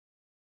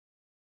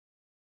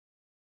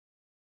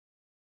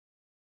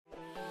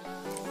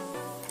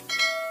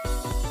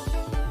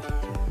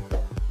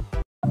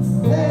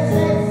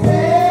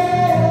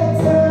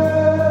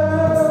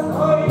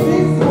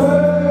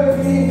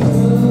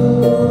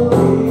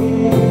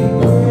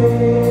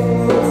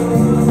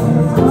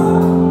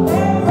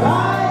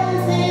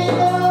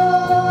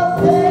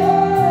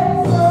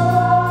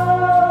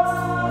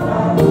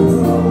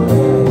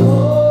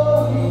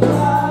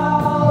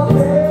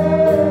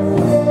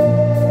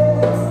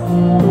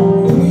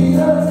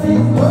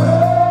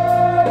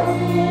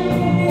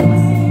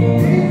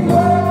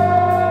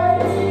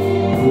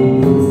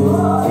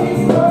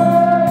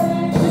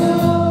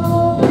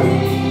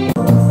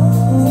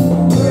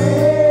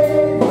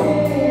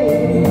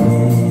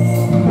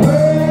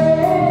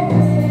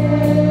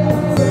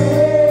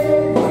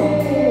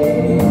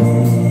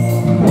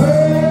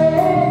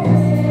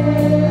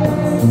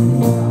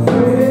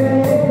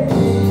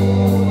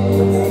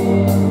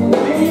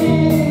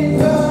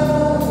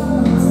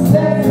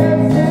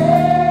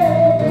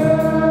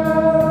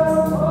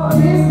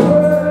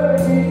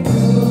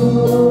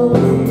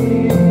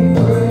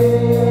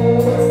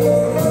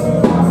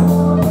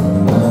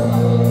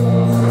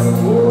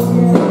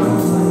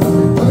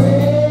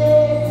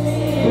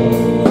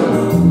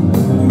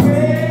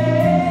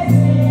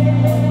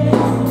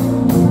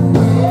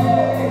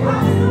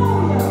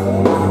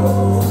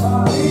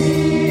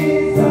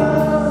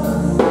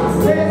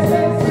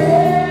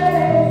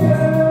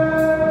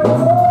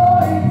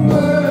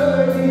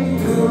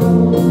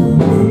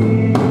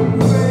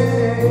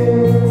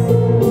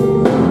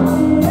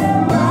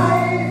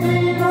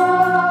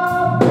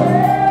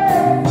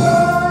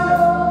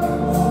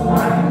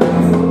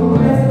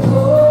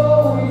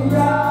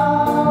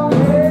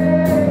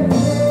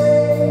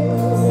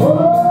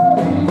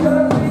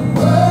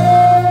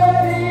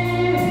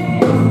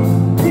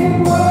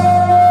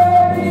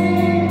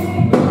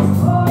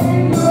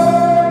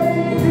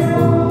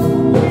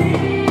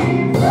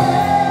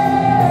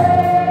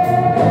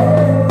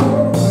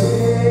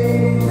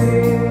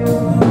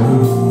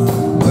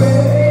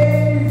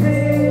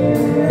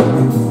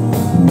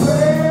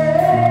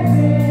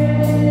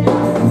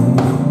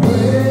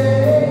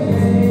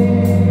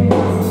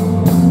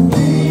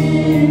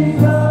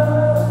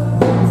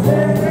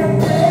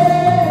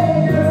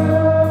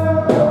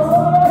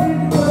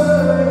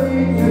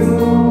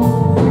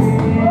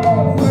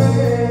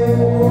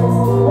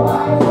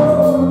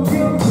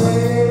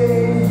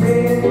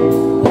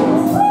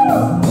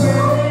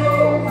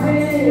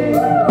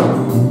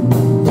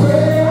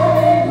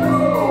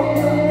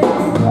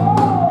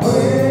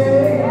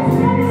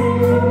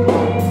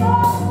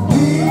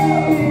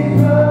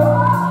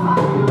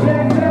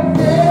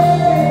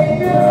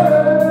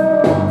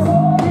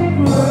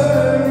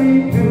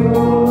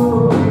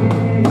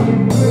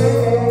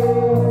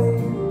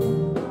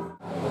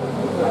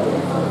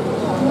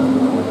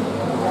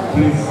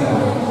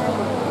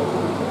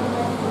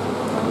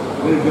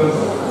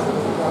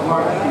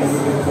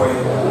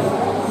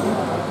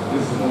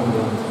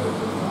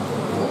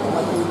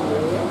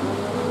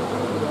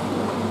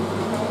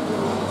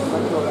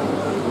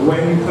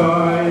When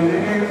toil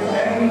is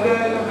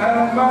ended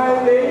and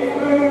my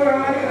labor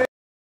I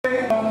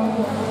lay down,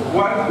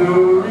 what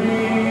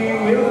glory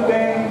will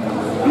then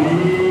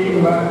be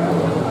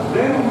mine?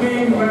 Then be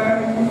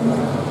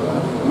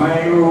mine.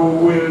 My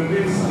robe will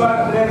be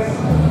spotless.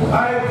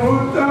 I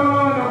put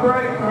on a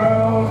bright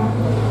crown.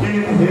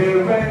 In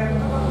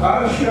heaven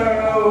I'll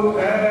shout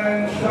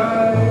and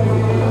shine.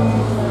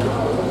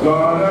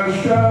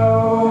 Gonna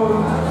shout,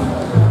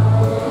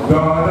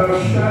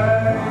 gonna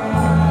shine.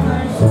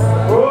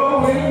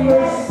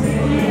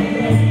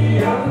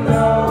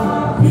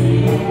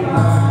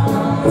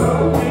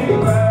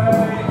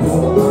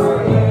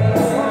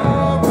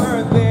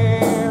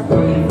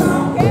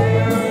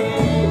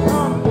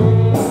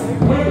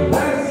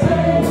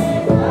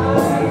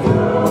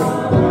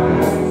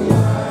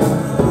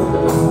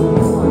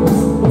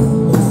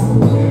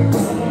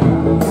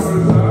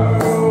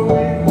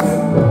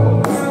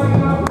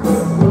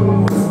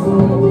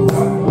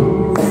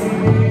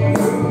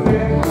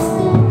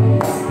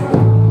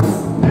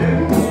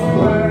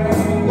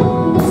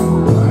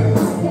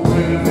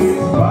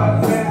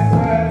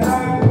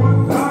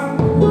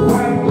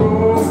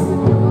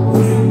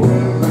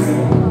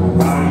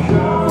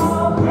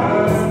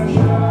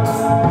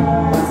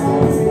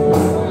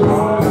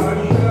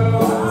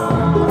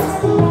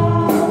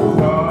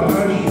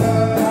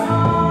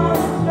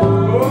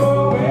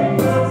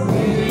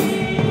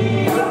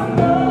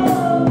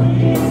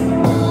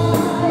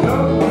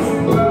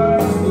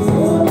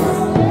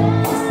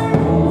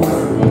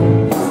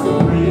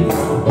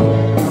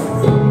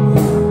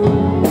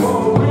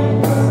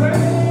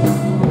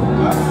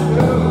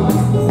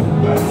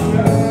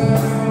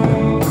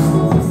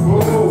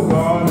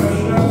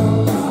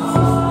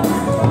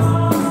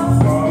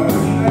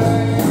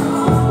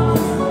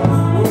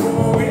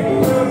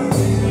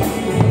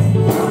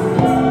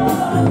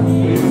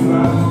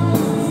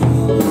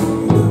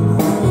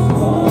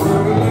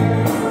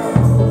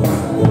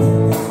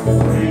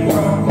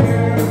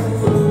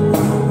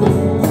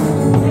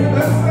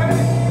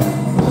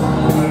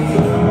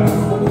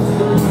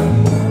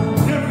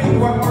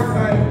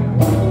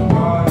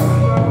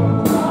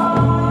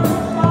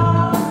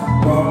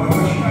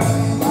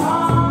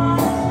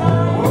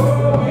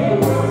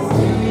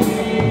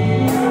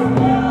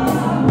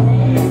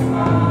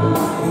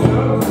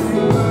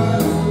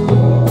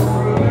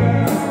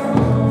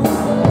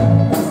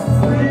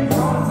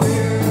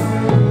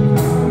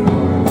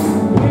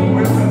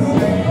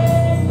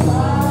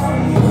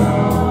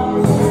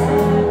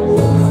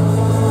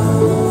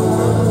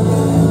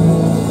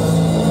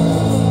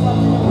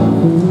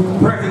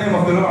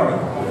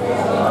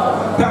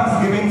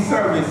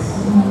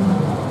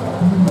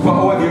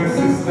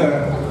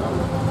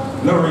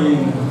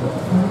 Noreen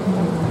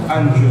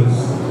Andrews.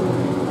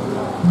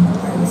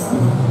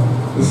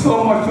 There's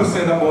so much to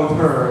say about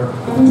her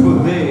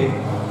today,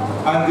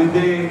 and the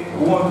day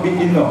won't be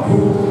enough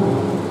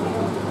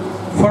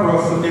for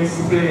us to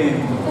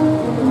explain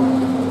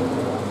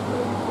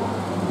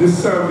the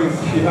service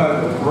she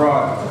has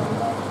brought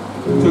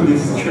to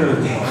this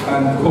church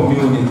and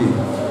community.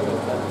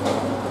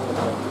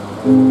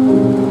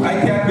 I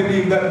can't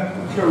believe that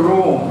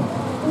Jerome,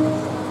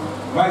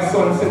 my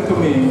son, said to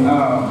me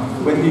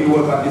when he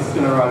was at his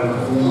funeral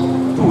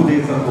 2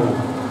 days ago,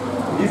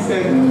 he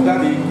said,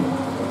 "Daddy,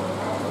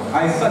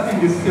 I sat in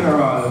this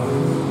funeral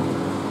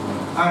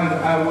and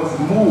I was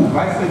moved."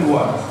 I said,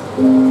 "What?"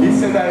 He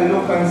said, "I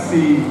look and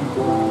see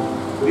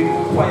the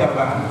choir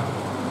band."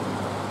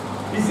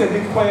 He said,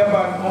 "The choir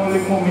band,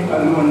 only mommy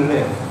alone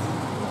left."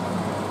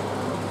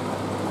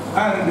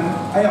 And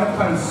I am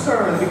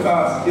concerned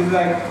because it's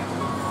like,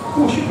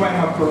 who should I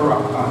have to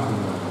rock on?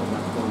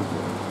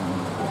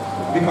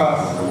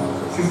 Because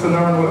Sister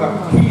Noreen was a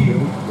key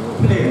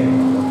player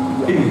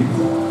in it.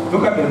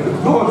 Look at them.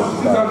 Those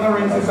Sister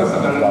Noreen, Sister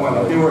Sadal and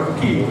Wally, they were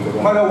key.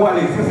 Mother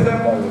Wally, you see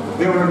them?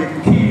 They were the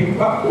key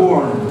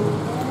backbone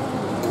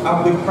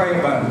of the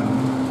prayer band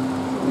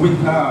with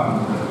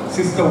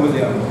Sister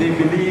William. They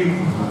believe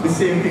the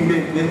same thing.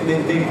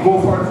 They go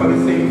for it for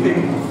the same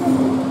thing.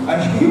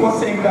 And he was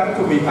saying that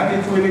to me, and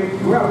it really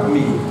grabbed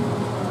me.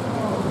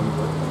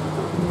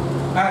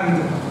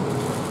 And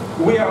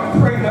we are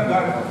praying that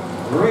God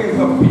rise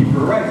up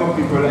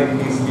people like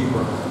these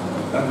people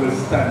that will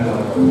stand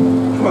up.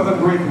 She was a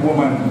great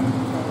woman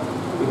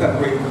with a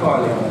great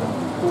calling.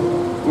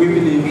 We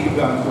believe she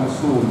gone too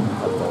soon.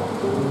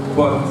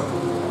 But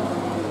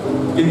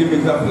in the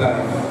midst of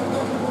life,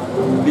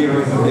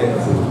 there is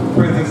death.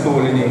 Praise His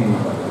holy name.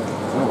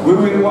 We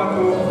will want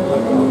to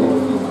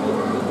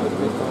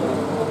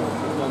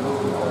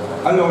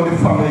allow the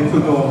family to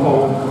know how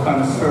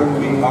concerned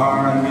we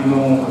are, and we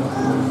know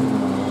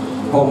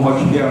how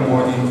much they are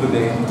mourning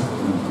today.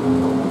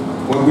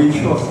 But we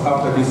trust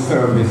after this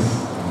service,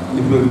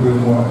 it will bring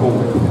more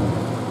hope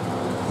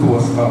to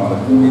us all,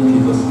 in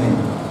Jesus' name.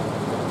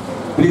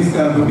 Please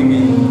stand to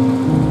begin.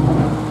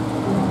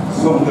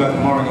 Some that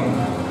morning,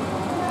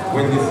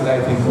 when this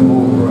life is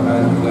over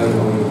and fly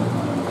away.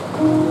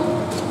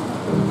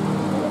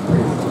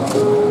 Praise God.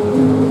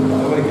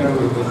 Nobody can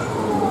read this.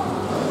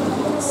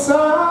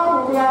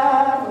 Some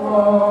glad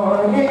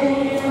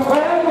morning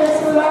when this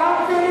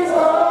life is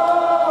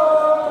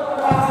over,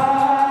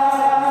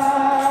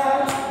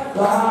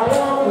 fly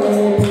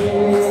away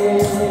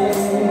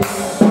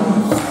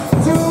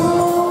to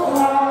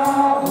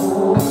our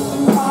home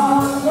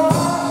on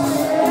God's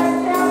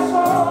celestial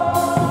shore.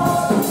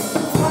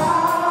 Fly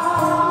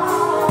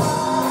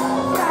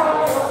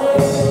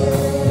away.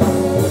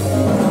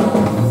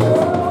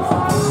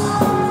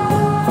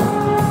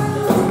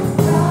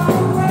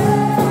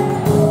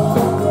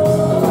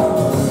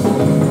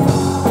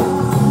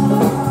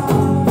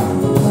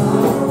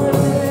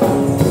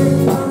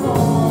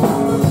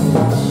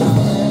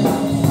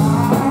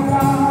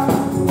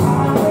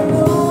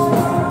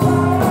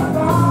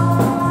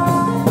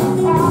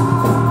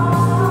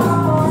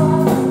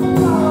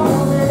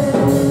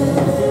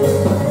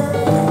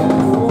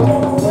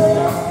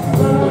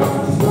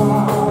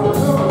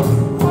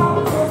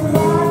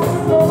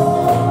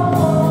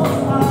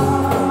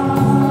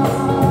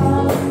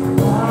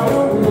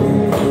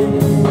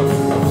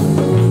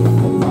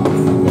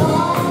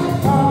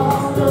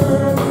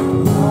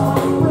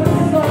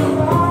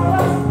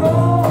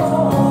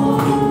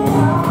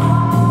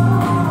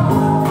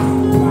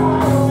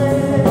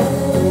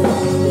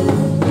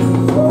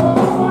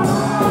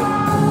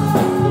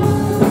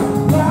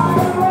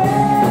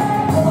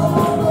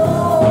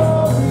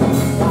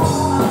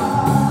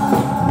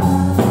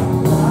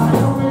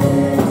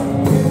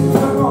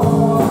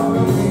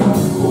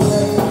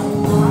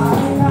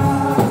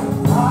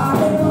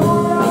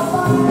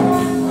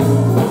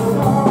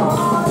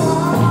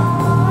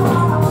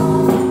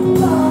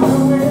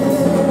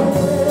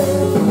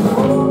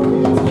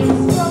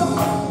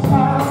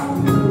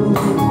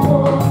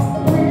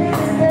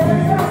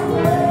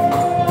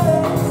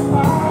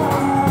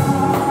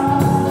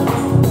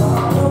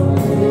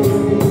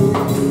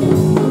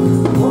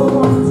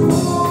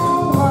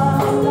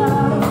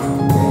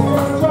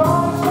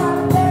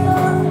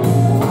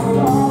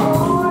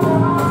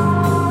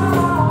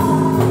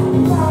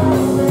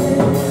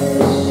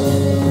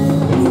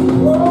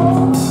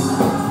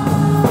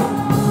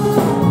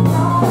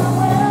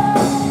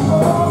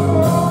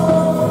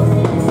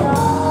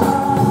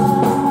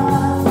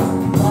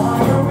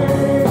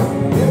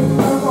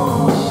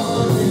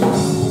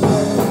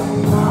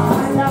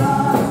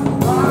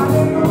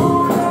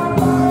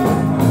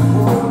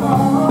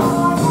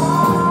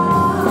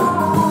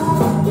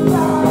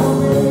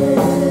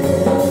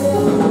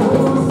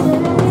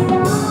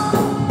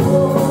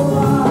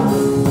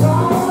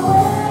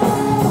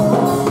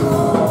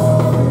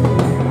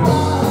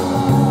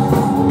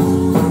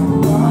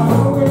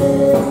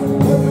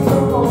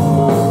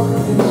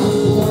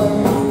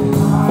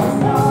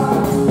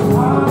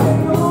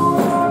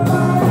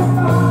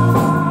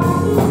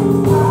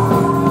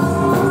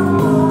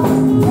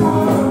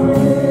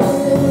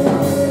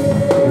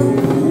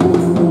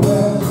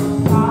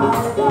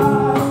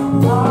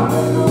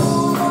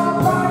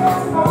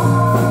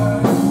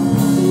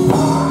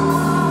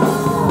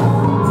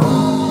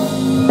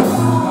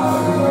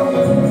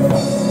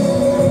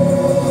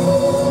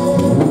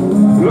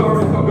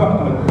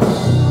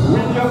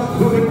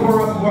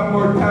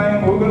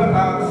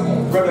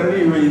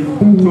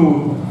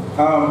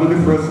 do the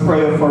first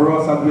prayer for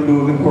us and we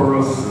do the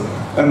chorus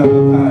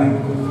another time.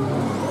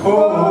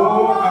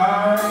 Oh,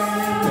 I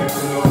thank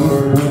the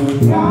Lord.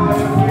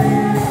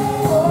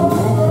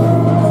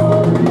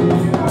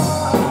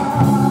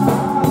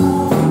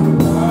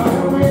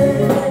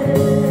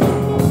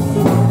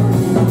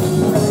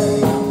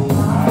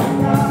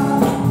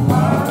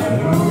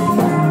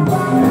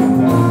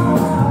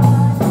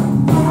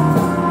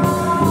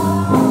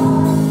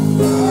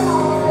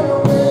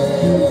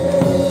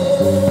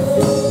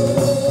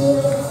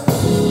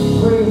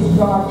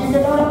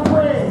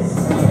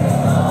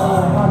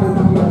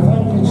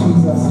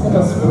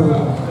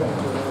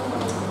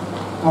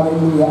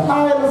 Hallelujah.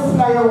 I'll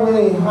fly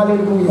away,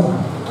 hallelujah.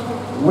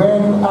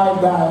 When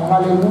I die,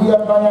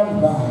 hallelujah, by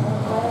and by,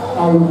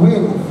 I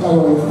will fly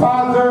away.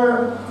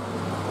 Father,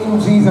 in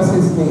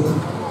Jesus' name,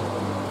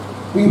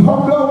 we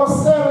humble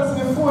ourselves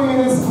before you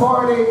this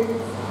morning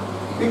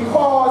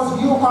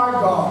because you are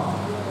God.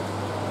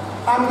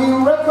 And we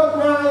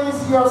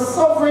recognize your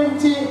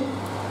sovereignty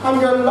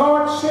and your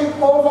lordship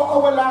over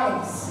our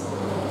lives.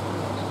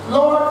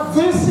 Lord,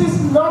 this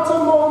is not a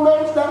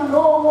moment that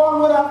no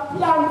one would have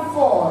planned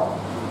for.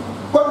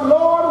 But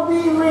Lord,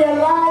 we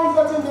realize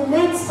that in the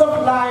midst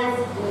of life,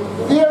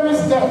 there is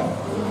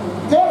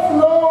death. Death,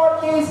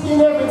 Lord, is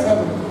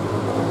inevitable.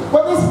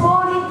 But this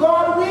morning,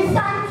 God, we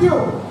thank you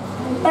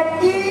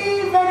that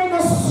even in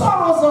the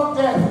sorrows of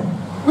death,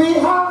 we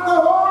have the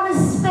Holy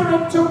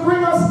Spirit to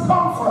bring us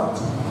comfort.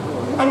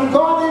 And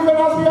God, even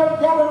as we are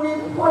gathered,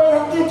 we pray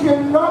that it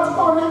will not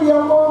only be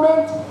a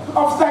moment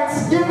of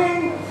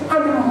thanksgiving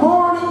and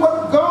mourning,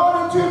 but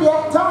God, it will be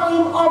a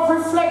time of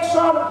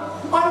reflection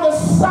on the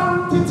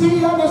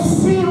sanctity and the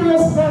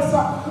seriousness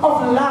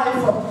of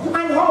life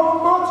and how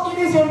much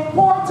it is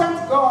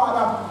important,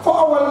 God, for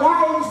our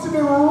lives to be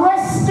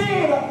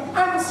rested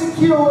and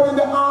secured in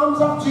the arms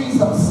of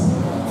Jesus.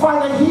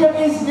 Father, here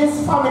is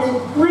this family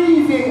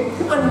grieving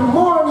and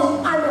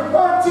mourning and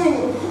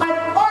hurting,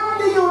 and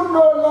only you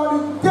know, Lord,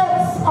 the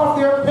depths of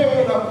their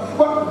pain.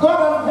 But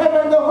God of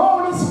heaven, the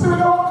Holy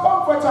Spirit, our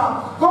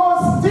comforter,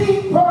 goes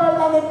deeper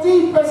than the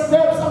deepest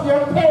depths of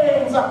their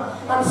pains.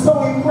 And so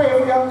we pray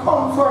for your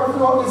comfort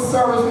throughout this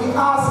service. We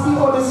ask you,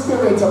 Holy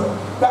Spirit,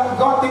 that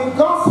God, the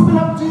gospel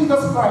of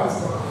Jesus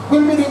Christ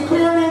will be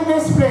declared in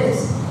this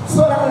place,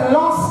 so that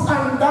lost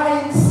and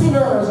dying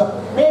sinners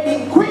may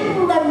be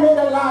quickened and made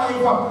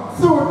alive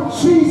through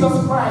Jesus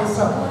Christ.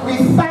 We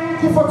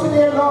thank you for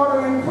today,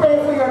 Lord, and we pray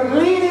for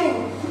your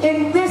leading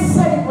in this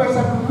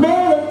celebration.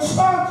 May the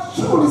church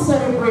truly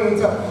celebrate,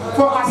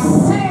 for a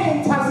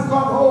saint has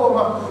gone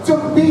home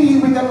to be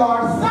with the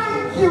Lord.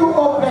 Thank you,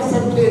 O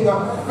blessed King.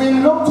 We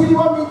look to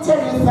you and we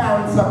tell you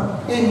thanks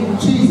in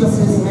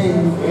Jesus'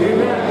 name.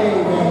 Amen.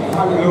 Amen.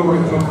 Hallelujah. Glory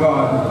to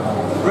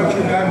God.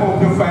 Brethren, I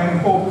hope you find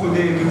hope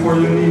today before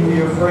you leave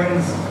here,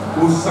 friends,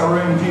 who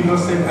surrender.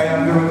 Jesus said, I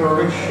am the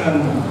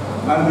resurrection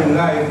and the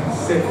life,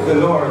 said the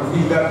Lord.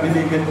 He that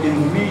believeth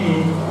in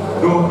me,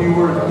 though he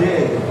were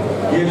dead,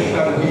 yet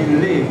shall he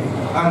live.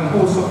 And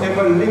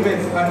whosoever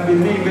liveth and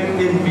believeth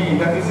in me,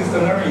 that is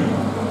Sister Noreen,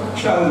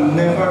 shall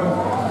never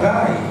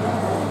die.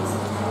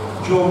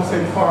 Job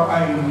said, for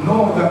I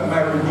know that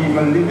my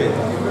Redeemer liveth,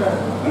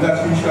 and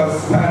that he shall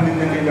stand in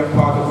the later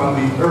part upon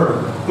the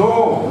earth.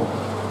 Though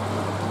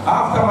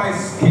after my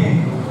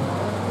skin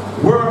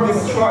worm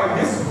destroy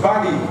this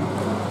body,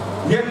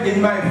 yet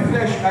in my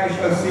flesh I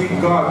shall see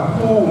God,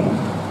 whom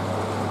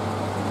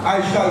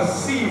I shall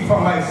see for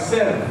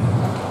myself.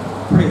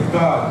 Praise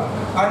God.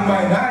 And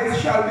mine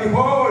eyes shall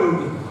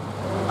behold,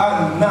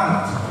 and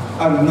not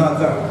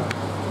another.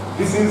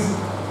 This is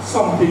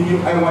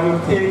something I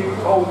want to take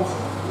out.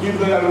 Even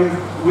though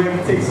I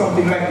will take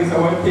something like this, I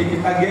want to take it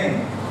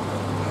again.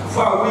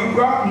 For we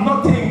brought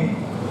nothing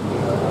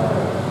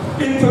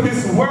into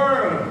this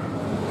world,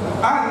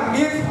 and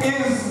it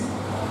is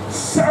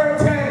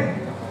certain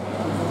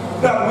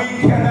that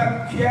we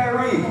cannot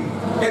carry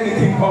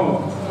anything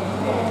out.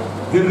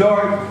 The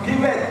Lord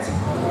giveth,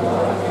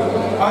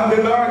 and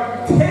the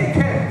Lord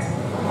taketh.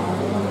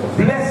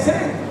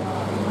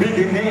 Blessed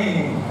be the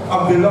name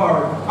of the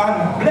Lord,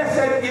 and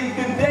blessed is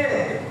the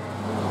dead,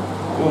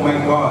 oh my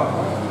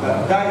God,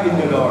 that died in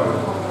the Lord.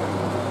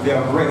 They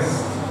have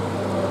rest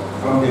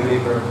from their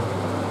labor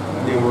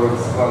and their work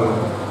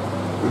swallowed.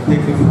 We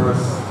take the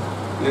first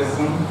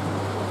lesson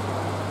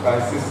by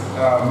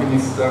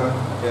Minister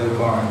L.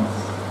 Barnes.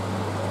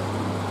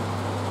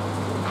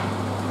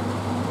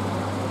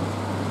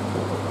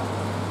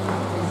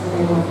 Praise the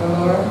name of the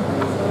Lord.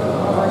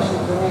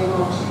 Worship the name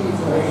of Jesus.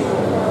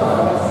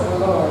 Bless the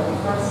Lord. The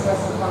first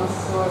lesson comes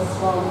to us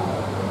from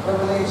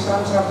Revelation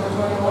chapter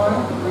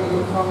 21,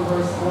 reading from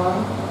verse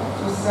 1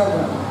 to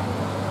 7.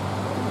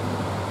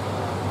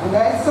 And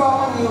I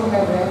saw a new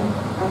heaven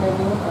and a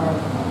new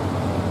earth.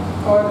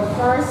 For the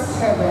first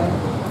heaven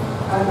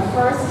and the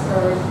first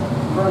earth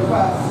were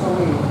passed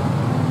away,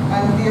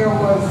 and there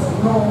was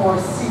no more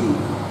sea.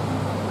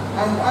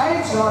 And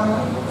I, John,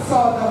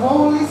 saw the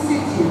holy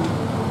city,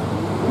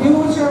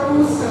 New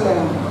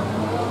Jerusalem,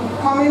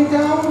 coming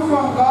down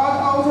from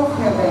God out of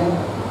heaven,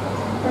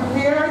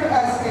 prepared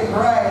as a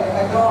bride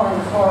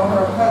adorned for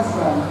her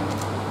husband.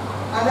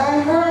 And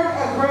I heard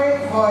a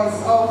great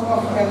voice out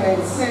of heaven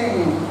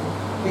saying,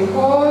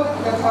 Behold,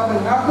 the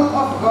tabernacle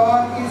of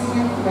God is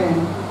with men,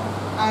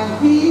 and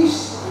he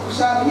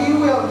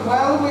will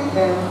dwell with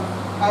them,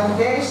 and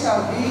they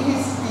shall be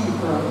his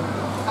people,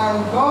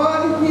 and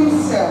God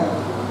himself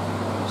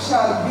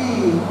shall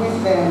be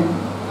with them,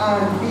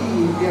 and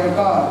be their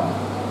God.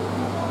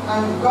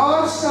 And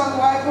God shall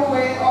wipe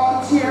away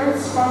all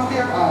tears from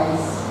their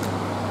eyes,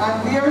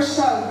 and there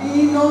shall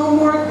be no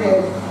more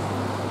death,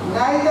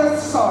 neither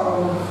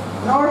sorrow,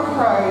 nor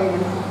crying,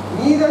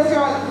 neither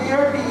shall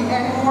there be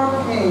any more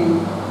pain,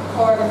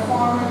 for the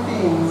former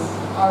things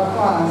are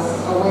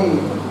passed away.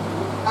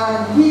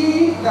 And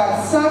he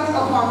that sat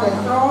upon the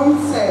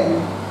throne said,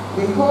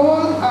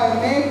 Behold, I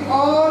make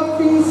all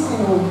things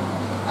new.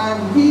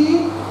 And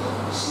he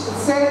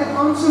said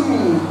unto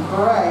me,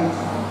 Write,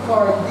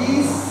 for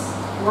these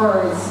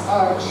words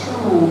are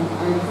true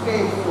and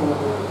faithful.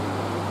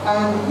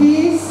 And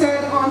he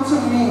said unto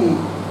me,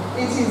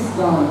 It is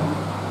done.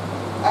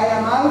 I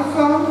am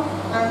Alpha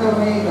and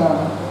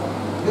Omega,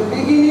 the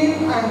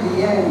beginning and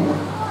the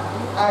end.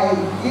 I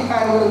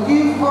will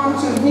give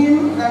unto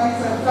him that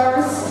is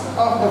athirst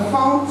of the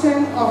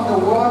fountain of the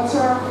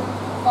water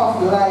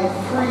of life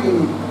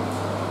freely.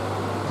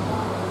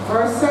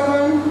 Verse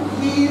 7,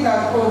 He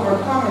that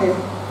overcometh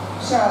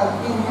shall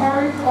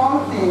inherit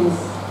all things,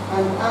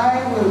 and I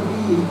will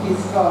be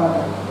his God,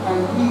 and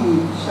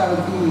he shall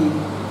be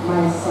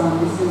my son.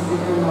 This is the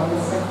end of the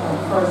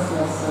first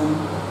lesson.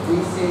 We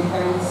say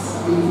thanks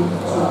be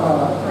to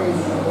God.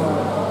 Praise the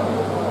Lord.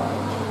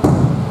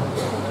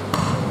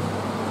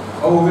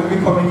 Oh, we'll be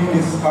coming in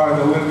this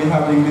order. We'll be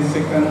having the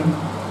second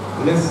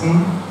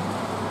lesson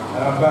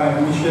by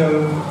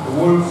Michelle, the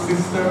Wolf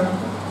sister,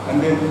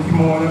 and then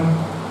Noreen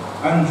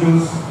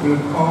Andrews will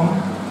come,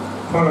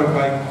 followed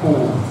by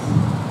Cole.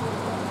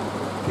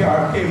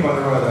 Cable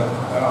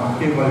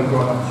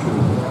grown-up show.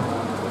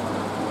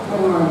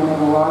 Good morning,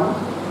 everyone.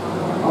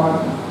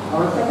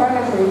 Our second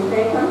lesson is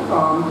taken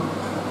from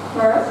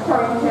 1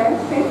 Corinthians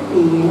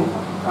 15,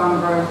 from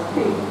verse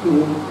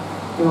 15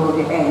 to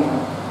the end.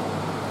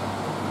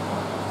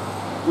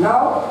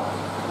 Now,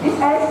 this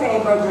I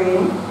say,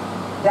 brethren,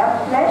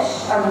 that flesh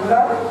and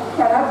blood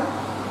cannot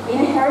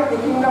inherit the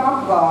kingdom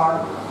of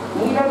God,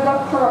 neither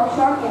does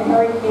corruption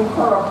inherit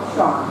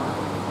incorruption.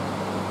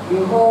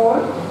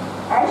 Behold,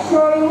 I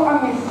show you a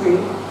mystery.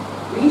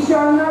 We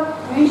shall not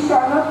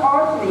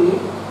all sleep,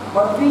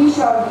 but we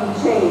shall be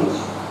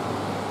changed.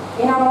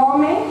 In a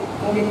moment,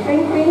 in the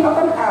twinkling of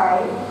an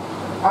eye,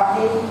 at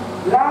the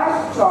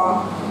last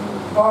trump,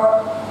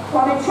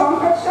 for the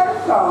trumpet shall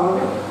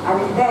sound, and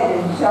the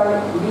dead shall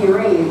be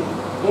raised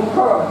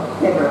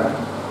incorruptible,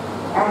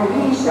 and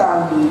we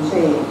shall be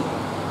changed.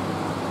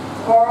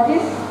 For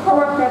this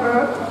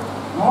corruptible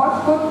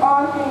must put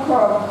on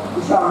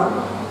incorruption,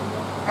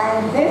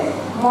 and this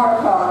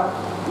mortal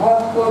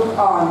must put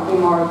on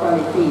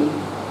immortality.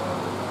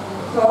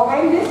 So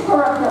when this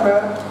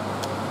corruptible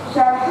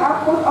shall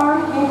have put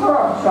on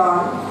incorruption,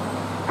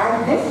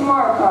 and this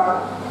mortal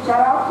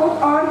shall have put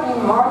on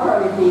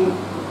immortality,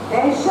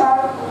 then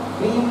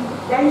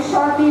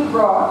shall be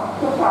brought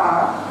to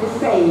pass the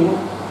saying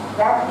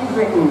that is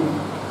written,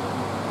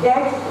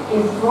 Death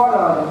is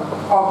swallowed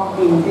up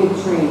in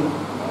victory.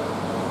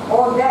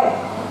 O death,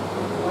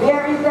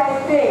 where is thy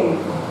sting?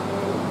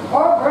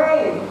 O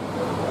grave,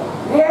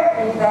 where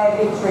is thy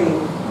victory?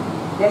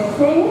 The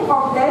sting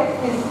of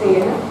death is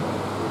sin,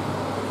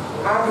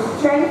 and the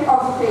strength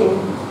of sin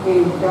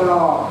is the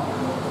law.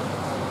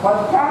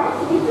 But thanks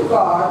be to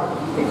God,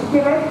 which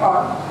giveth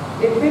us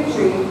the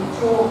victory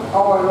through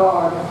our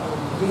Lord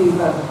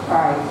Jesus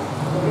Christ.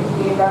 Which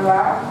gave the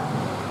last.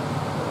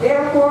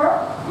 Therefore,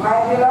 my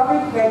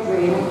beloved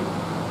brethren,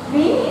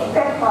 be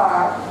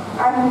steadfast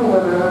and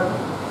immovable,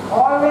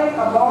 always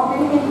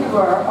abounding in the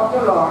work of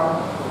the Lord,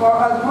 for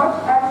as much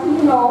as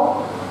ye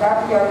know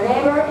that your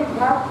labor is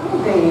not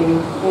in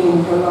vain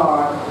in the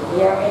Lord.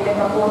 Here in the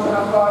portion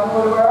of God's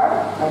whole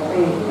word, I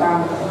say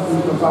thanks be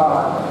to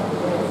God.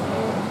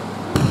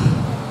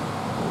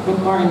 Good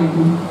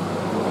morning.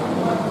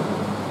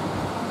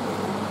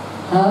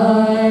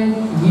 I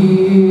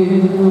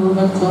feel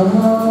the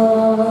touch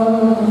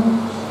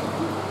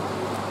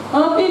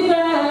of his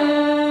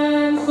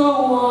hand so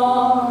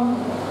warm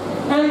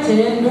and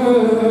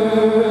tender,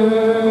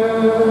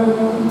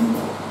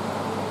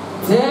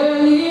 they're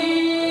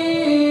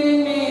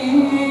leading me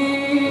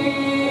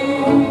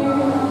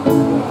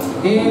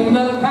in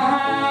the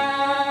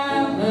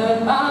path that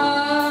I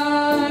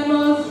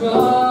must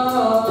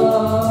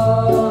run.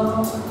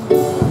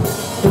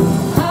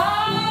 I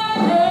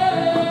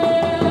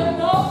have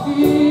no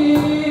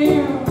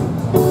fear,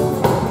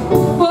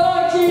 for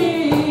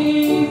Jesus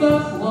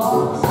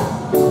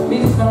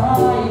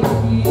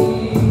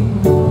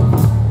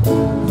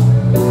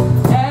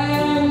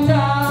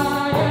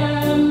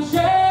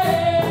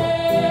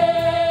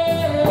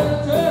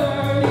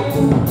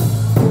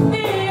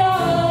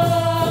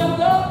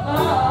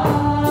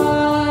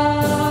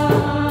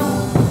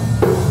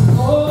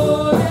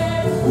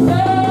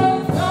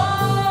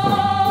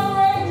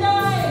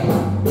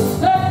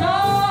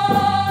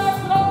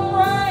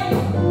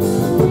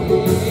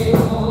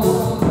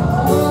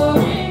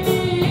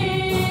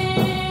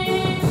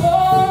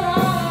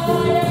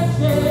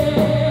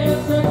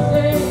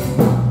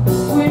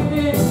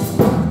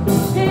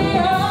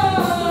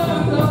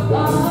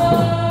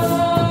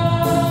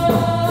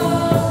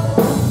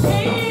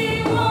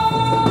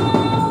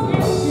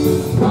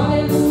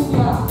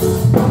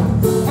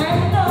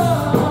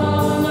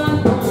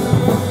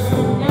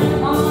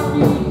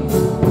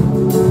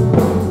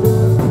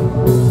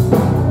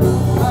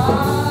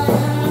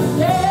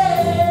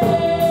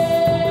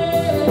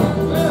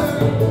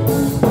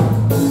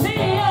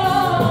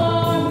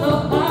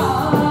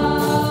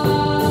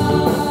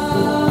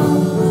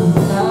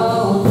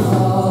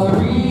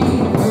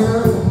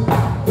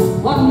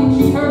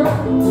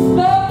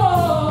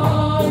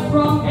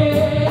from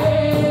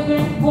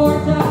heaven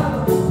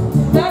portal.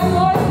 That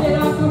voice said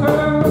unto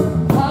her,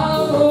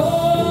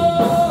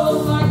 "Oh,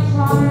 my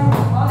child,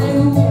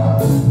 hallelujah,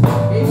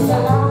 it's the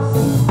last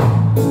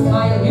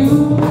night you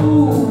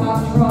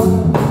have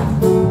trouble."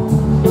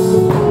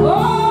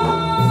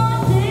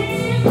 Oh,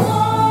 she's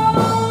gone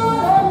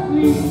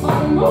asleep,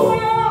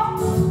 hallelujah,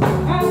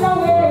 and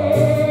away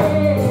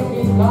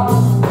is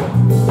gone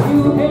to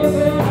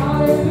heaven,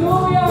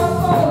 hallelujah,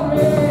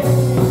 glory.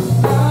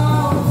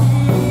 Now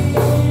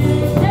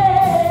she's dead.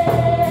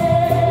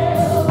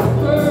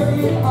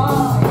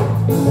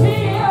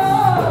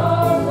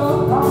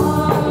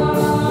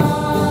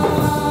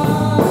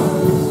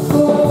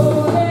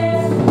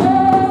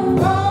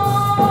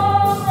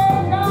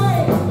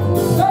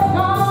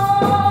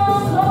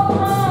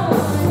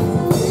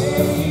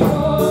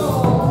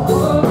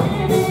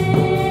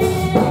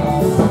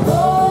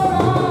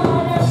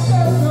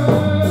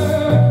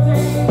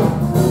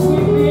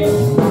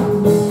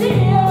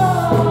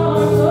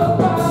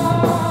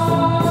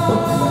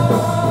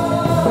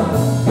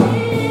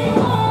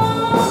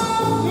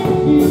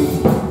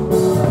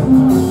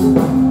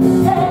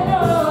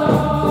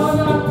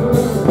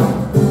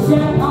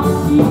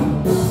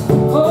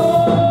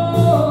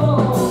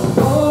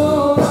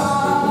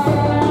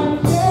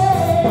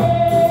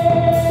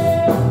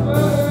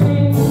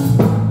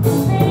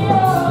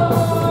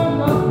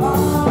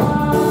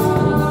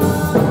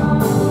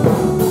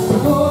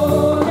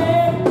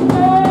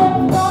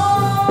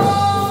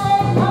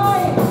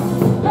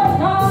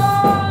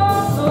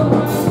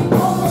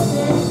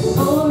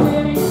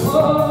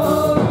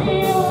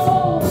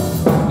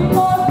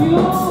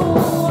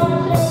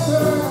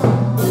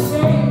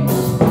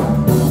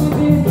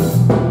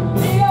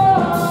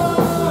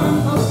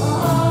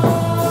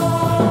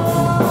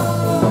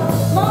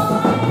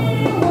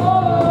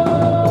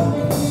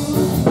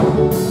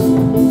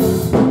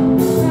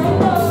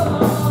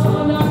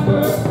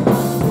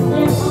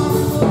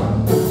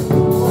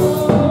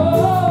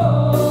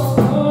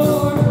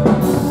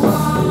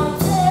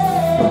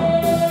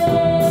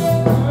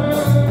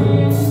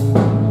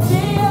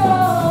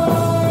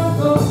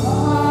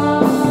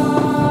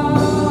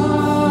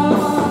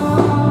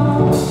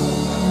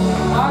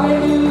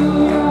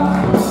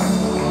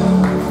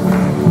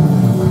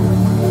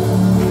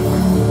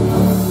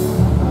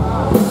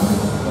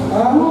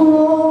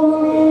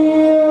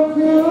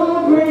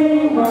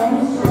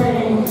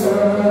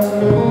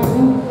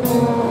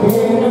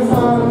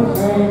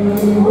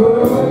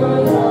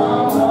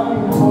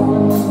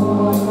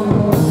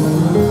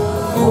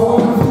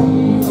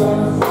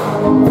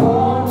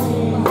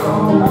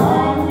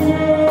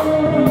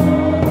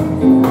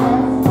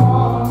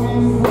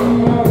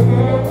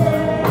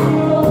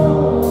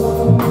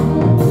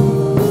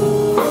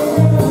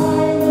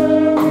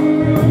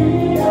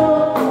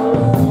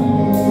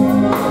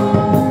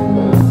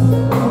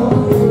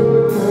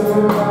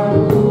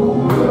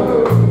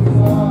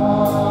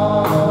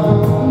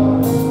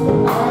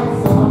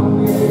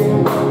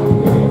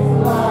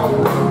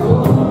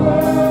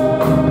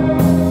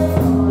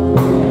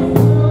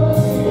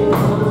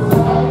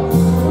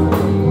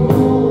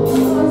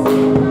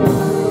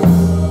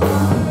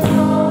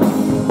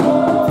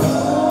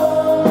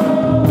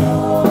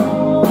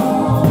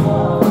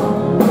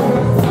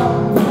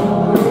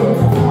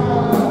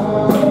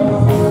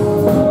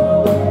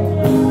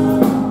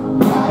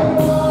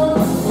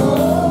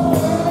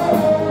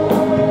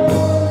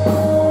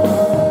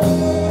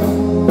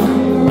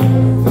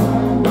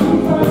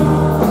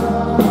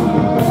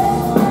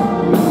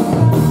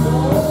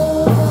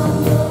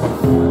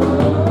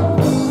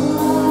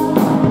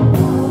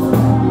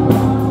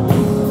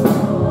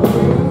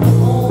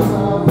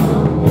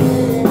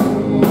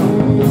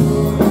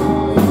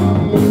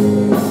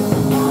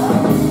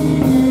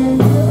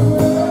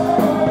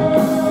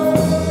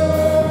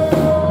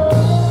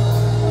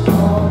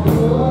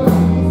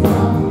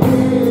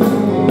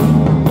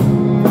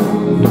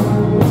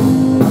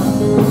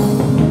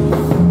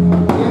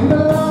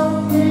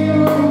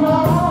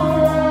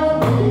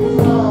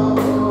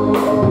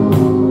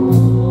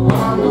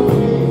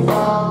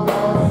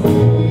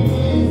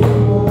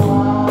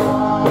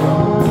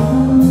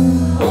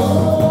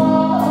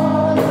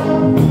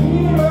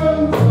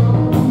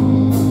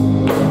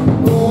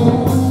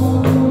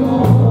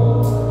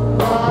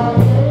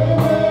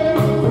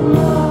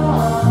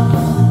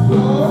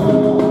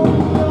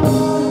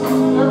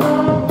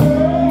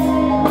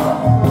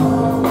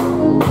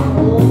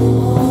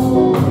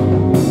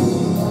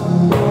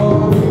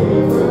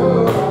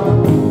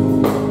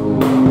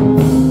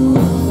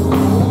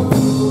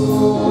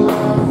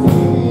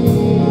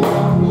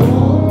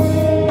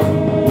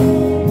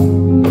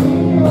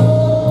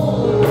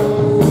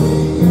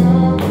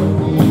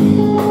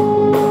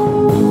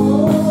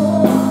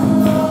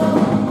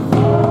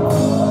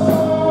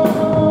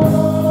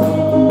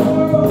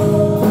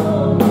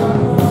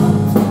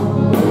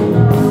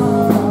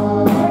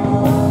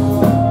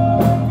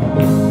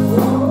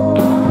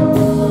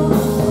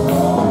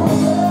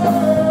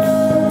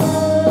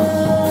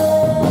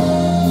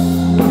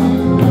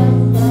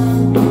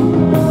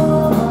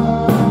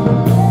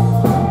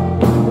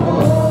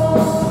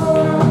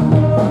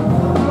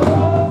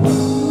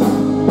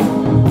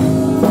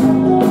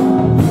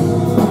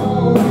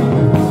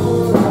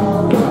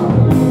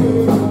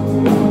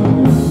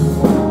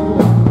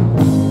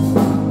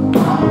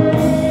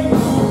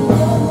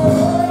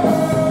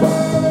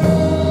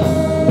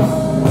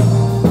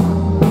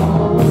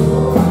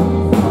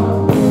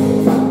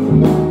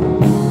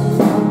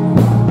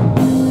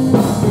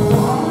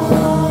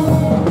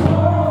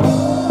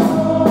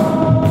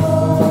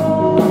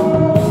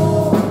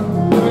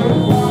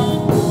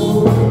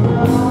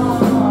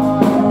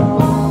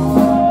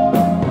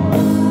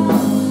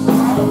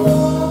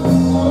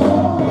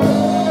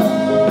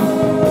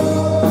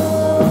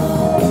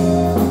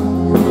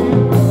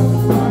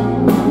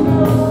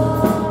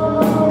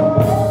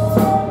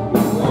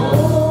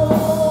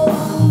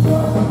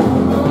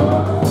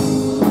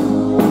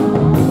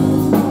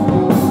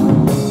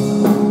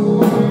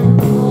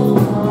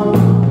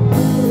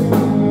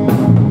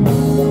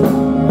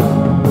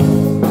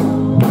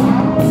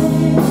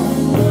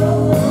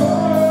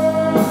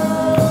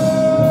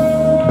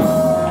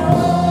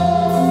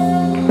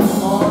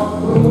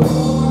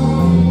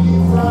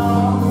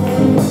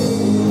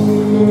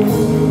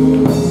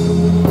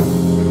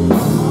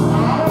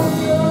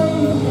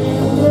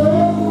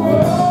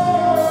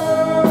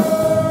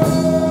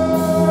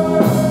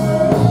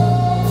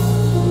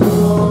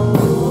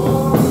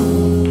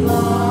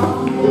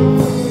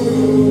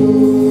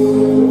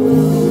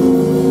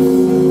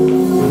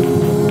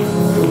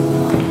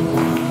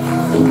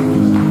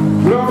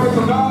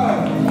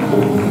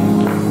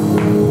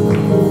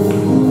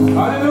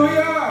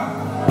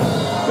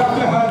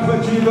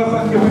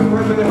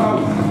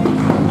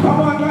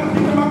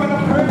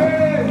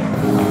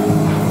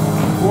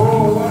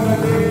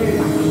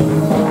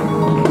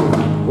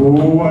 Oh,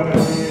 what a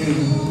day.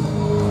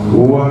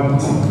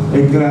 What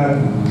a glad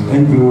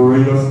and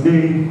glorious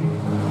day.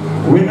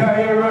 When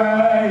I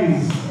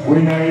arise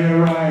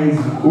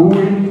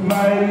with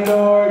my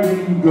Lord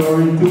in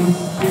glory to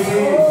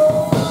stay.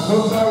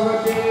 No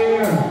sorrow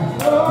there,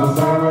 no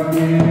sorrow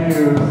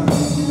there.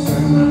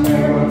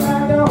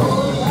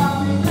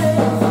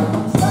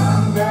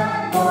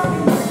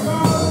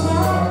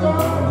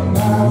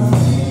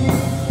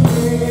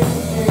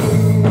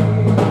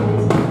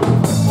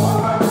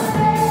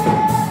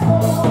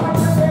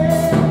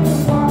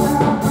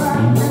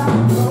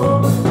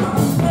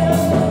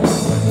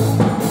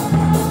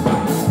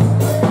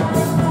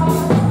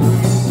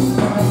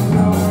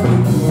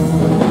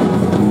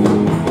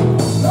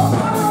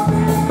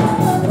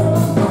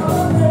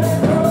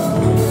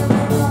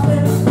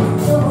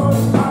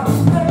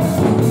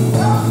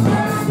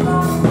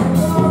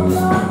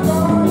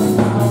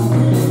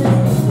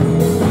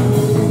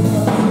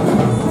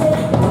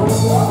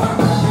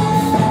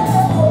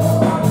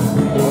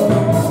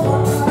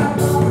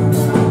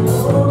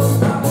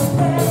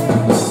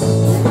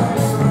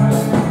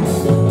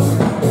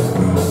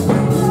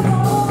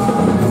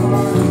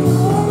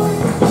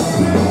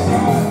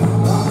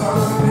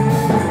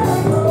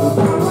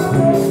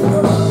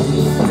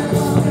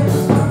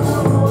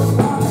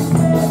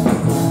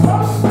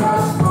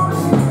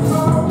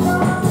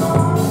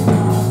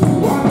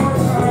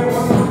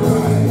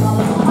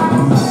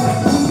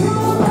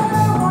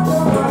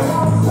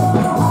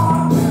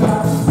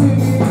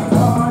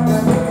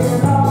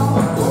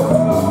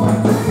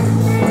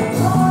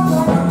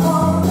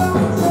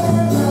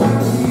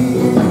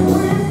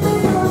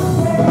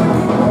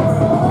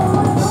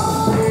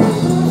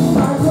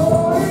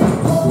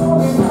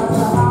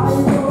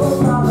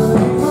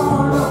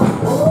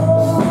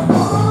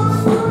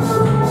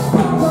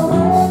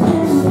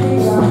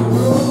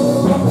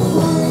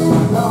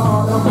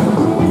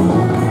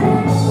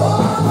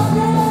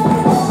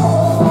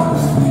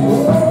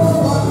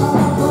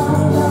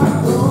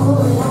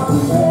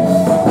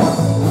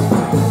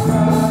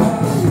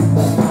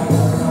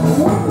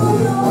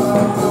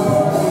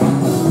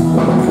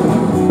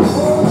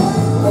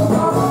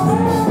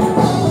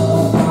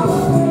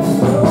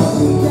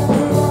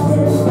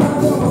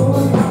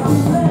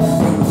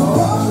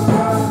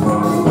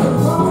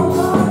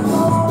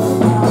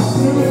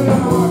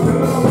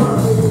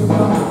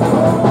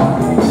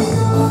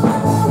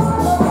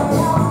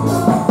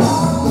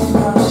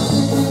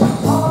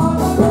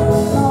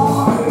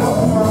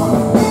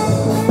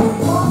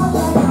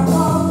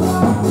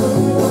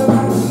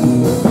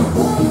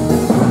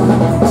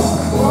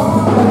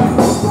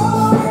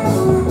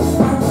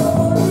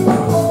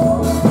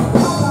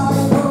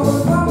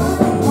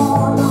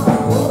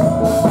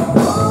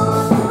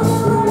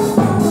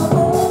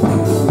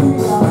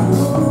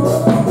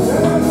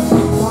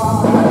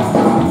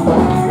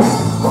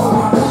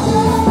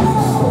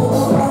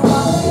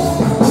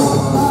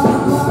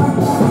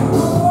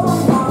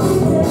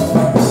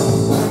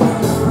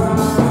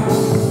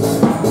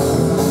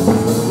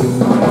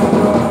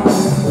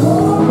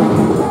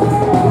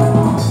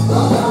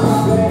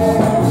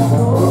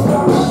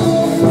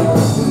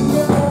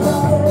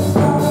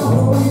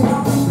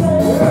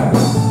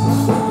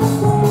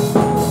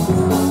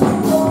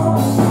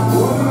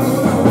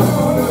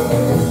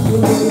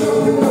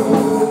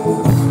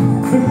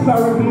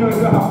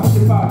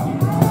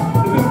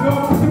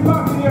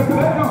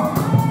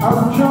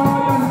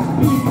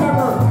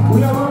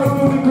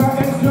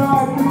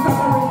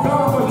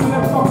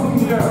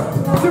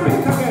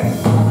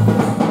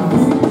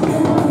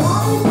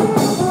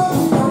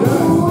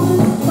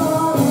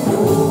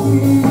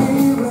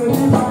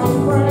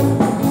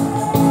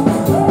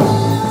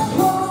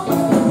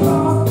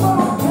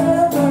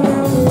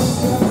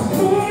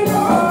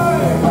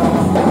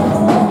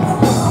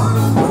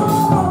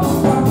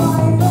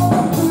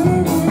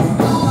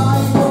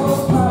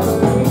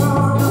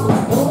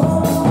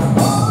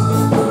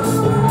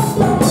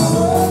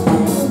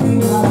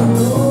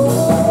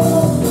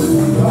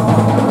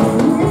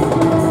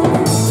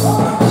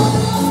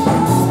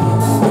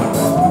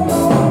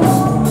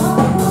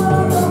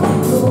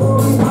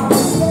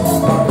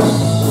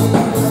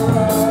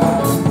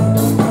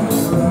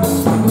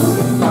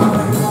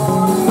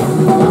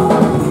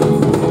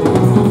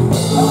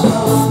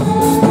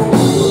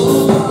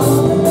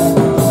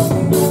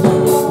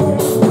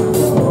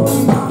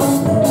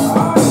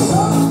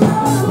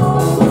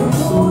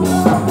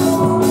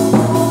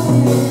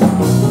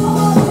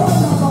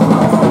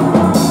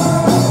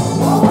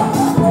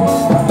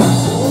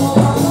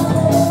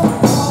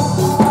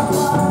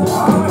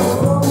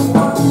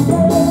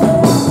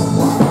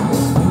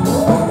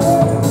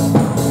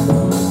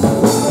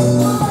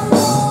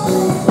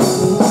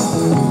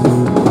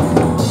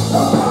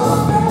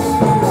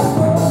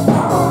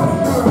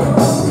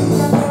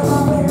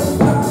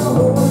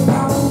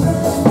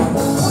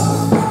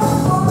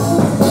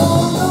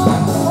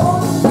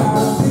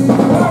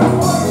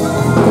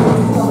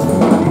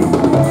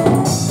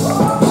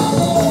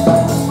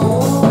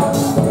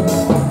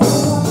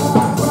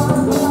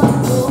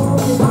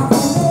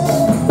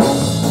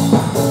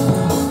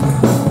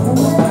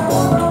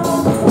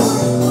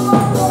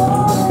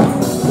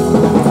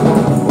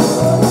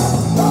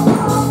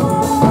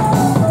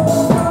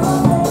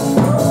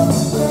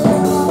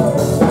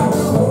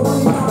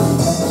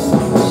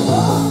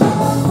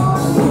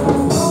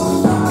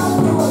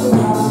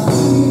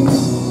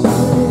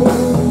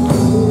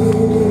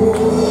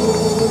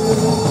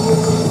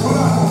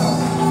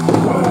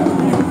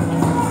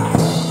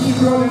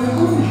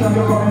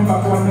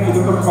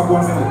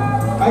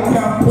 I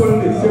can't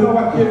pull this. You know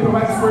what came to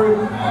my spirit?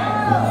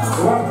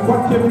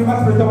 What came to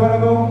my spirit a while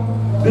ago?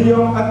 The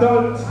young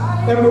adult,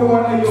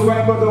 everyone of you going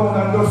to go down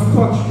and just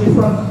touch the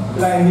front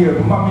line here.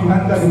 Mommy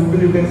and daddy will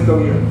believe this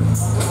down here.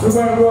 We're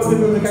going to roll the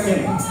music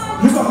again.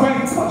 You just going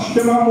to touch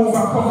them and move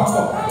and come back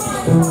up.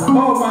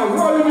 Oh my,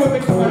 roll the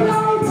music. The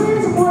night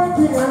is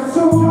working and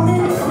soon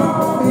it's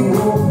coming.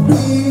 Be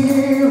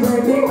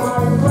ready,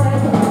 my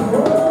friend.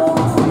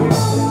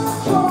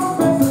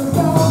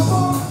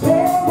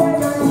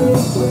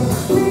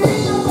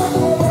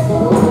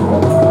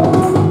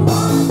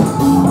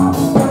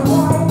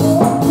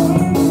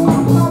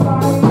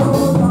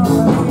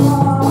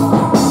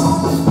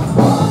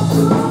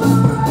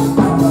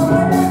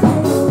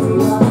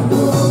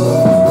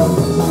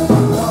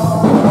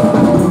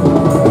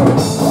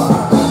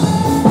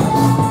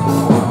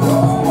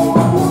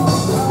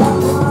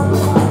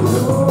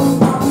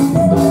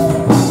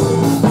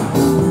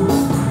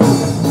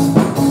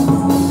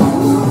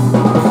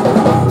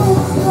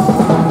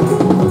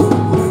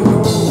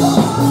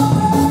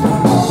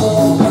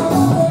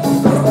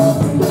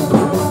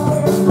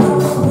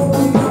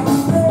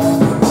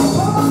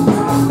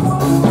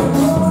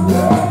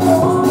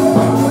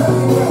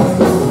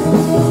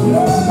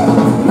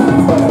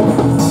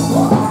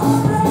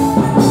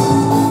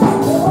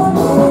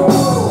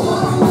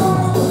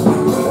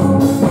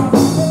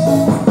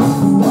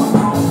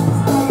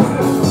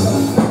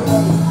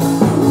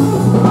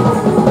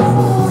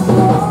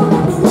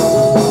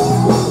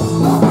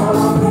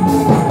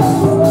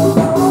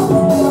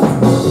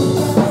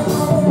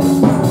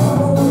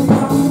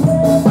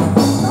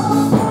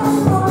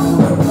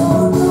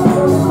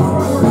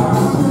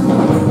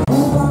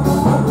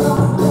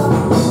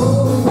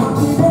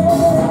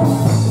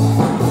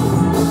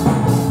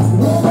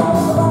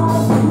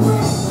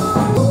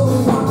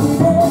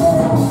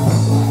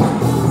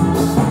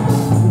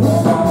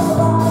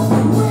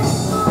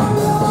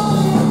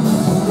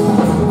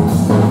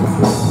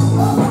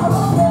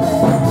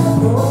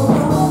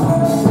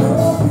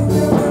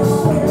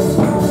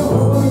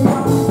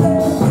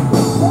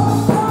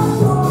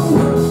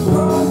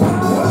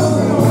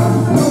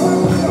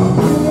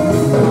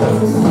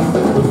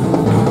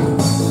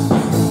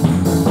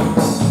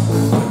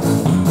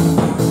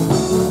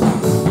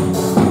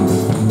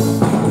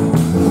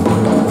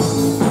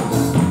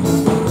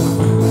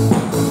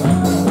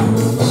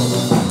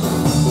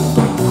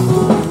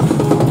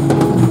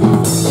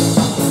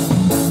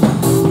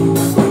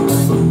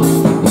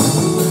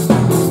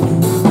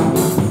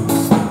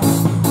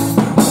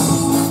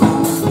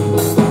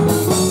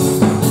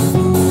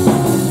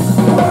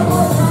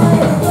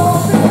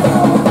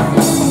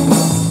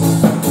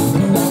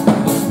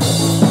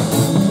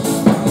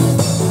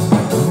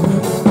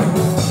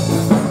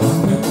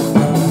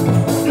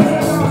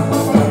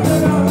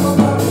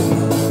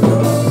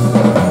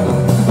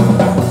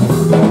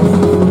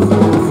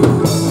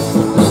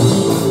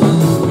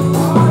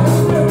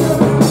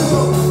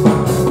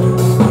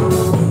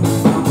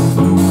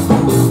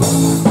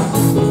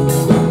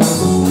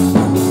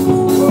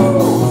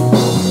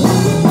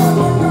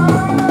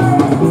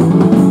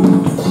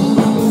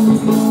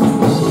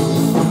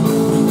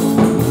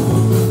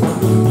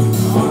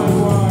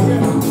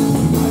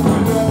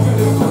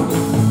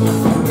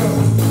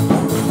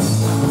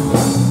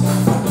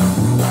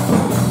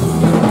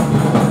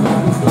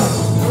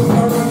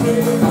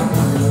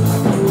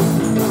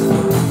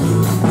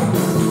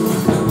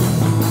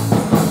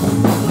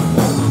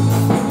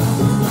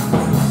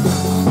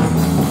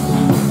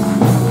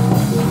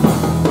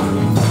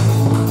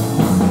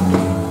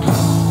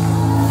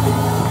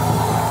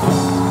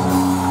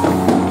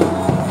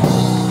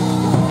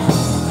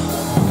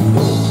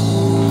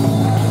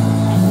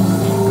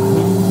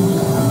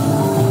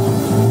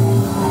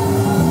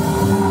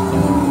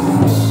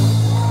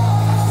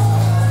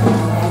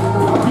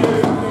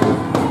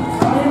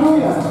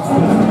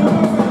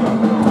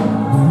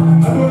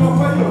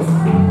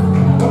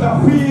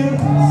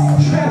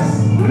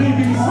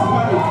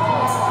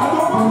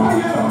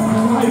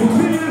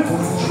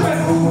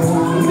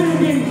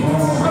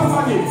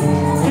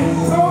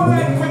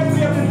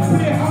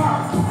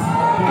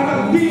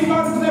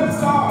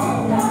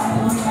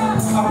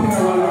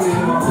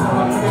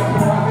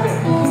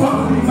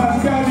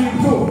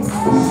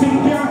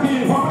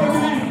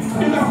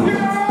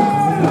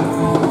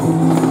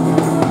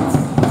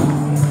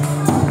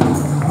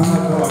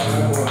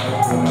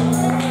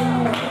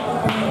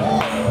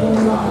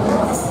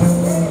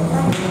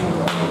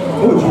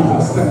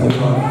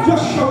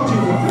 Just shout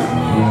Jesus.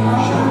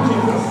 Shout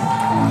Jesus.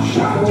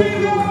 Shout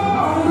Jesus.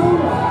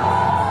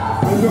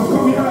 And you're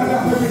coming out of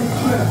that very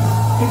stress.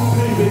 It's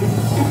leaving.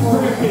 It's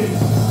breaking.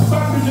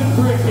 Bondage is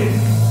breaking.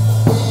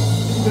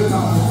 Kick it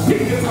up.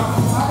 Kick it up.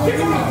 Kick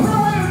it up.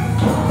 Praise.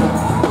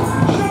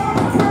 Shout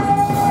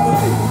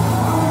praise.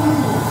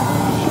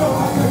 Shout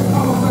like a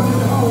thousand in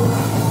the house.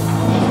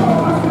 Shout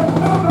like a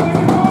thousand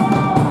in the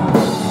house.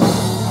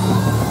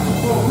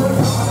 Oh,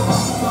 praise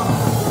God.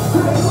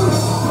 Praise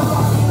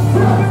God.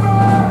 Praise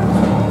God.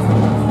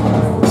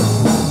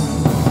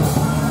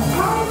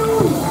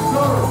 Hallelujah.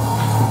 Glory.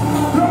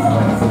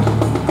 Glory.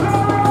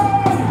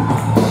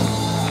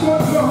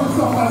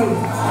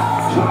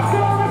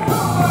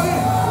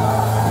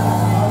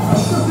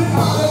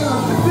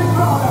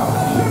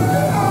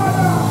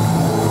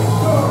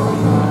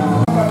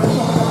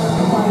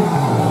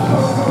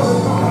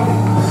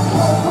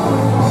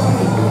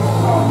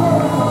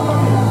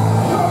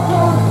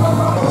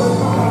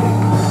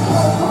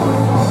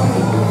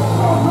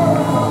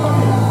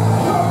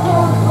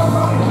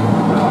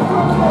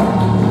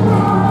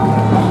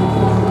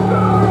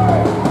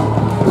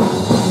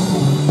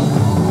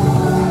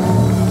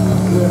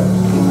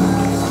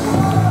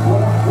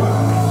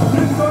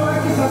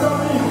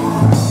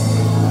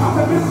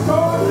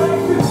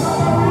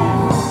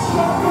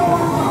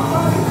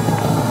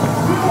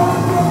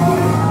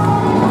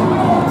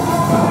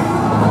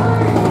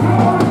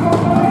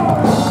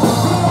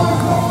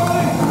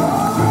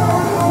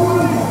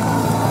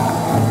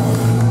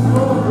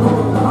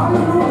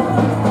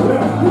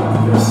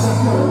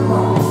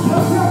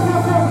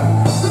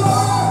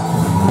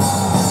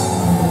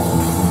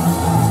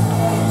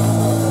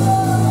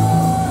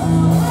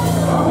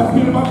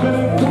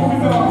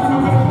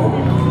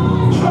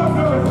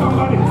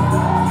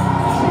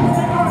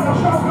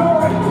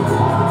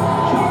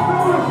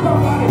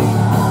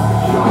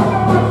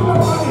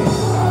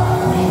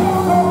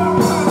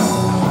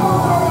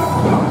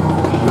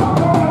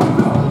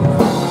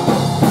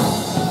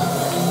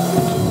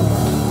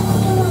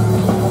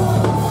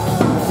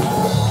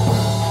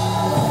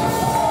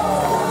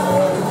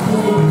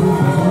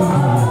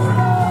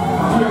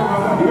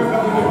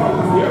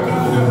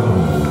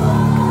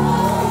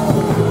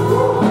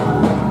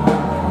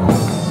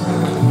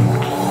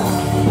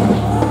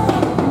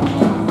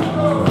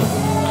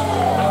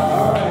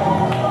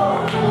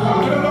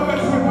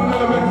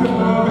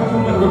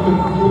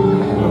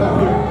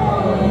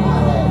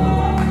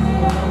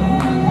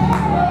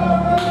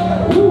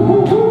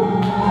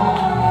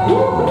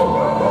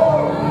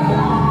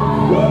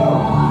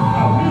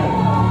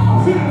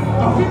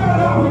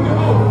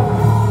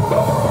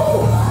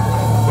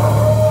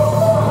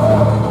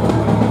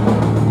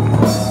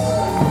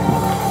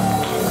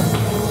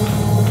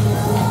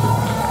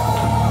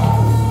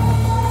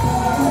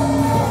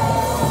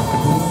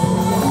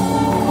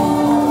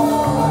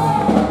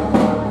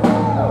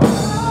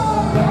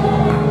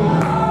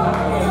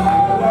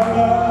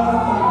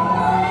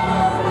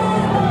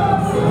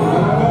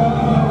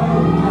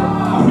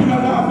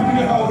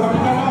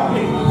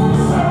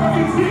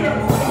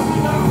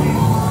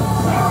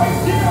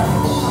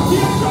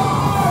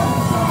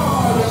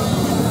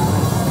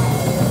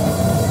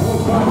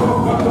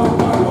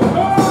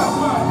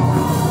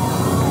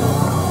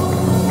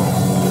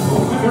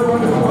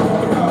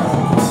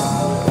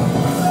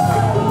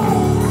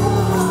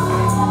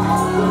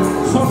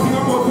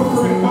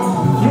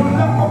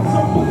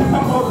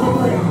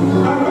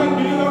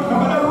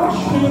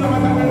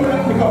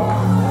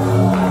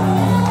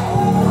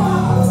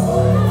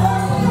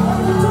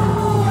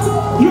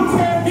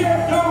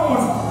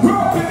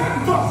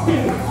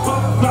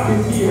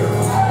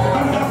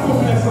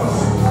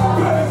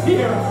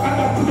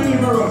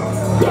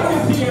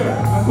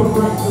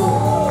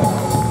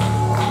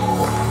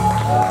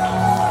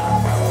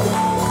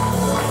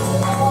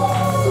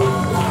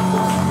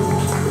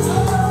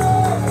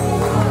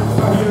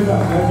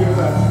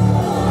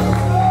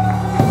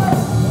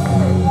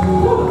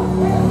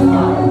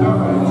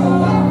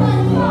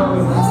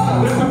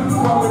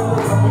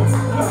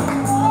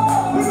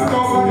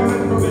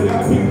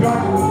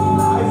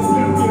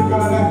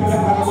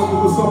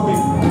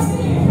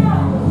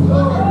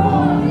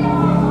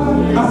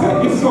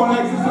 You sound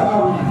like Sister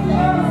Noreen.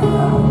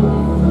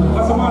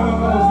 That's a man who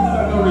knows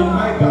Sister Noreen.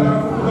 My God, I'm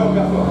put up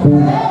that one.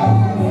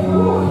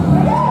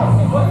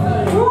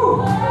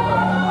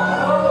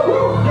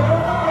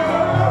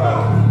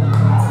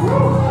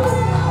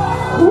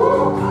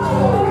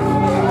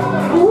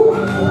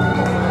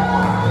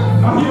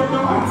 I hear no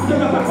man.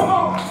 Come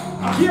on.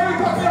 I hear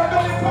it up here.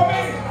 Don't it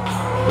coming.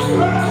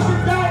 When she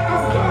died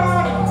of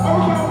God, or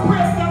we can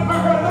praise God for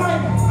her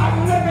life and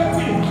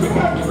legacy. We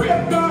can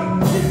praise God.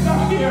 She's not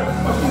here,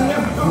 but she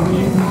left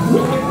something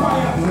with the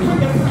choir, with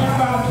the prayer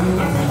band,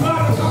 and the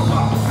God is up.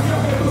 We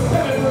are here to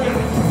celebrate.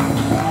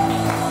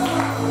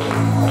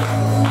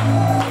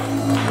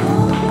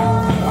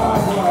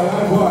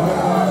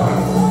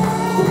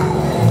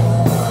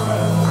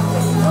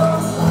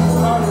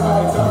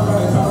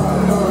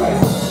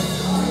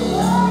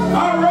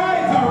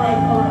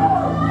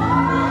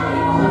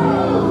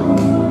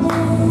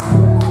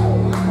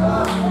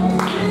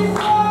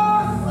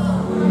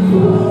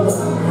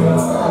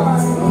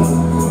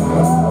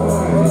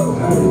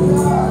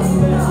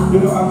 You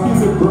know, I feel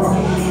the brush.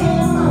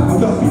 I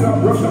just feel a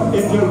brush of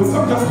angel.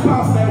 Some just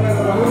pass by when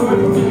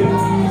I'm feeling.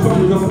 Some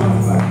you just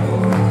pass by.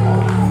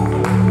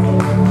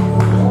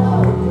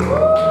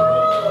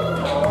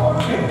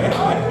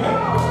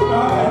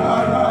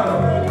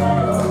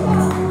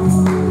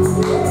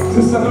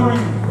 Sister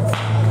Noreen,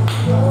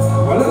 a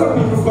lot of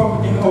people come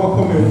in our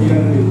community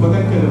and live, but I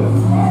tell you,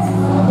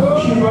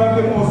 she was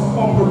the most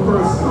humble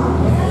person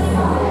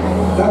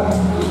that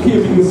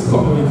came in this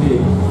community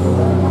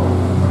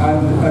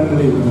and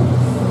live.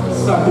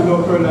 Started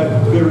out her life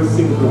very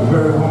simple,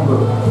 very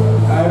humble.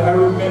 I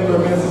remember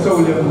me and Sister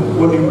William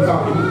was in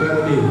talking the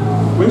other day.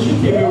 When she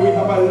came here, we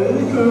have a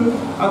little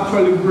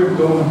actually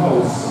breakdown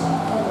house.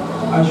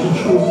 And she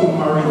chose to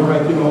marry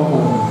right in our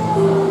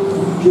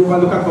home. If you ever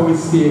look at how we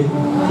stay,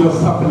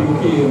 just happily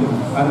came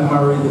and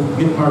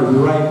get married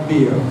right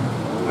there.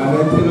 And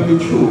I tell you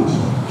the truth,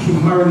 she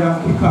married and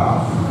kick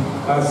off.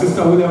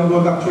 Sister William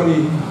was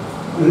actually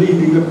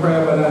leading the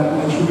prayer band,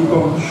 and she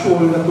become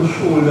shoulder to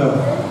shoulder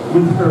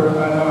with her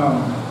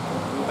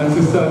and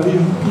Sister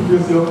these people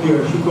see up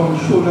there, she come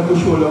shoulder to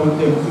shoulder with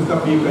them. Sister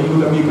Baker,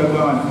 Yuda Baker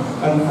gone,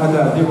 and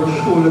they were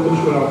shoulder to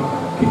shoulder.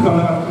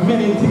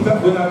 Many things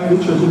that went on in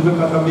the church is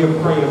because of their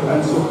prayers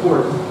and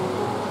support.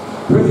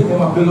 Praise the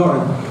name of the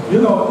Lord. You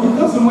know, it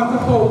doesn't matter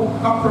how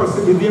a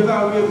person is, there's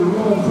always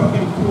room for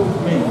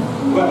improvement.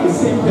 But at the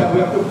same time,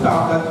 we have to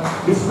talk that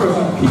this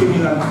person came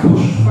in and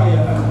pushed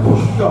fire and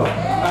pushed up.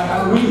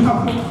 And we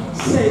have to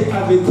say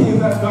at the things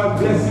that God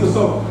bless you.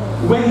 So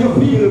when you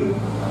feel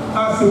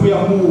as we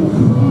are moved,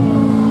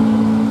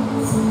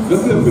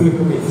 just lift a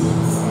little bit.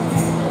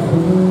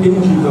 In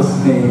Jesus'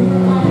 name.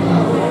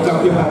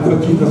 Clap your hands for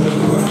Jesus'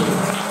 name.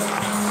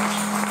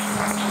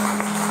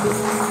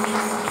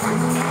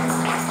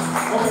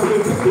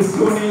 The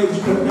Stone Age,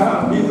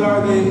 these are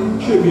the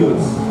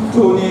tributes.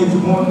 Stone Age,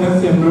 Mount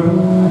December,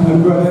 and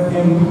Brother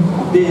M.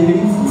 Daly,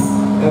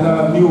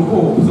 and New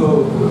Hope. So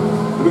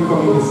we're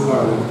coming this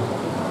morning.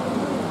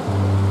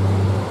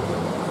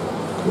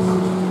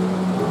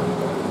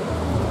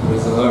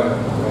 Praise the Lord.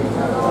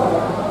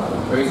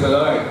 Praise the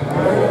Lord.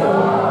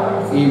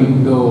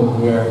 Even though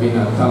we are in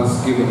a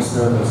Thanksgiving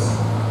service,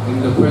 in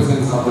the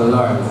presence of the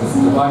Lord, as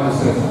the Bible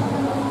says,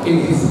 in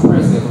His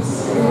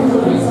presence,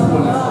 there is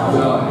fullness of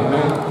joy.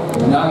 Amen.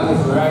 And at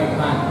His right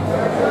hand,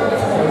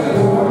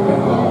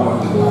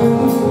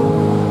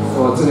 so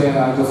today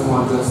I just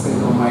want to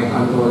send on my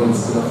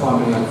condolences to the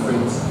family and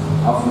friends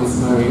of Miss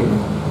Noreen.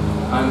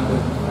 And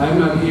I'm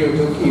not here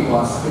to keep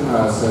a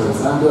funeral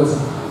service.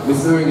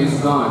 Miss Noreen is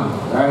gone,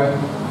 right?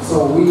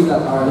 So we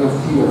that are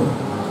left here,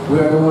 we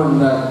are the one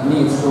that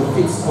needs to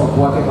fix up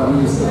whatever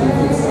needs to be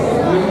fixed up.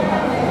 Amen?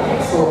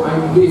 So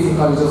I'm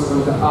basically just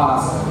going to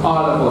ask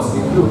all of us,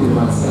 including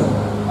myself,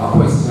 a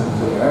question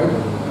today, right?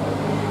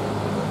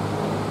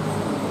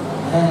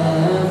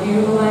 Have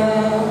you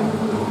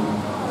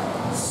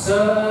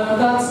answered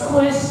that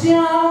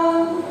question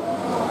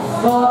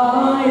for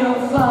your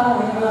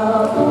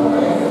final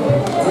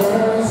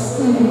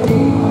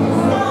destiny?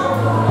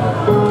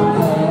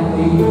 Have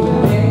you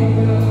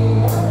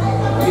made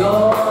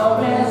your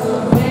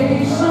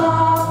reservation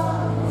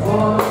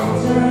for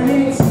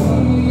eternity?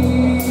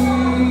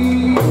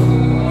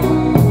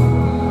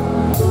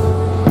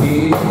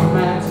 It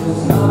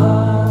matters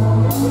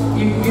not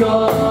if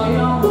you're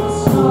young or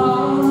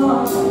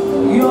strong,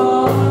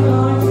 you're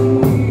going to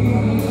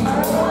need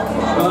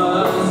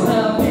God's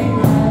helping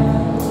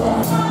hand.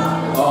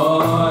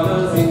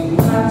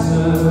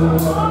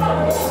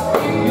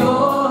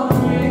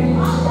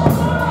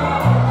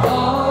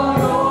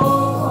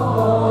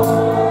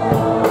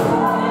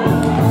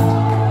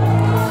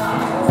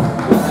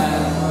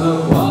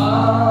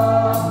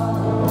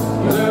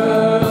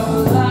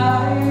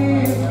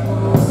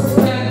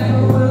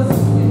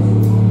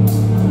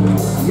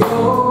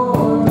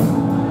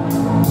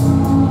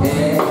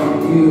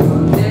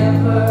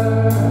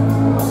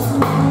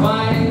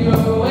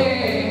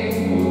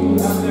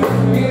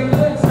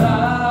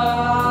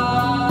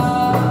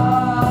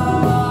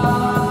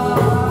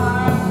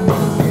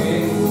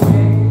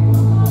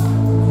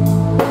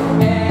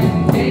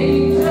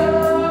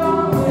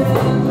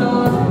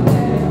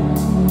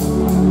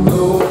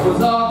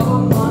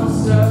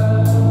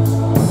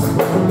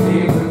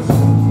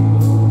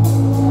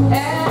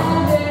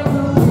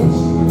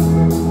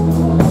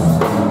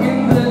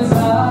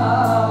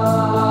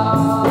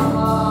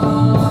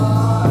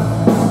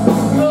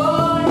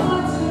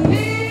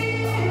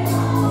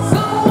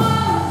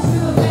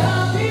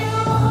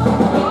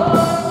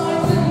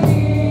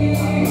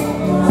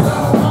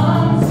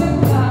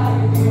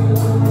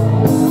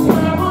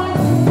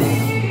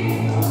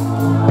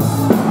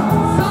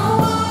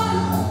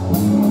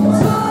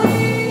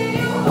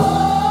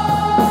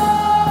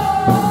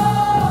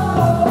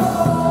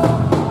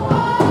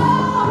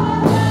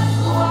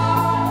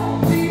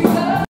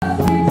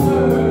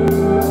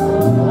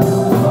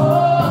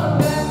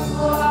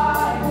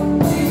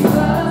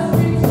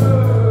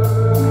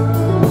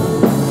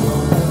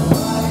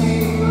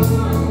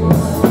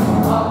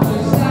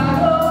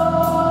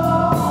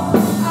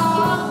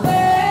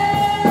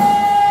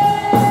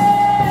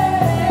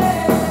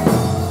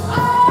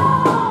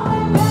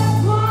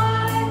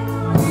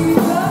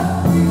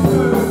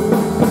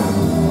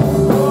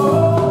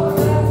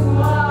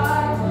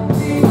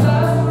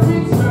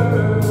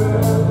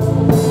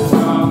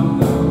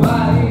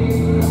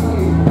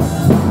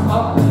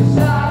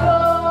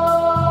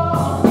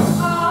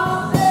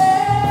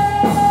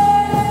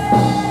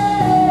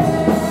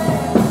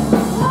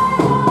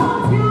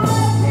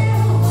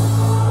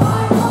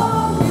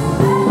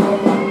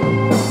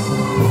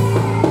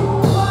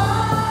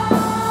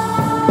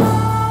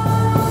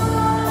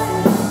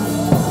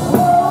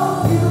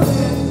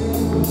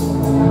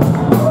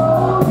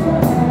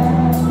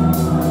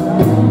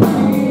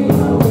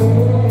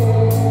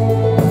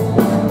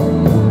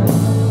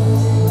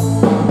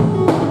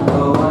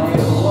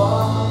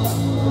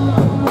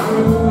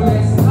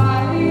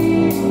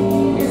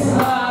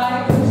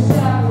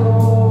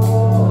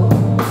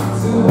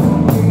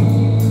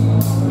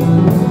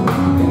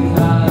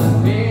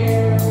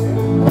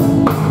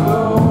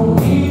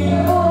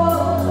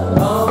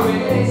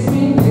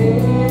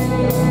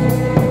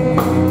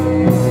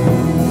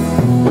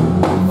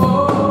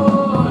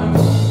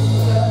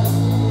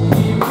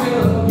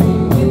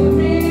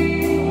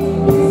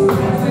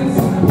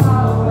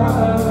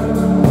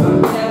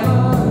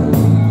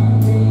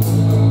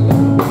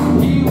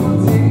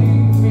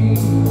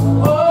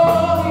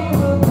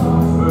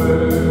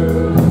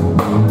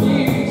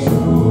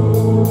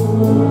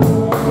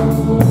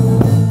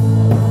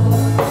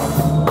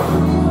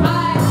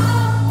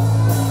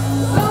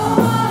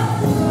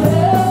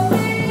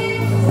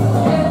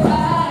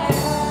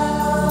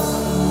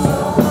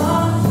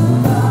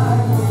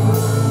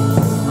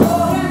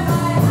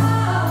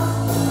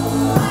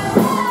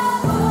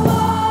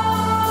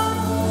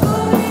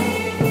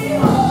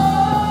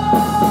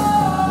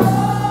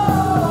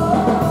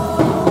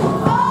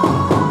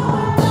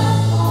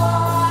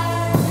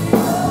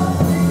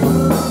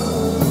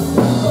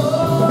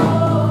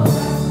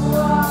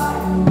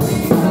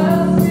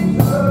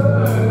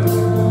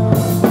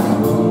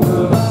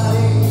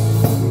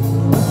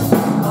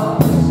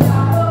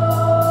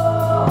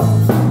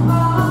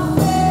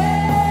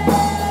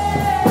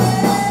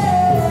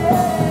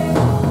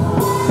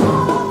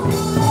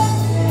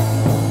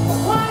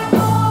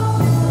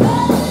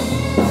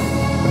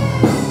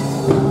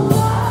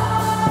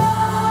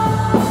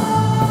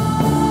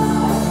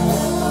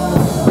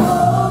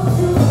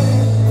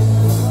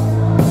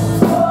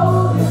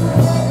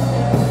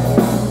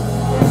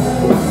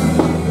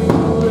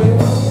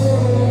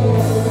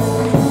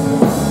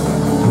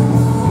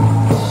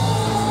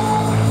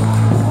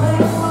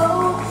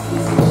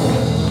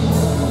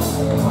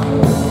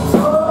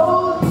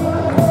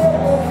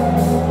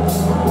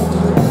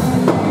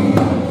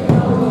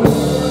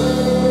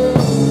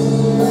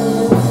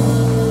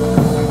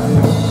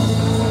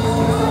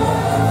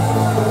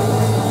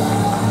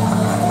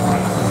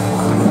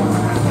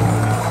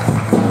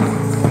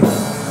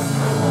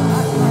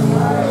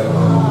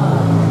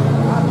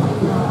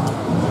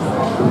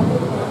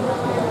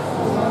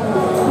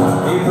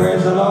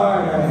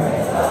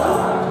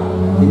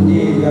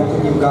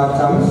 to give God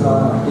thanks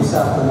this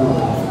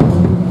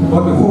afternoon.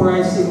 But before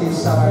I sing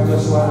this song, I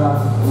just want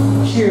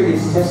to share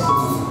this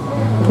testimony.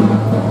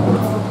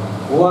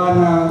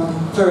 One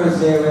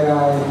Thursday when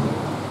I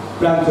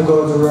planned to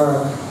go to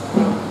work,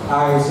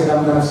 I said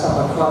I'm going to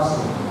stop at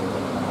fasting.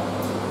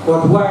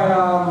 But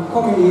while I'm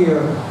coming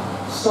here,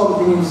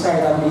 something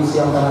inside of me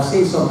said I'm going to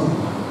say something.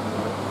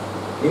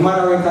 The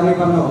moderator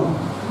never know.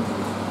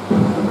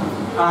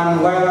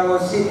 And while I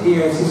was sitting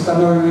there, Sister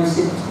Noreen will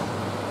sit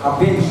a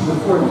bench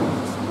before me.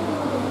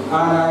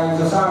 And I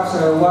just asked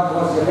her what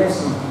was the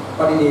lesson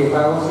for the day.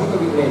 I was a little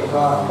bit late,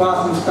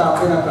 fasting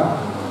started 10 o'clock.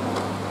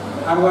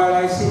 And while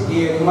I sit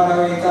there, the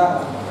moderator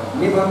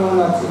never know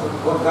nothing,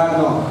 but God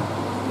knows.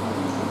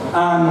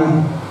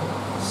 And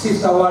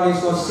Sister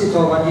Wallace was sit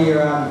over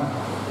there and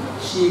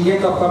she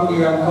get up from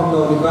there and come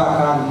down the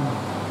back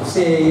and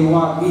say, you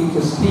want me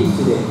to speak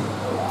today?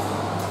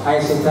 I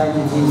said, thank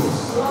you,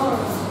 Jesus.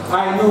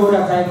 I know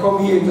that I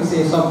come here to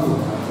say something,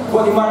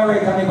 but the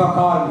moderator never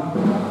called me.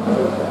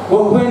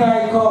 But when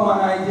I come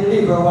and I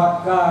deliver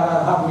what God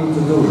has had me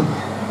to do,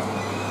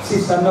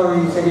 Sister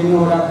Noreen said, you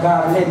know that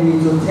God led me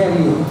to tell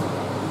you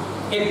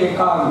if they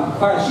call me.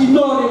 Because she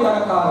knows they're going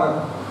to call her.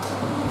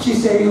 She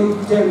said, you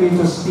tell me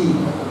to speak.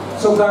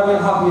 So God will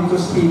have me to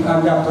speak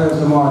on that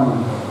Thursday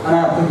morning. And I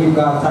have to give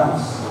God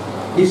thanks.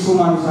 This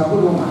woman is a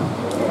good woman.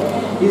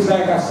 She's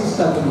like a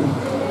sister to me.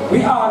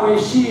 We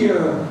always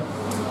share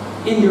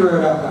in the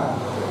word of God.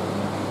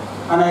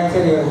 And I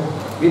tell you,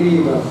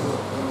 believers,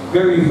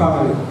 very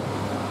family,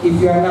 if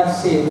you are not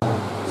saved,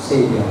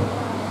 Savior.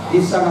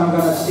 This song I'm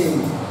going to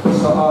sing is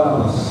for all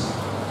of us.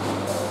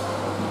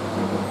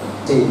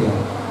 Savior.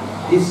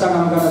 This song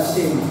I'm going to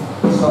sing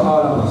is for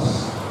all of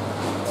us.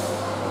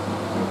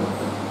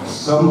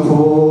 Some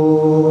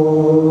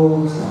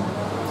folks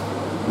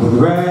would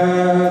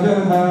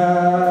rather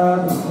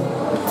have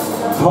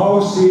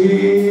houses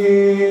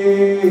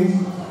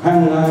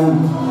and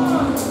land.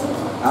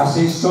 I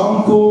say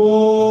some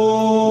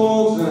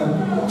folks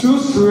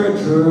choose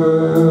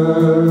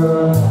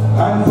treasure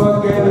and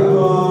forget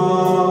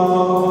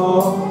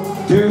about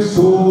their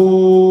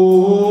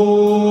soul.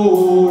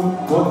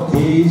 But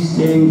these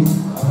things,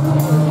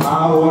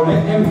 I won't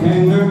let them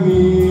hinder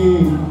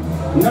me,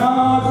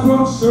 not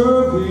from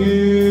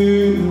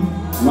serving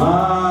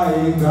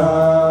my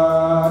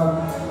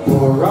God.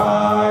 For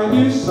I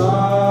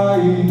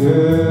decided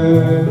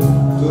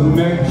to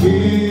make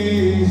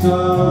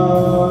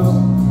Jesus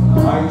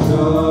my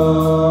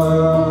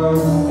joy.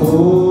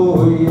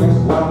 Oh yes,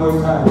 one more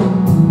time.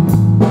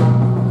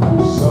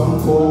 Some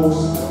folks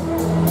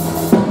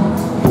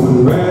would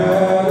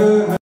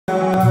rather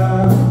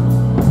have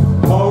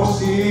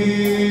houses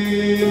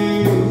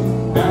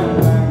and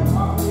land,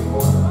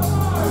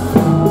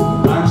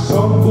 and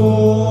some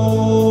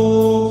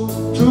folks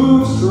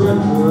choose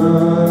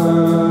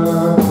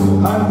treasure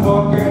and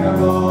forget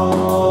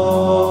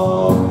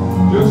about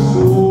your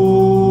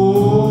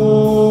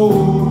soul.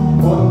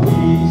 But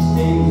these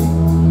things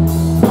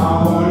I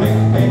won't let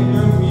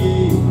hinder me,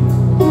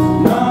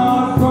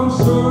 not from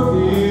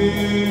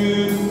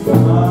serving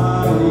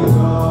my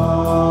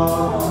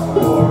God.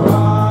 For I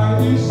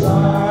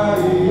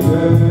decided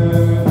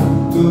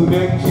to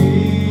make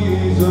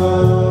Jesus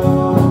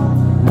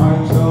my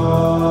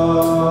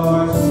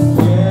choice.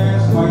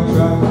 Yes, my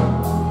choice.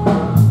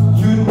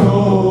 You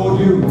know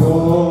the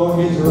road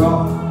is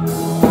rough,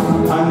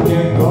 and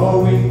they're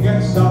going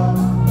get stuck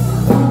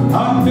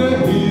on the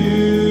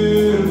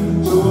hill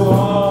so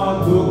hard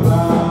to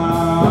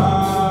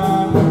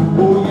climb.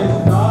 Oh yes,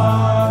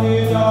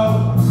 started out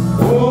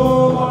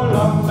oh a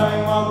long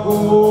time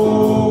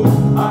ago,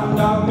 and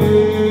I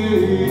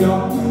made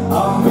up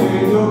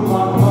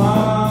my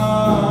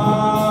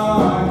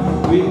mind.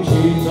 With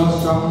Jesus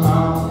strong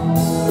arm,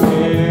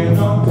 when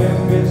no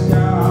tempest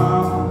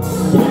down,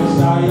 yes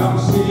I am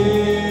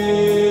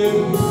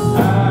safe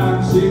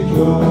and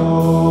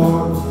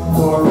secure.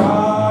 For I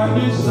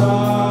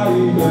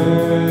decided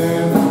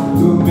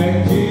to make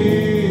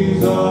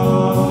Jesus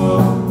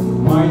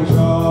my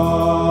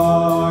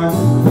joy.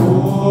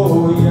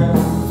 Oh yeah.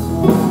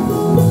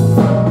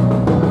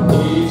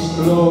 He's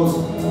close,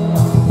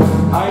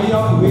 I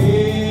am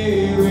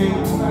weary.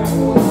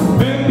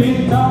 Maybe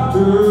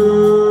doctor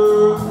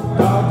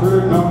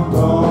not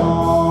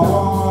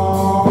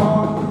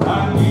gone,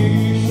 and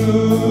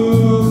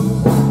issues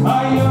I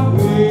am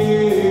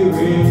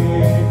weary.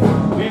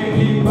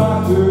 Maybe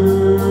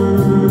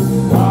doctor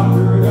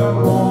the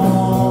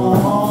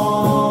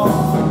wrong.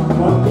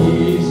 But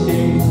these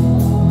things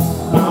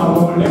I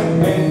won't let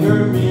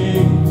hinder me,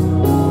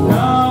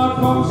 not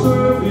from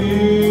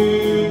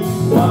serving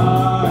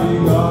my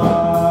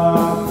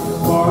God.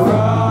 For I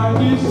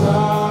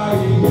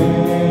decided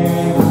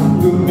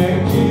to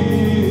make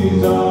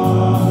Jesus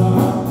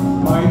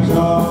my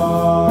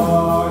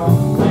joy.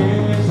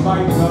 Yes,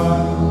 my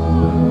God.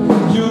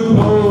 You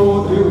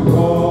know the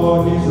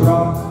road is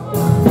rough,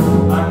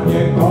 and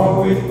they're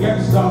going get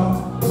stuck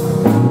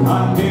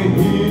on the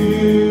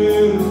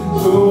hill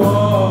so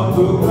hard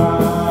to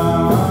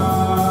climb.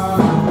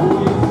 Oh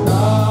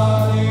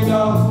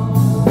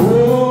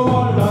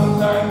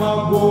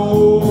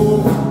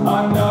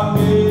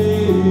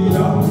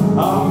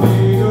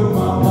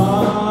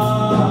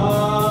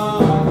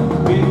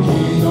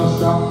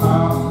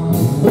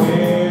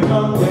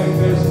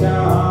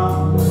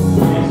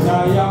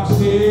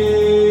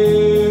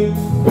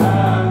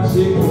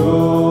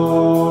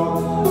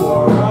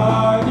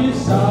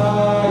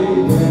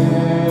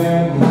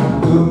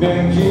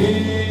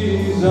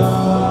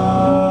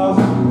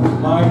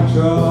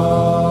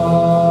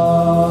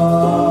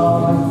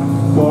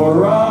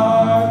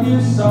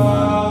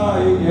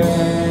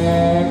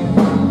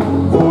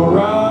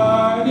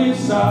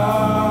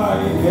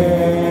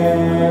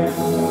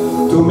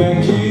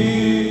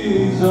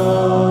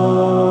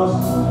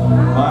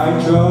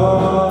Shall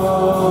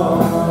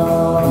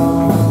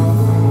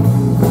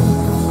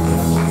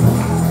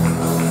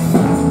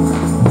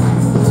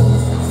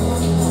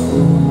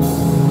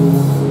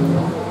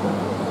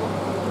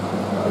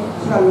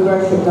we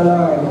worship the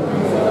Lord?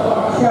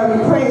 Shall we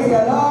praise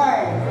the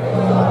Lord?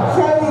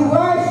 Shall we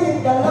worship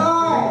the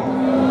Lord?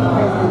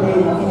 Praise the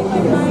name of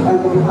Jesus. On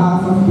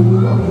behalf of the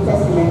New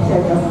Testament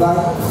Church of God,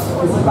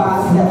 this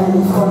pastor and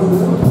his cousin,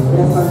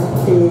 let's want to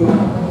say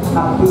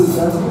a big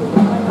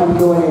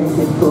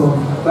condolences to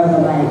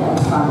Brother Mike and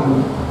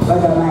family.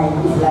 Brother Mike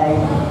is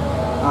like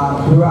a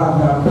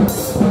brother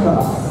to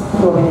us.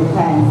 So many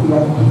times he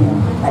has been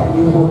at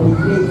New Hope. He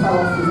prayed for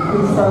us, he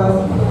preached for us,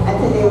 and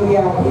today we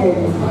are here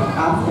this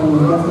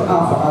afternoon just to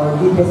offer our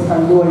deepest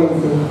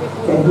condolences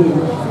to him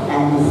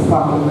and his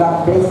family.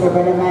 God bless you,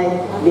 Brother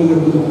Mike. May you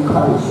be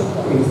encouraged.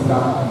 Praise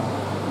God.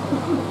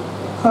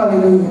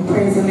 Hallelujah.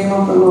 Praise the name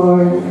of the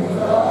Lord.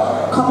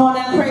 Come on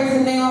and praise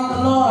the name of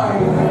the Lord.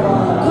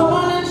 Come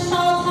on and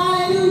shout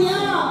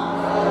hallelujah.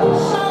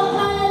 Shout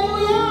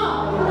hallelujah.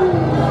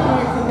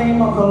 Praise the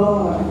name of the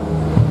Lord.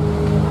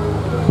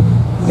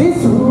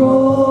 This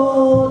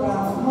road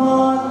I'm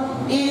on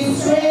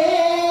is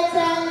straight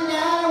and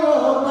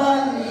narrow,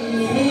 but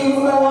leads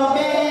to a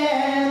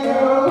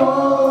better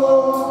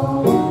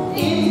home.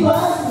 It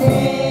was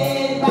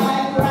made by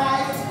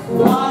Christ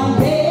one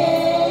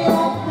day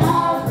at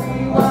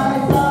Calvary, was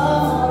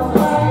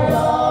suffered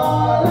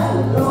all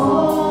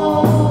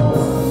alone.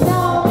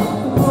 Now this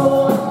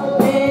road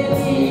may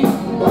lead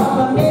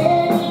over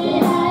many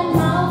high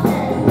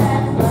mountains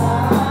and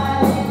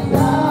valleys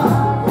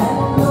dark and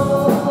low.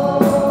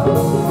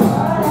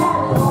 But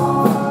as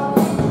long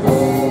as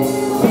it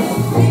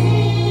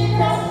seems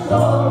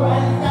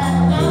assurance that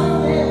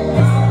mountains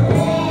can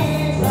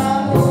reach the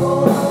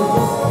goal.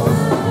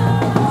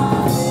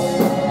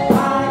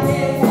 I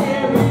guess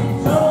there is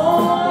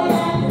joy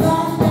and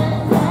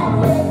gladness that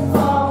waits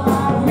for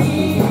my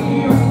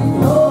weary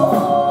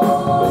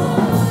soul.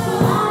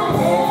 I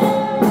hear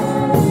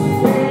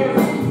there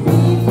is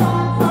peace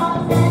and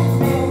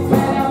contentment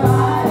when a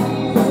body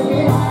will be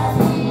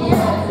happy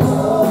and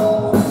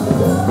whole.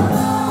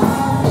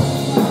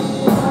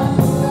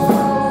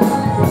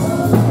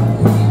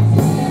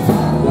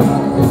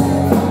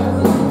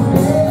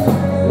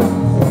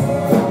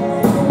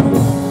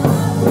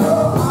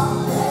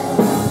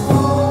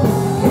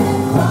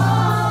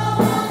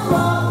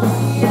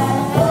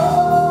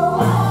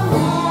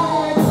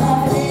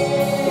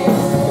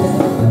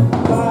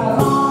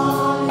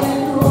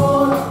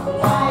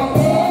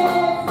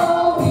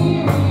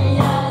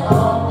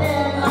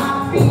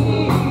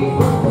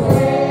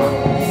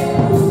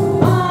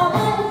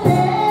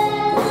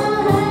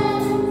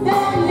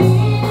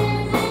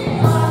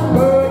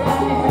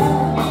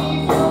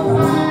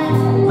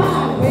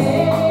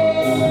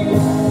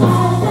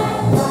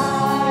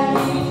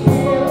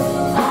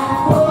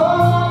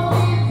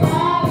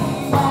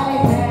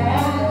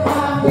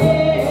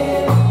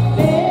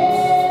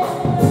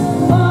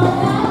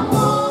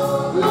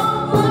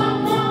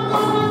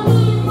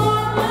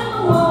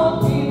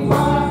 Walking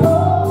my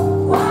road.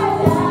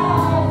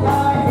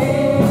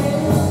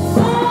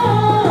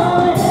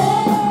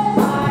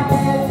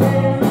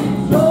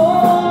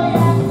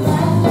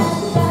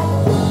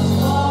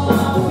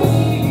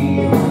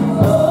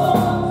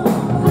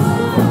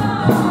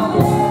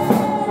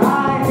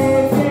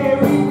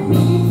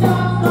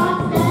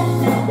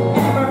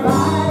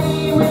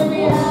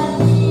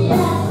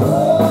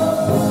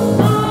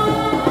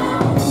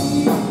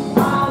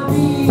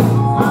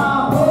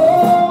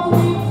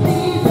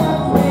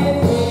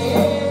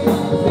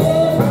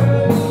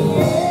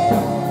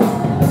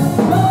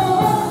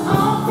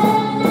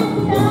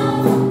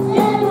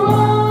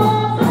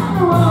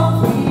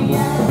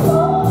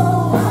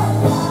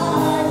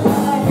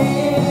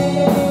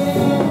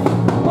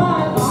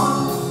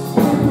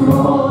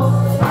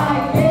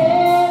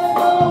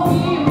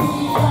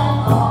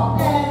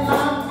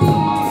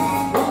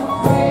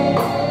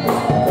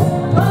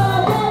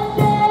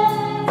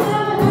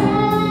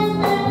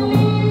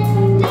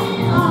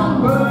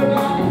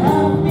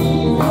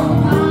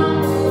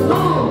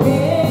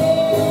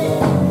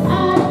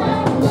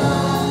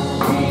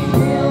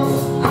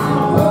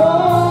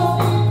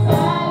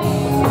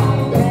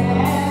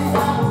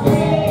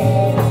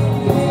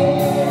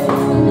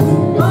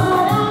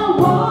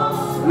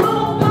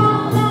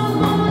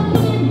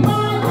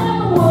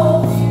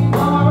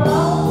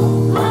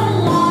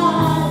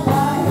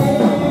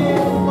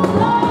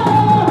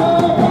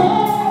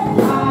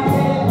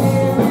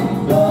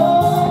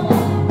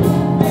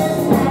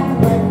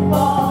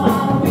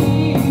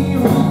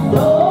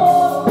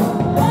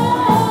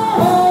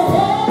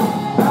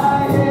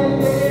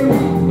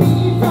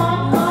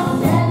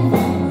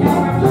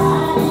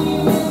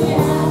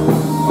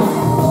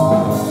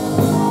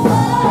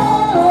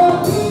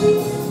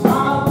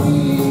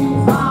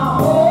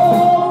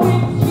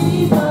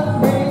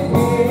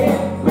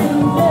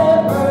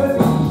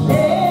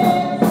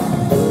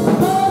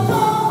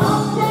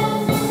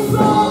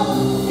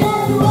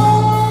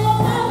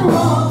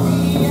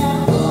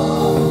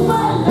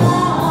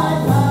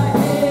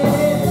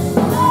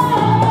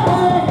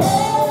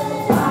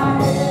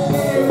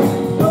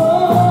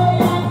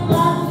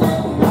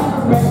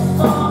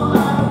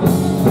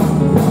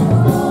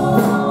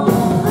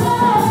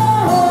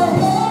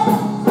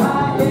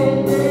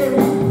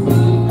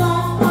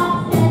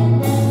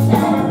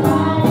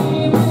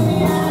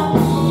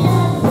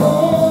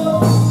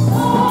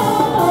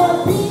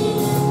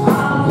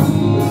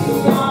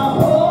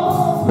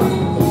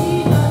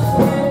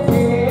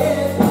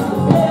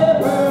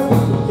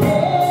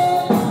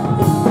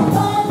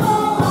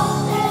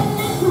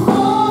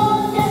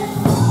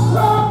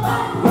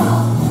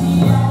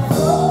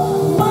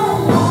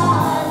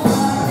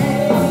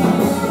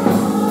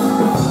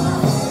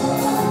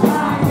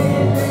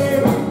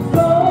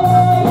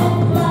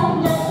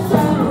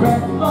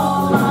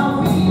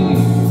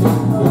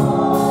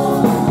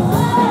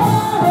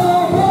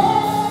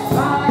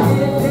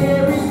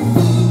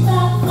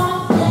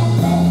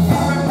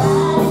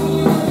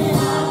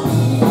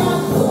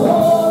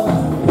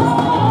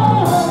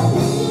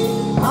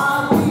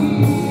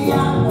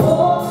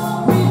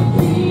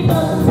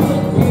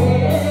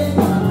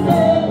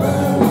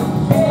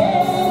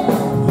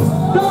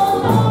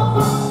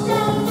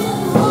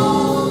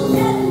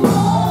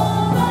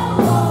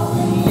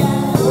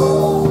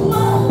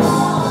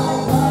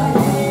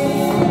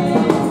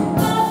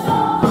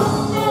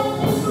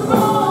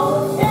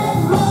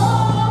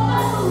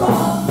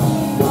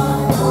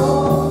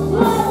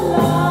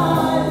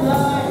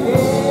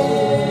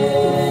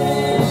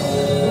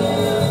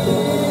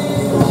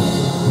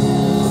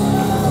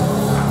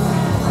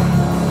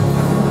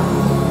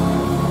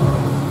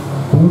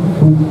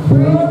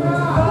 Oh,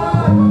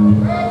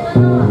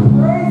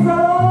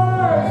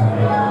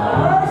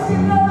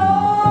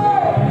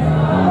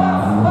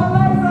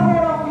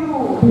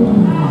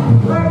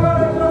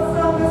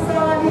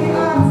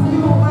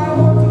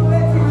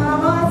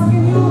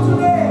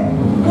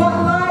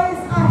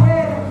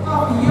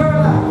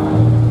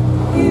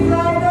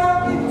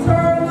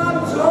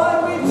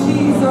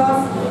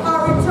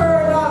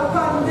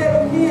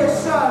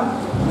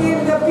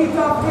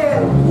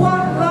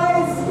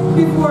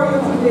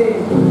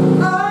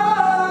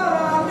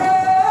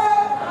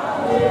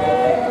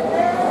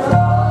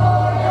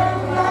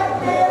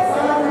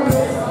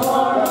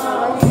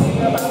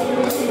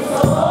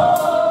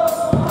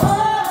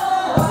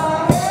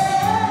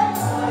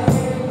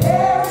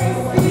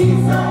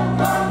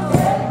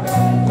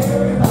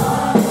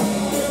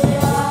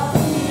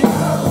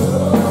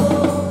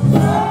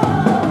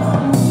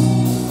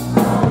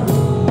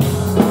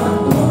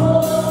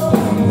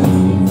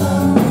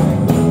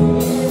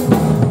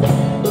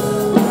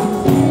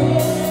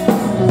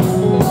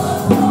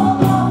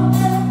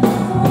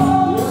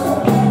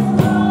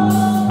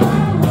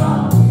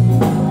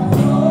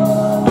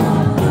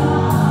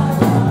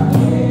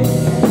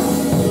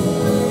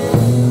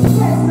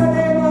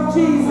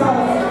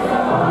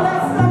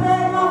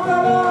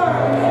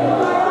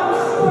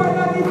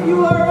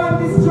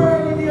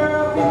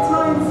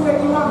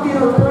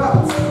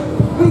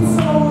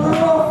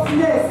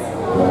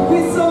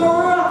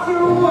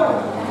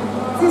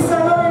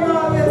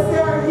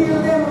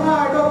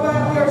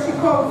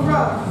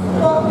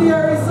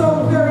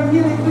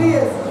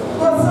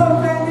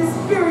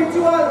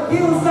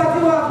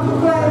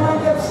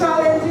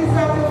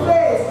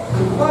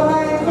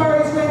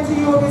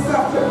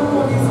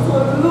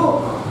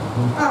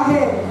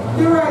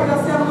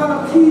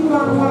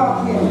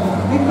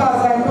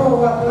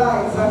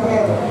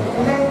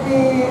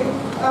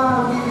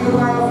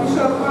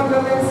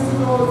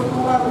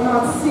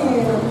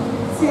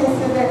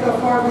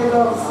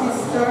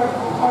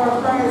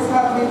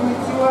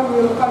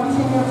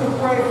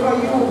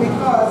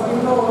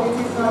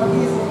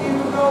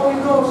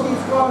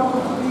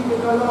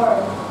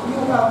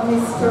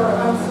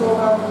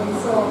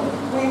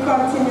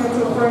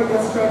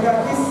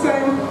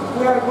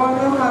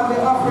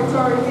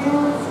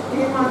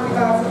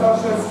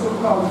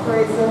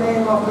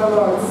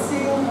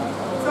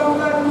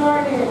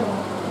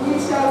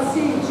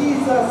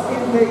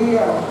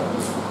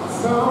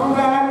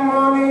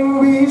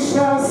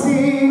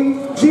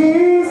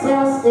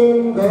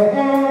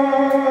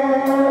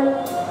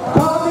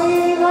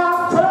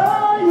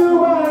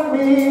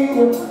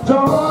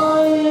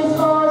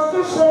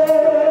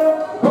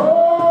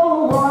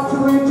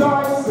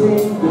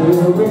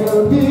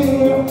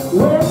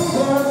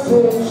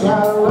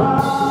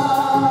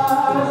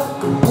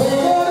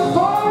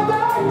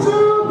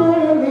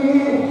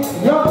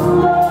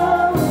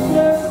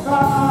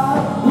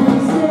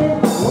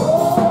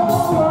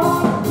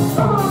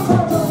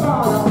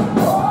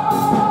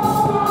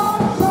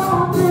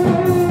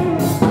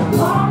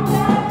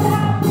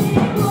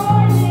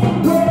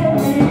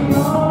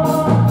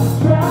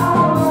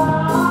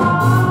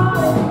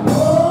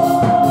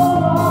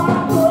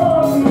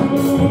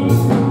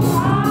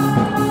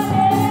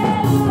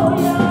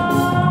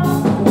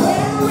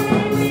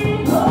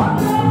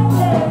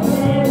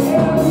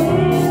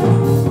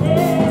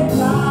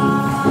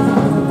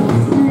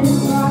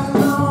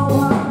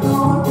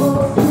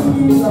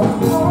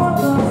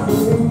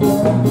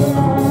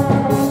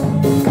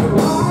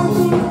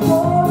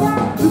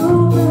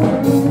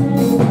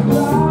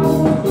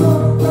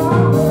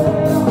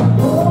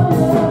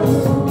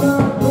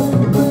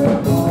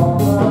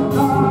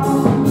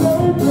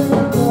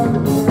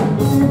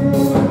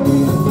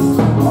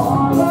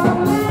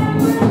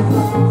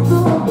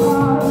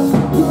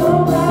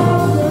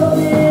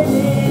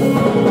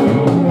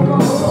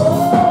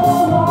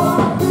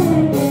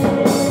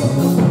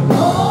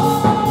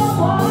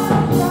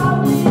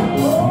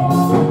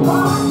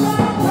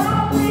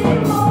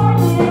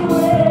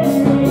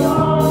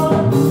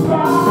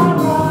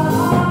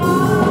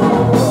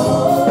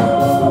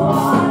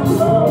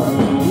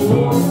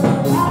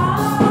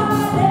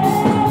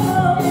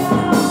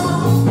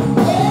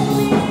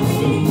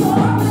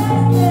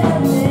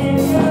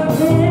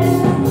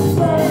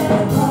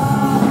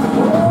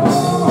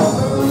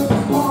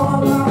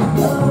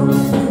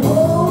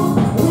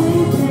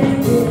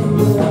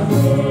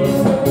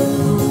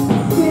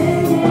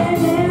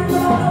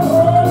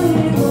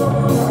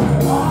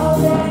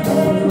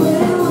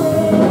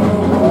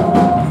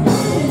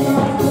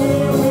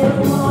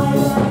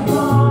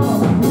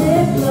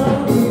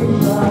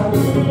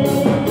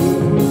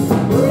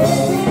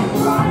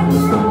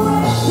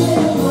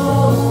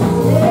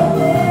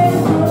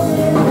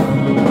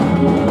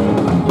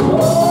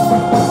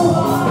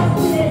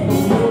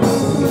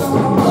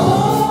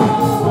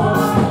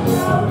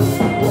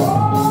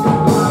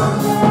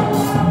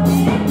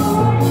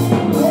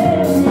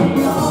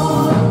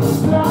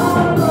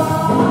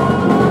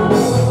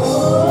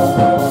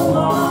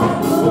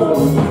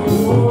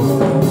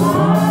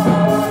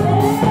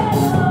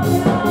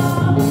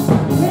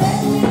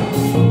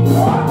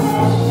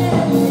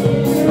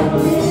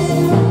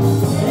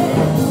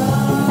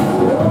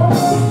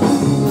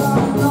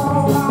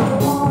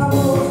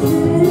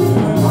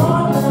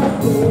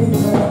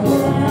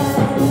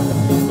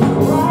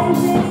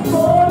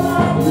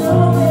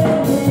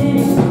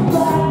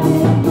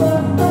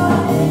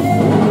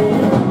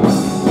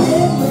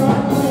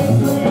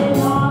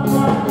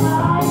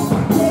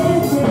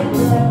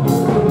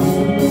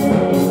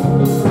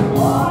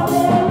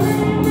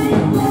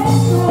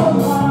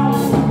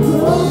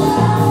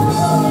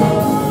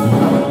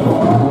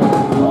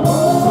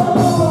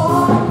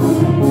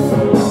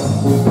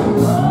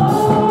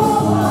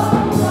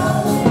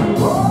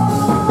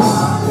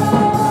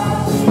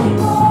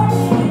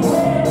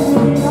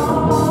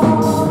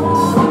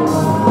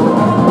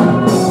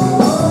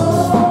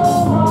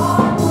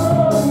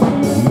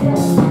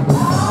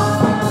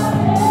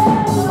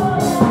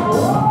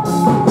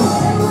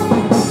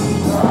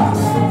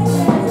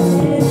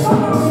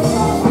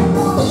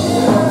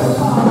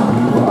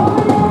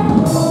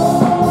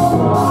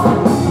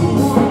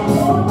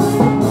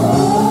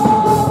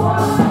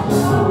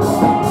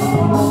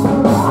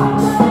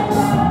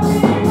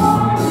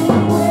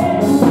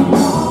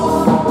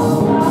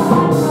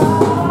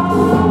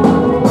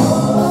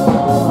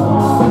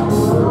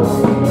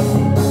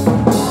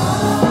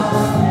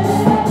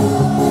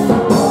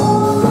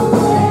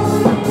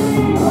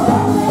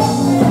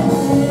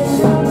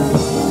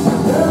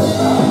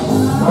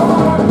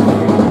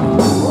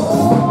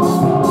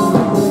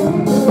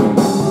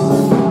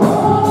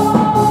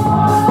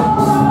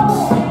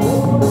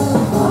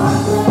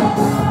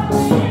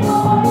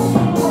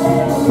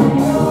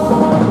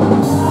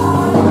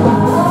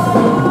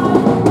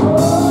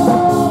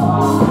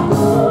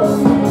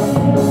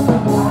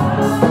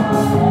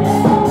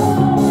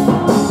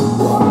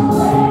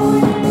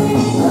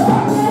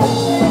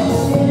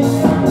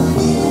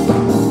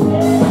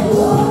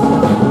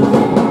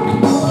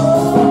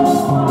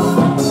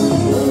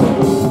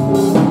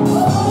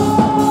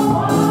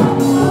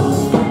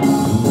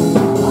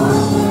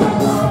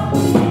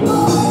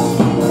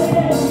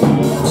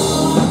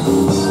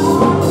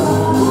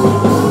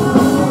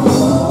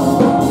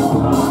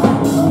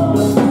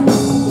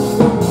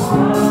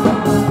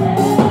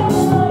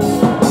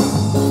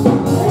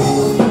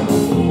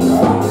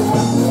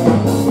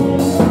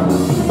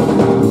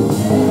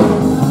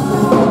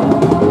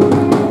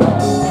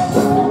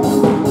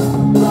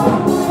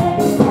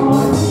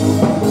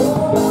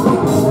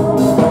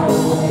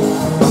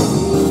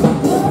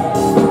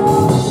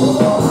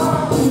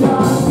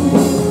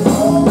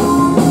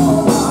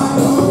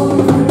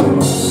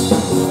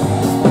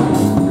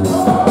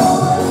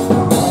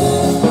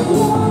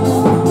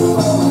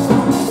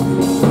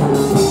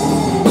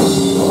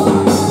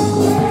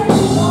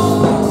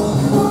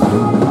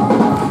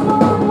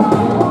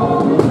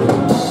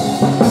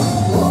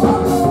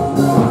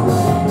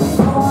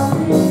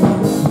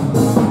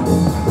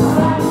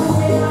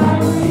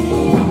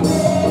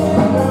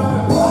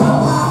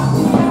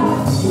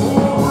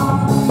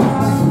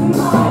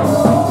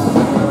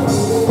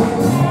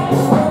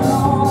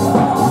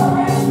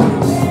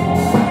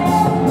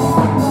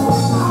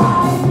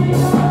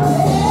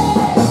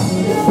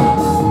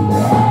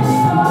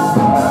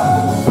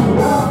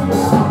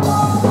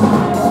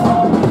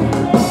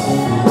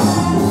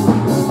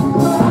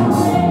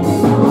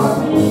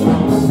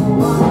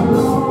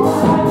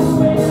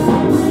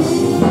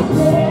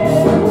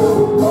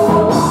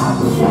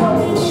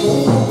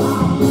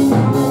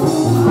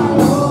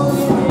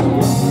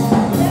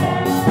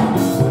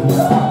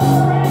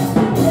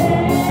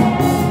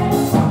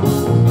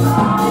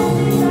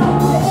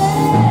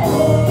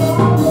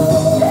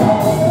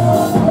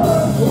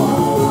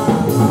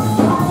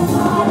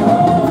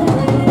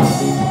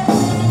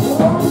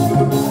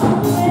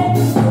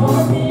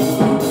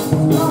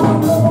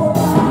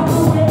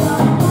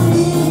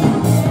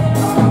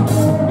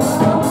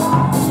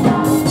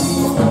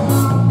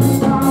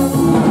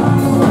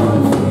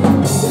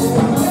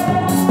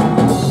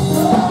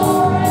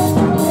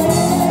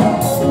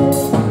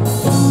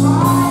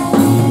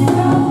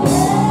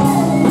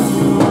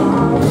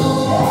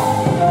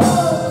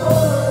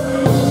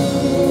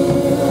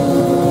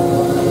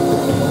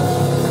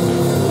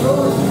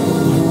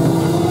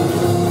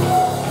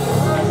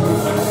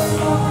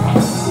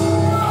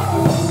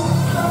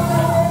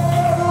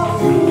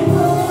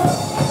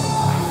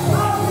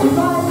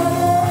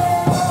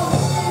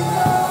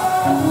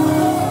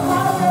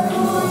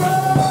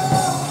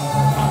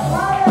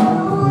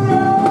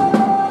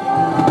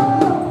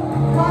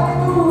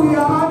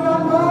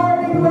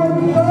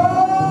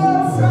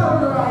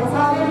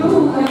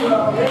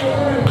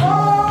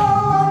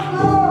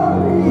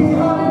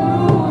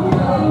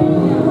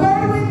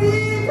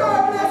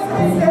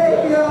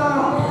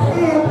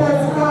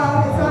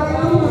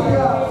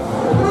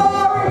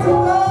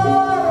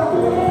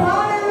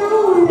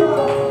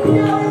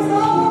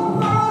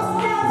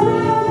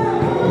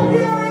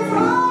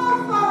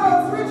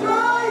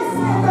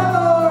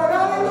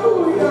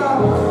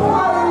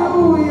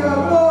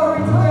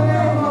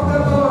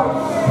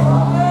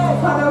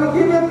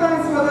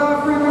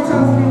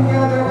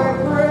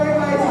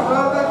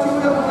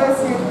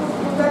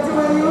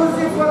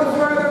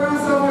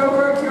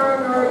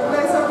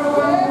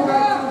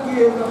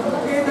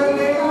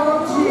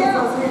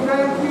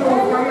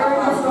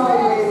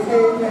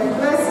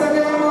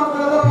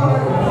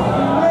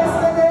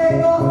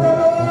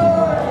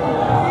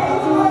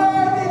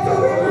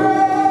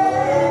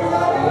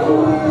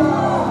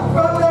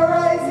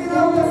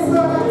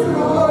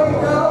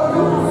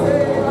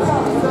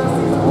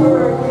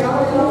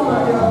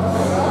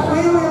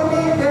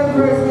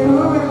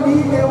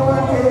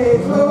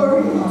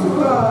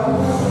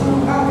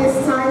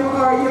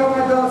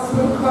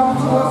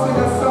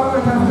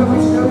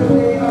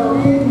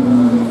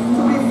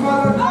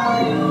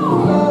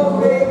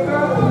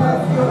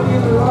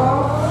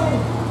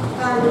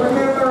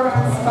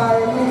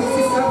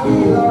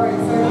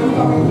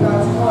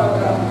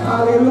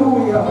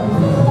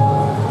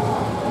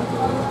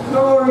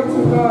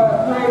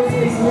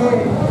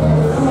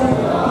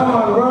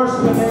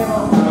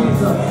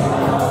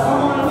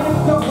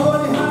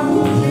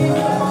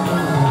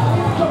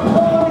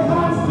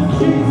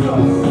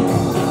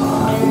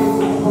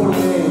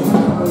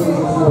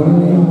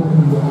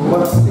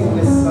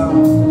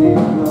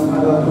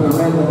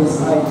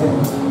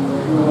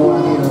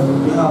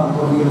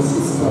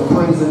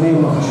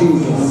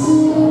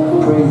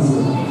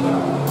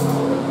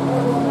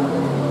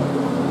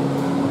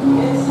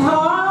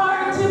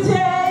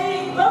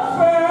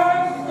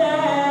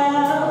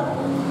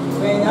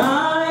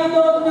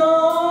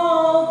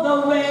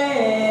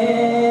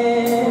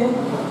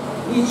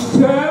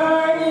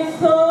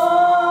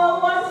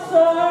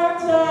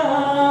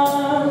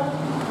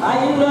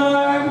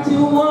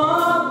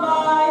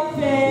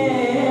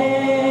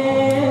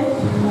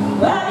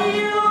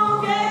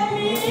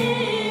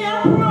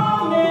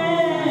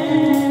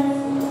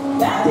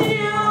 That is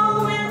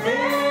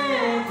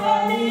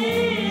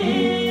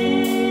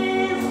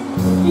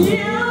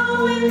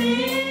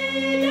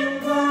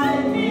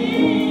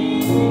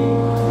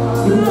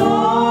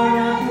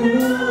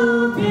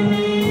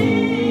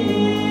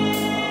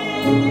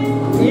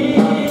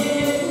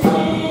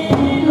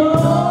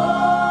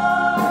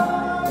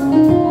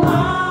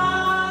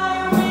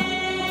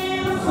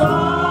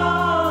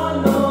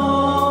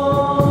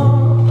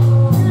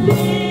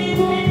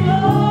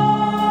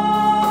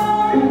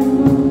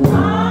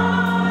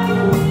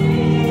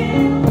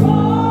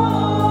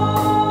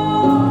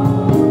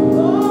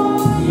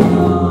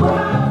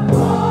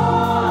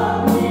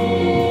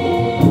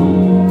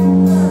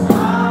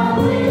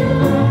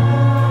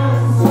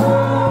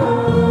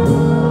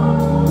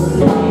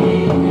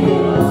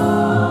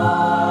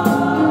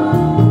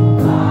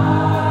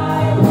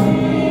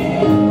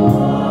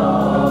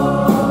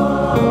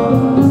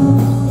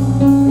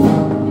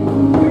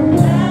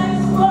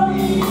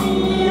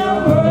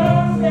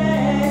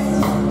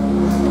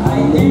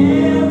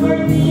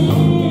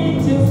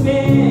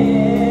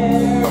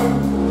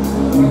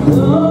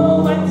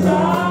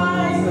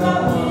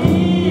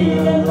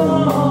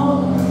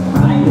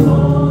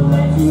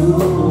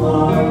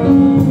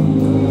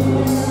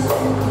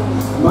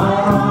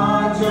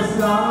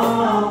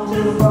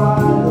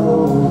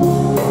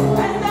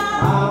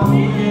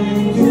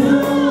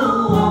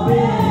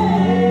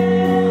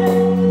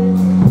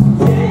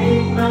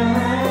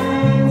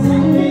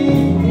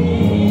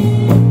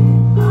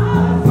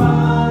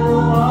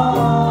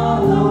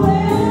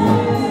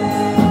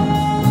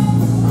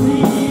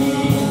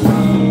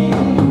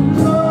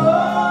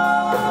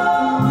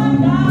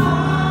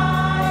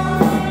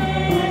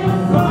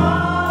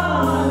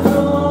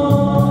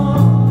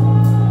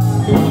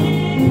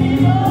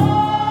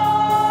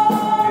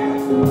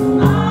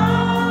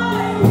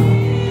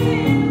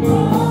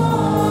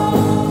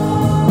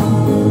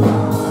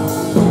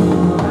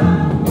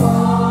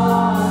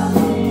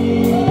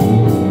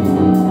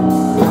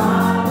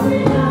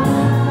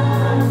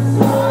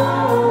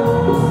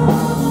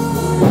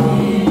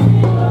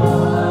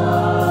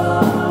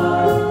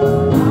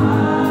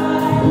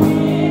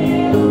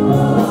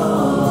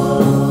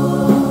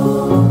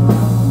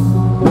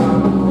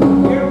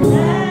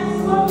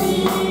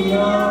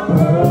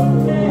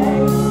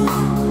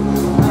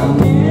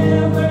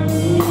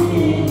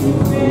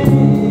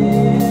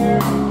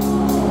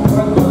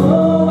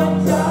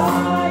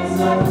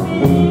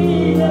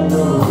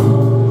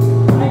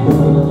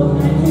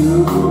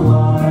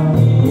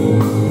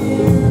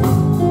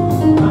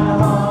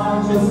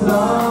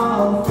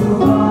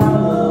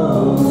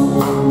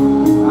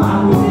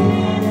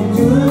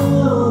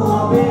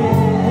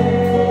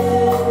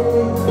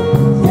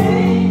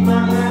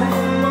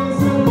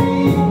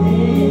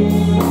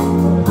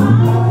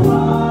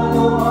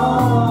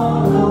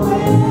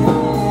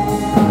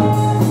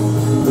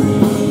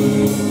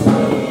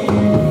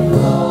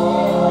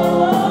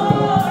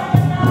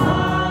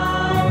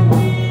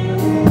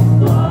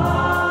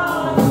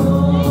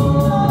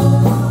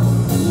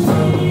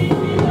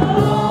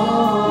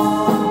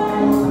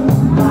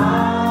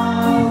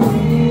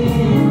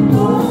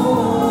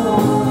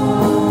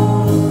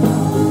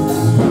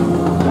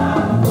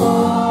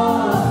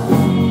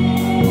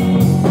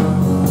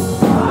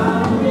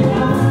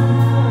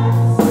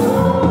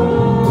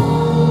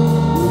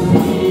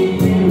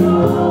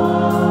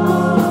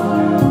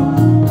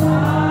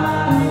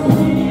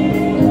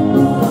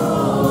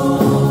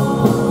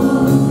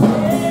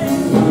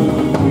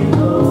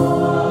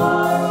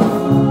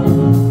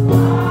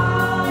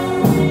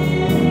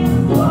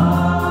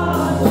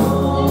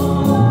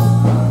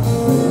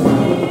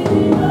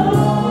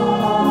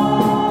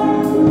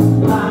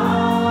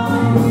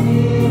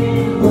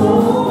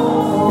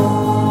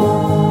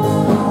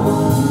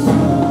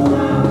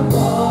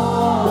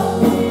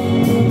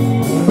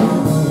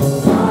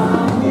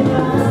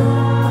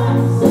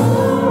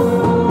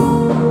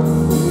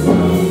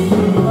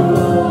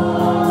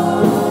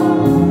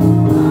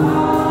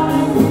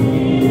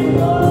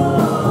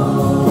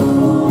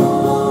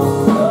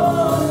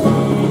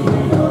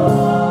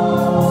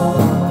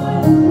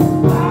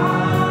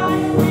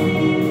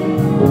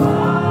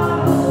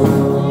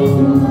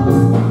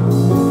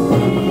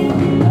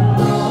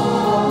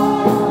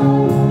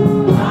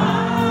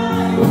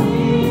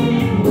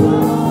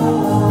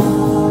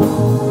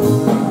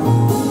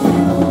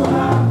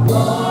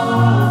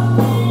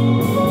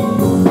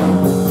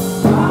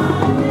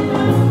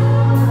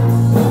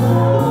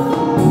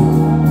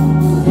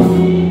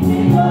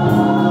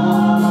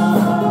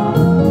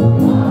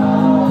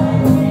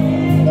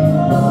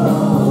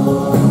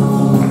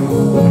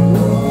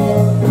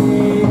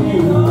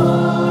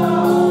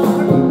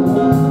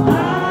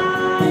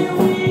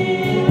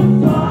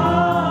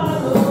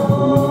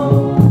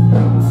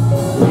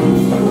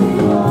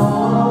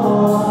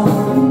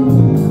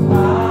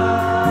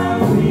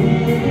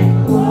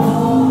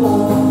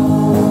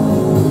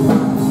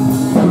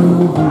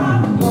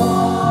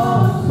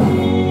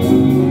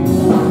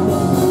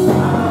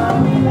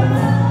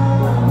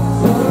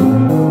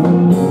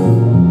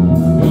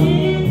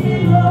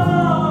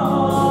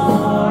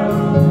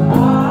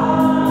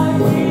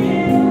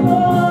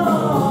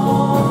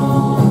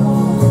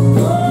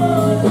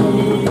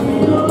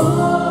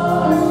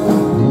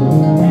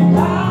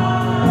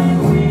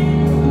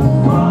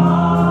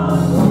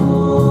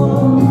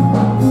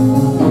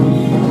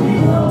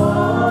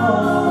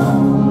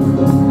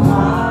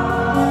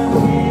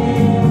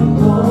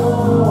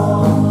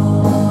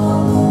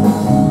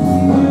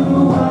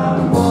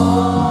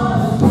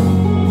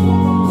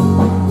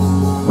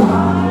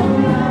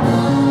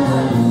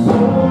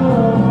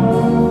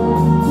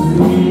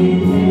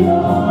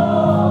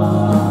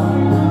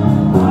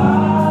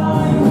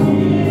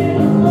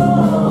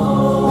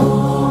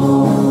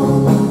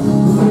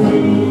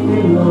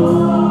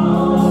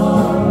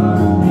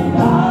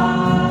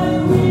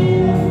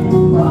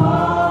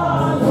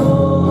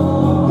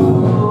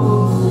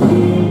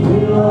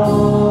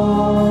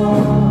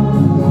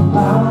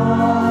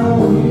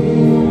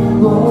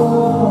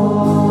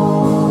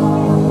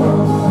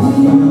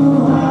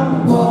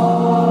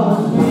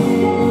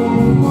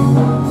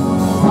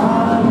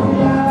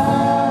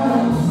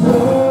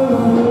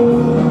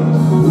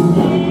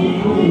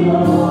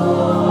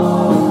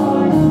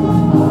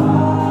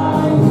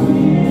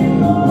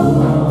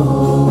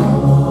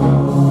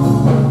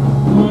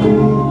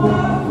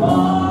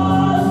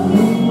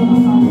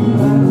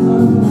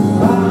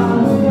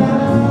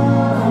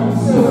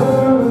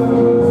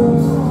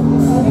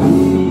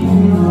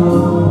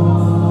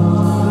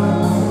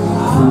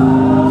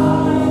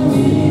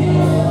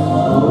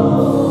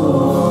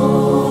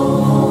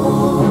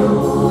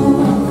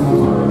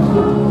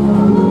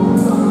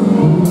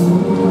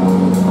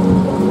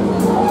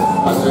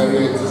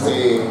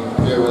say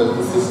farewell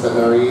to Sister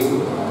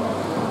Noreen.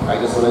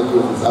 I just want to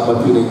use this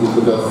opportunity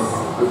to just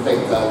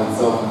reflect on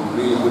some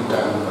really good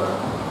time with her.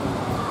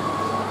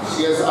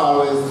 She has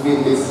always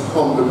been this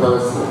humble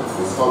person,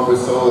 this humble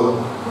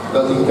soul.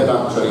 Nothing can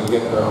actually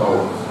get her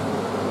out.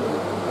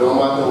 No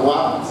matter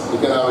what, you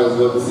can always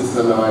go to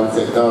Sister Noreen and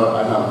say, "No,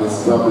 I have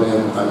this problem,"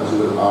 and she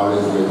will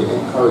always really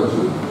encourage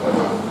you.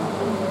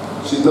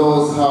 She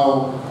knows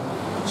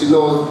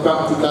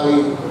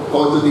practically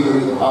how to deal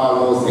with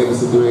almost every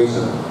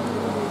situation.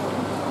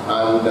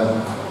 And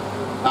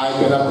I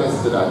can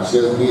attest to that. She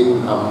has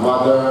been a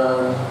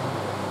mother,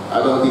 I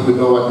don't even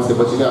know what to say,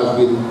 but she has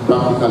been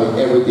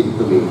practically everything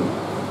to me.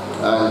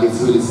 And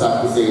it's really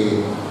sad to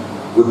say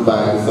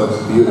goodbye to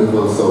such a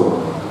beautiful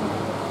soul.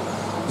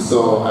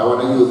 So I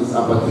want to use this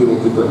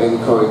opportunity to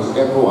encourage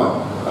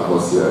everyone of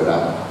us here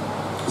that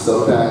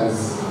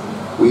sometimes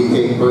we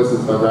take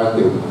persons for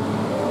granted.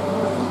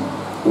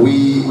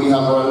 We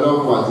have our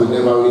loved ones, we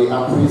never really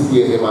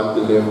appreciate them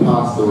until they're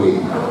passed away.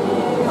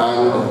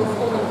 And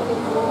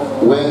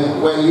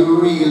when you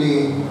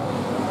really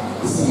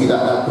see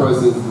that that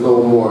person is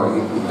no more,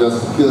 it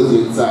just kills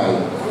you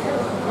inside.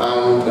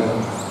 And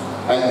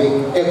I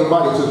think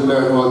everybody should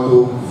learn how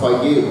to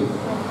forgive,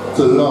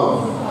 to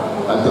love,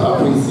 and to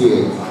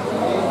appreciate.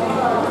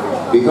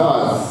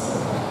 Because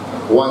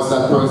once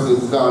that person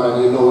is gone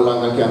and you no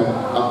longer can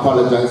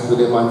apologize to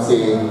them and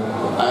say,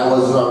 "I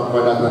was wrong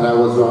for that and I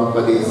was wrong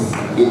for this,"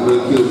 it will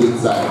kill you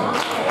inside.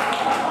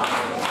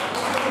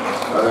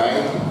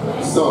 Alright?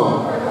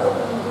 So,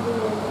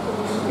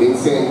 in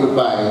saying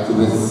goodbye to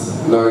Miss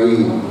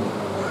Noreen,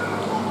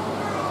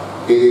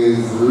 it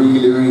is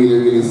really, really,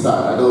 really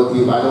sad. I don't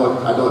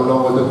know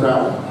how to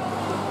cry,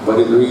 but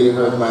it really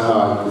hurt my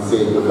heart to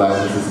say goodbye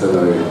to Sister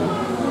Noreen.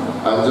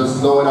 And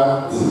just know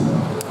that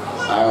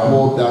I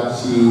hope that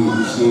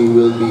she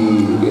will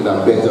be in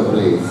a better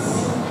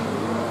place.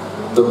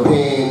 The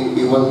pain,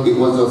 it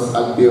was just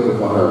unbearable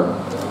for her.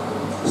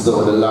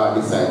 So the Lord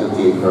decided to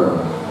take her.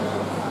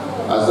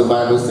 As the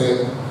Bible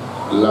said,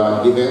 the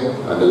Lord giveth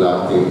and the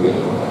Lord taketh.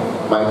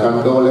 My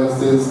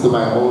condolences to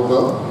my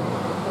uncle.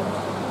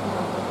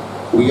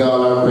 We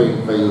all are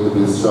praying for you to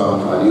be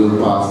strong and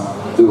you'll pass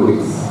through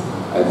this.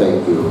 I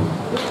thank you.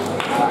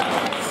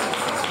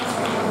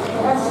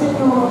 Let's do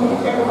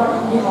everyone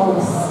in the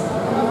house.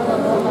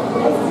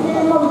 Bless the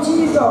name of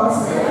Jesus.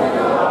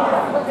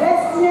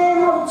 Bless the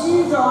name of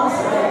Jesus.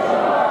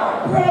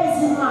 Praise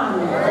Him, man.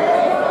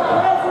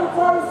 Praise Him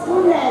for His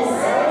goodness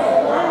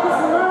and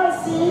His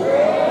mercy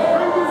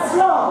and His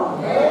love.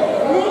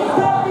 Lift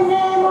up the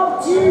name of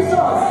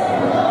Jesus.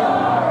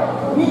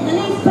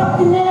 Lift up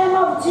the name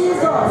of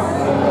Jesus.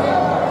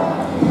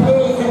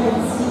 Praise and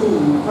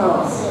sing for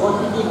us. But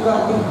we give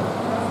God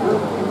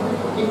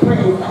the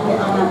praise and the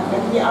honor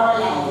that we are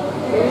alive.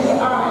 We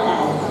are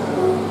alive.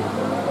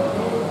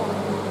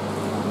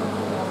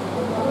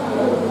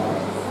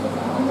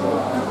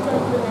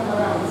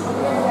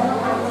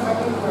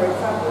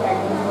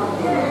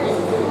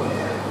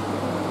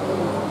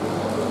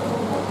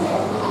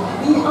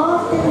 We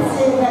often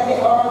say that the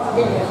earth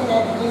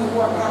cannot be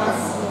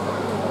forecast.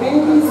 When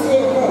we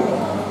say that,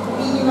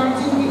 we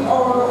imagine the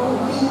earth will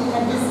be in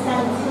a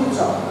distant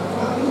future.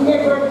 We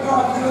never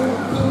thought to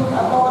think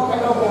about a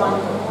loved one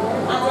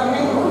as a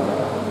memory.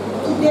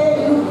 Today,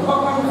 look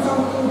upon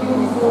something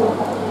beautiful.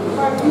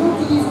 For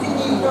beauty is the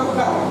gift of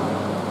God.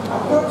 A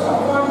touch of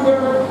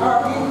wonder or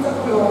a hint of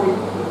glory,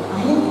 a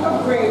hint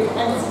of great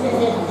and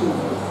splendid things.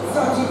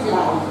 Such is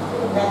life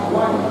that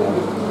one will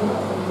be.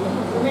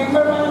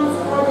 Remembrance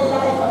for the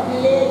life of the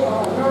late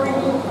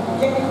Noreen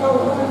Jennifer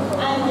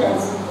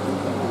Andrews.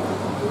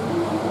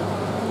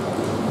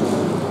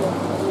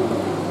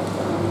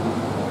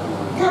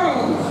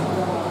 Kind,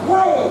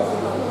 quiet,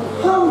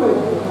 humble,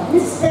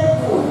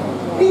 respectful,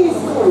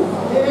 peaceful,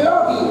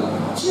 loving,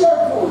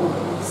 cheerful,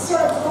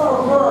 search for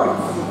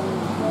words.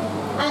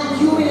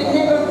 And you will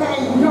never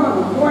find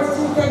none more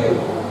suitable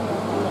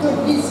to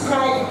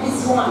describe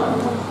this one.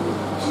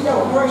 She's a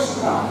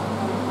worshiper.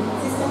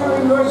 Sister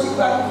Noreen worships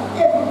God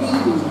every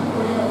evening.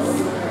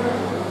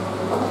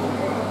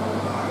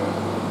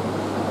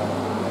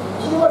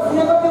 She was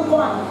never the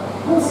one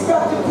who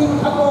stopped to think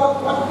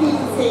about what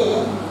people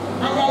say,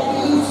 and I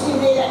believe she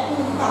made an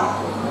impact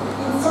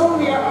in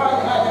somewhere or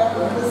the other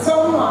to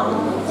someone,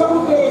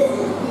 some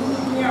places, be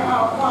it near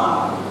or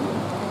far.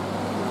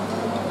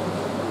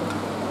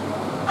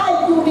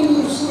 I do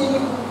believe she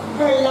lived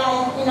her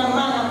life in a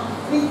manner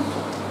which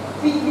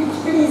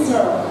pleased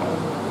her.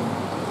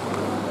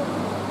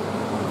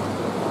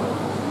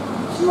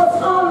 She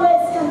was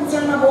always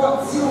concerned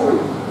about Zuri.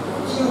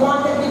 She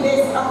wanted the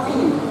best of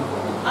him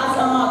as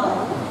a mother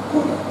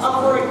could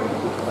offer it,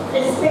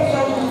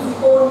 especially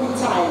his only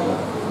child.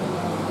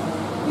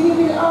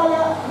 We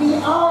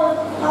all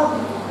have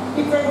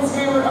different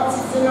memories of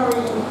Sister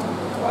Noreen,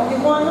 but the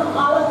one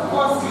all of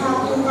us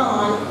have in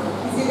common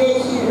is the way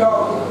she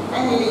loved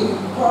and lived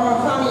for her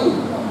family.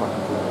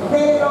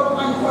 Very loved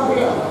and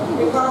popular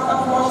because of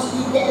what she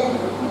did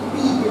with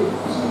people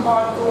she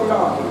also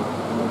loved.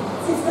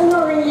 Sister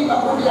Noreen lived a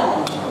good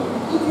life.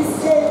 It is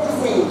safe to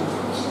say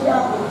she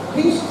loved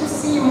wished to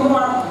see more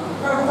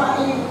her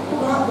family who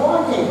had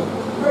wanted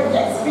her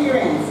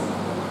experience.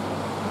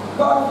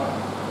 But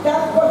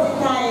that was the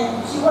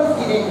time she was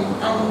given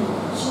and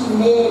she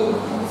made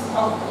use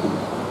of it.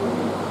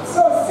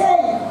 So say,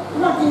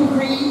 not in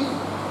grief,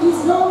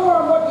 is no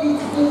more what it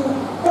is in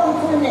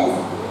thankfulness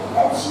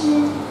that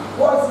she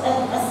was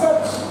as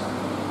such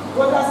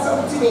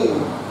today.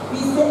 We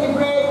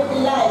celebrate the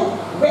life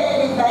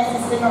well by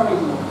Sister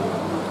Noreen.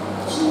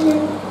 She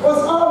was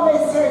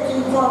always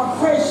searching for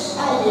fresh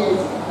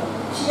ideas.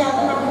 She had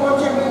an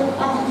approachable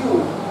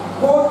attitude,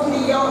 both to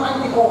the young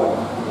and the old.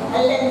 A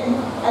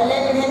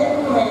level-headed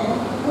woman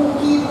who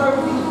keep her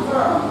feet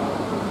firm.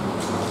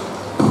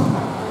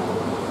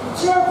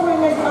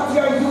 Cheerfulness of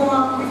your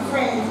humor with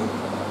friends.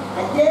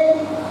 A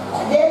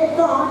daily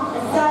thought, a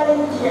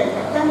silent tear, a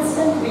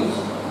constant wish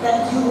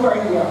that you were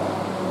here.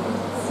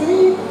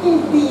 Sleep in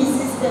peace,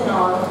 Sister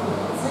Nora.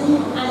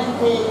 Sleep and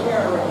take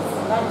your rest.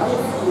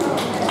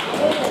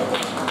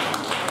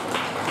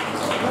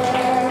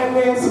 And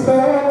it's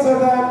better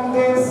than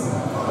this.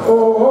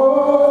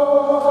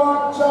 Oh,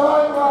 what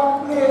joy,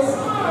 what bliss.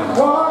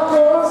 What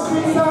those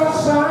streets are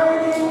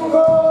shining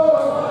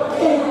gold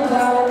in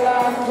that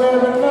land where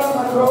we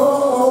never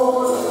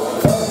grow.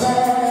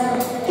 Heaven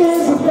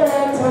is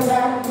better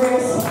than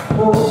this.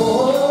 Oh,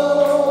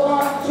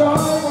 what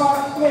joy,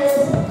 what bliss.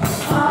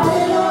 I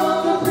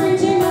love the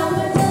preaching and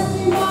the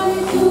testimony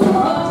to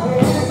God.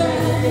 Heaven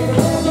is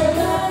better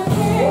than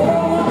this.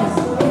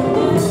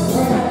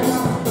 Heaven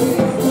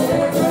is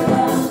better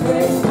than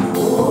this.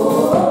 Oh,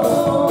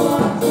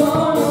 what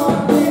joy, what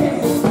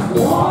bliss.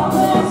 Walk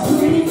the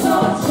streets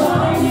of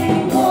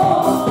shining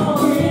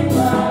gold in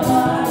that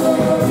land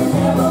where we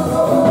never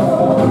go.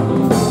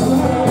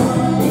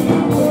 Heaven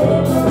is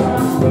better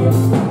than this.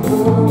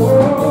 Oh,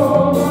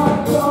 what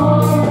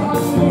joy,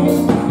 what bliss.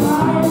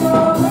 I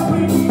love the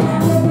preaching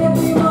and the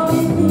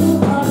testimony to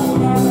God.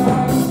 Heaven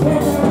is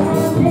better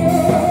than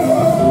this.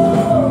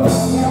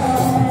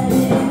 Heaven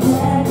is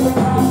better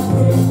than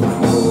this.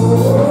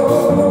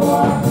 Oh,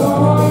 what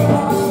joy,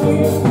 what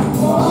bliss.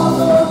 All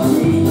the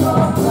streets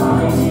of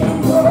shining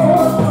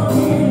gold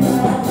in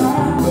that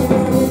land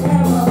where we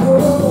never go.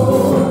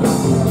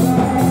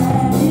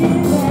 Heaven is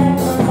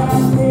better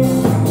than this.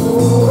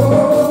 Oh,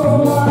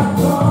 what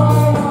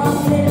joy, what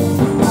bliss.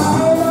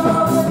 I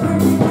love the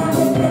preaching and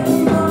the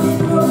testimony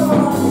to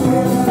God.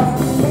 Heaven is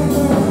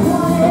better than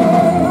this.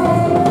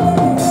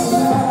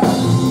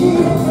 Heaven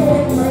is better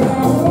than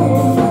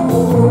this.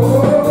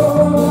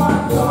 Oh,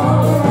 what joy,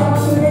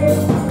 what bliss.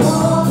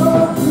 All the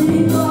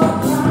streets of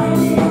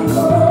shining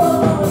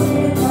gold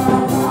in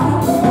that land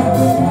where we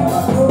never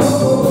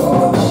go.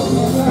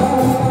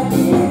 Heaven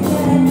is better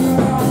than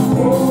this.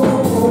 Oh,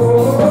 what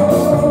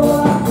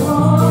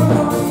joy,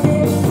 what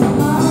bliss.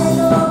 I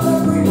love the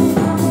preaching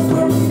and the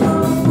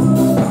testimony to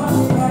God.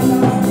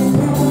 Heaven is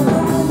better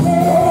than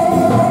this.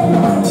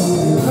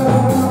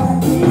 Heaven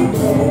is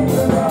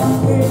better than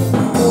this.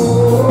 Oh,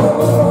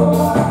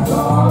 what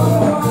joy,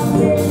 what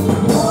bliss.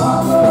 All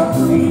the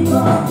streets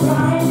of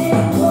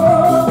shining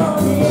gold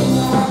in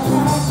that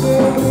land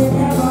where we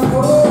never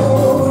go.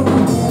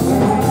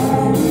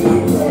 Heaven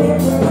is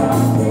better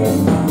than this.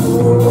 Oh,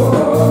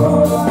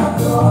 what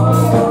joy,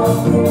 what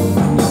bliss.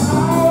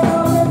 I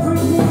love the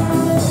preaching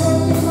and the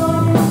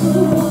testimony to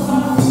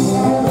God.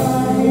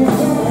 Heaven is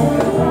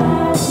better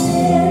than this.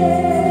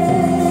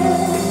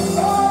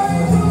 Glory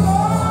to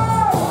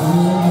God.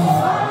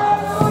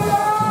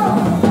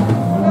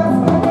 That's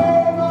the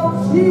name of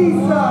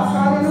Jesus.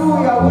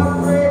 Hallelujah. What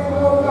great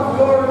hope of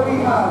glory we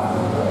have.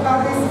 At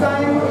this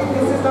time, if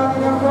this is not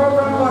in a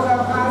program, but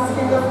I'm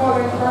asking the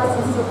following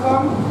persons to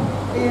come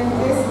in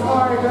this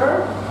order.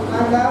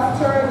 And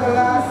after the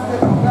last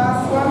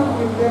one,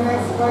 if the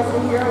next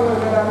person here will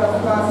be that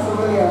of Pastor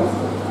Williams.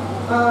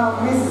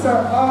 Mr.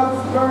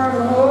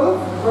 Osborne Wolf,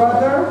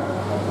 brother.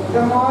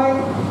 Demoy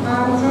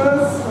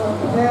Andrews,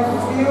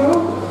 nephew,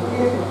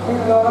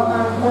 in-law,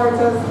 and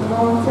Porter's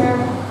Mountain,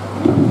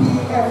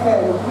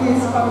 EFL.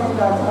 Please come in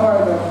that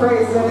order.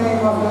 Praise the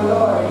name of the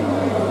Lord.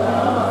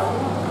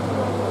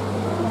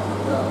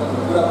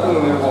 Good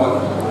afternoon, everyone.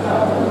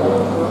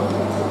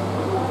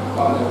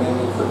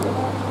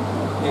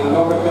 In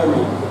loving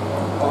memory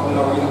of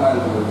Noreen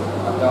Andrews,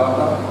 a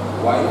daughter,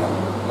 wife,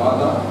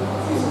 mother,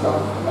 sister,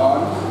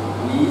 aunt,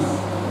 niece,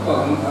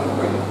 cousin, and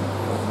friend.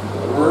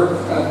 Words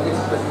cannot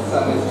express the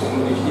sadness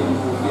in which came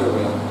through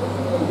farewell.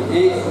 The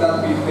aches that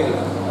we felt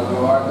as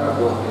our hearts are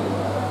broken.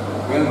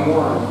 Well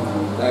mourned,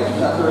 like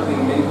shattered in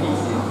many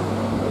pieces.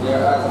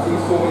 There are still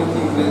so many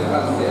things left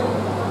unsaid,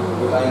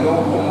 but I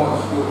know how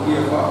much you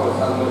care for us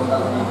as much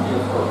as we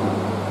care for you.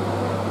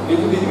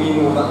 Little did we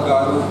know that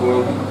God was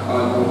going to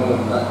call you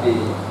home that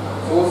day,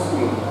 so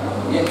soon,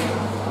 yet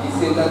He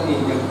sent an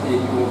angel to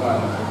take you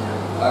on,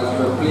 as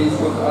your place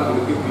was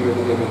already prepared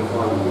in heaven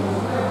for you.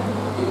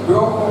 It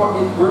broke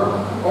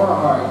our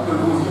heart to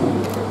lose you,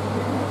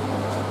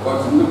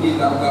 but you did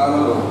not go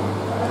alone.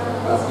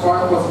 As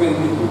spark was went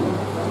with you,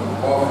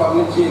 our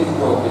family chain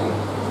broken,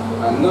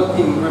 and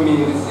nothing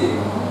remained the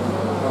same.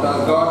 But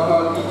as God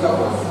called each of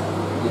us,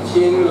 The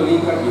chain will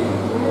link again.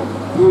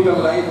 Through your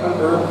life on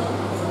earth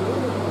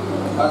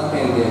has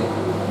ended.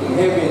 In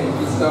heaven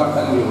it starts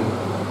anew.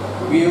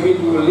 Where we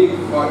will live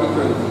for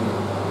eternity,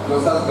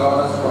 just as God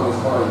has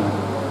promised for you.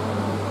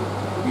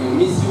 We'll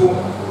miss you,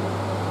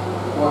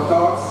 our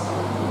thoughts,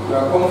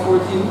 your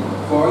comforting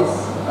voice,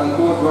 and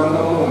those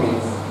random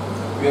moments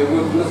where we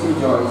just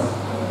rejoice.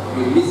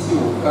 We'll miss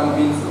you,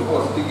 convincing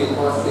us to get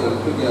ourselves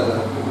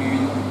together to be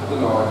with the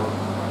Lord.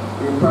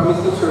 We promise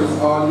to cherish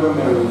all your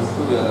memories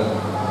together,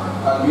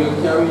 and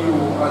we'll carry you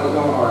on in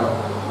our heart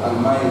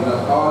and mind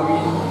that all we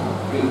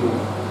will do.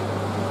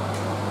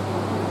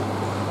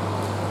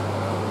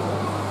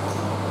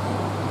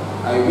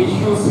 I wish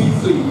you sweet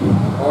sleep,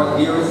 our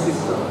dearest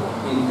sister.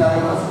 In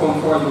time has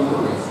come for you to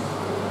rest.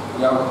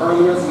 You have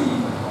earned your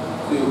sleep,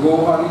 so you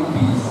go on in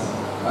peace,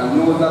 and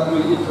know that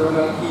will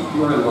eternally keep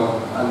your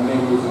love and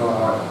memories in our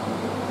heart.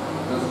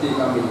 Just take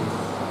a minute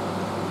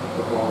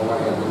to go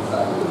quiet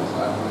inside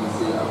as we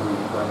say a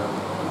brief prayer.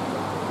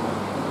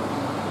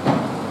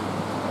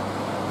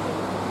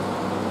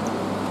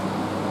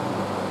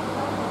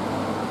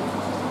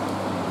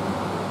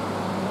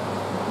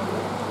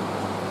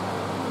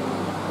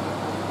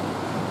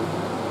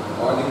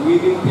 Or the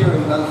grieving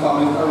parents and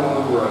families around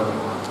the world,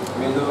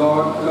 may the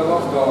Lord, love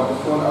of God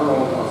shone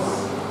around us,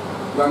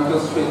 grant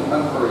us strength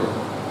and courage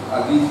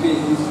as we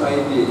face this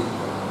trying days,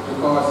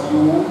 because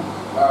you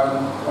are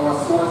our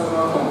source and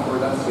our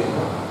comfort and strength.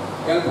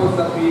 Help us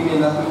that we may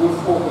not lose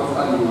focus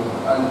on you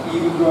and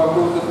even draw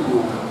closer to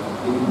you.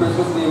 In the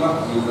precious name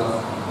of Jesus,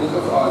 let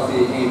us all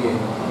say amen.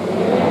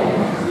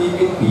 Sleep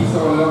in peace,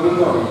 our loving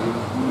Noreen.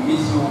 We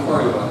miss you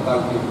forever.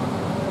 Thank you.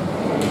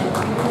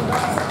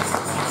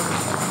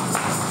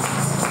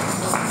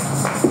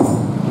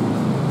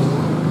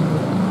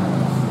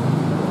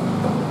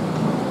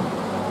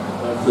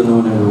 Good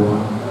afternoon,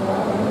 everyone.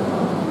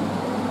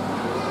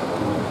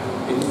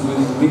 It is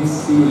with mixed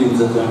feelings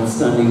that I'm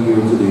standing here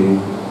today,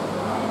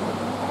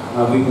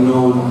 having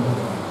known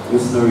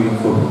Miss Noreen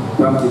for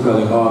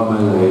practically all my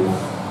life.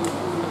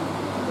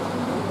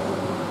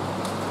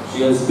 She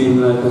has been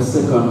like a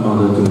second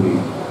mother to me.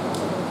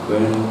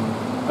 When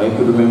I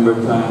could remember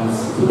times,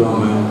 if you don't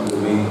mind,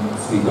 let me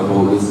speak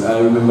about this. I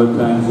remember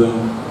times when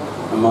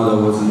my mother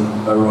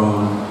wasn't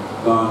around,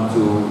 gone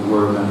to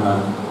work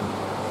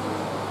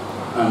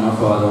and my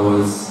father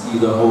was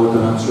either out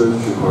on a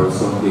church trip or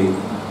something,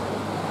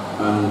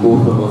 and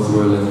both of us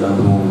were left at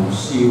home.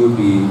 She would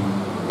be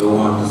the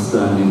one to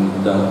stand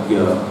in that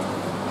gap.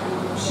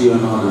 She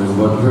and others,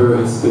 but her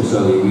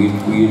especially.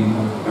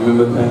 I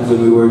remember times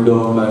when we were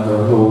down by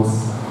her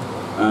house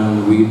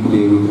and we'd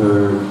play with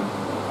her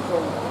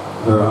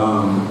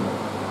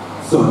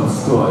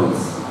son's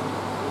toys.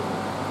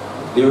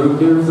 There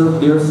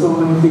are so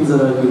many things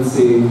that I could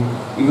say.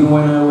 Even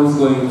when I was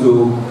going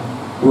to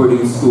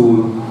boarding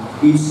school,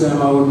 each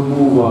time I would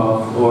move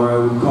off or I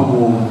would come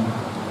home,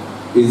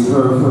 it's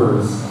her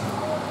first.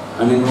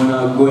 And then when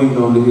I'm going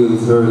down the hill,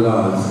 it's her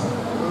last.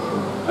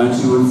 And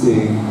she would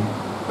say,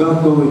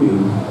 God go with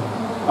you.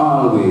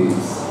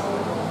 Always.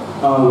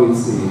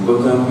 Always say.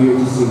 But I'm here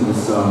to sing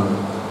this song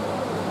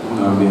on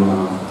our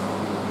behalf.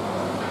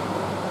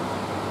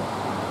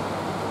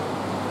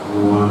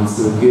 Once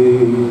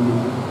again,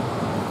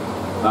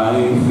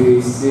 I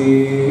face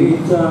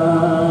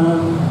Satan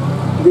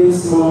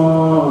this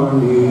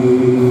morning,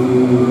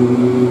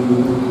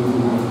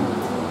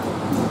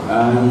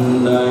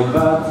 and I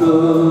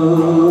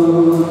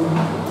battle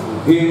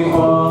him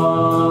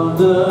all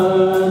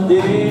the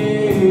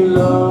day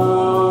long.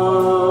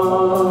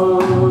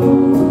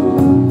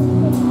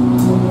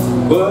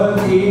 But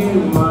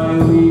in my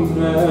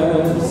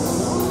weakness,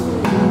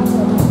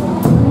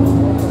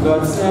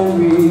 God sent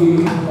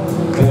me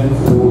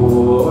enforcement.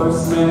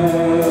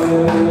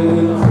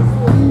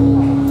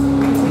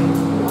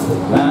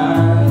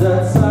 And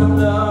at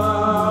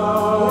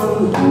sundown,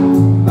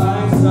 I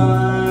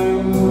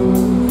sang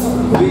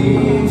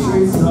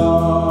victory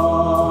song.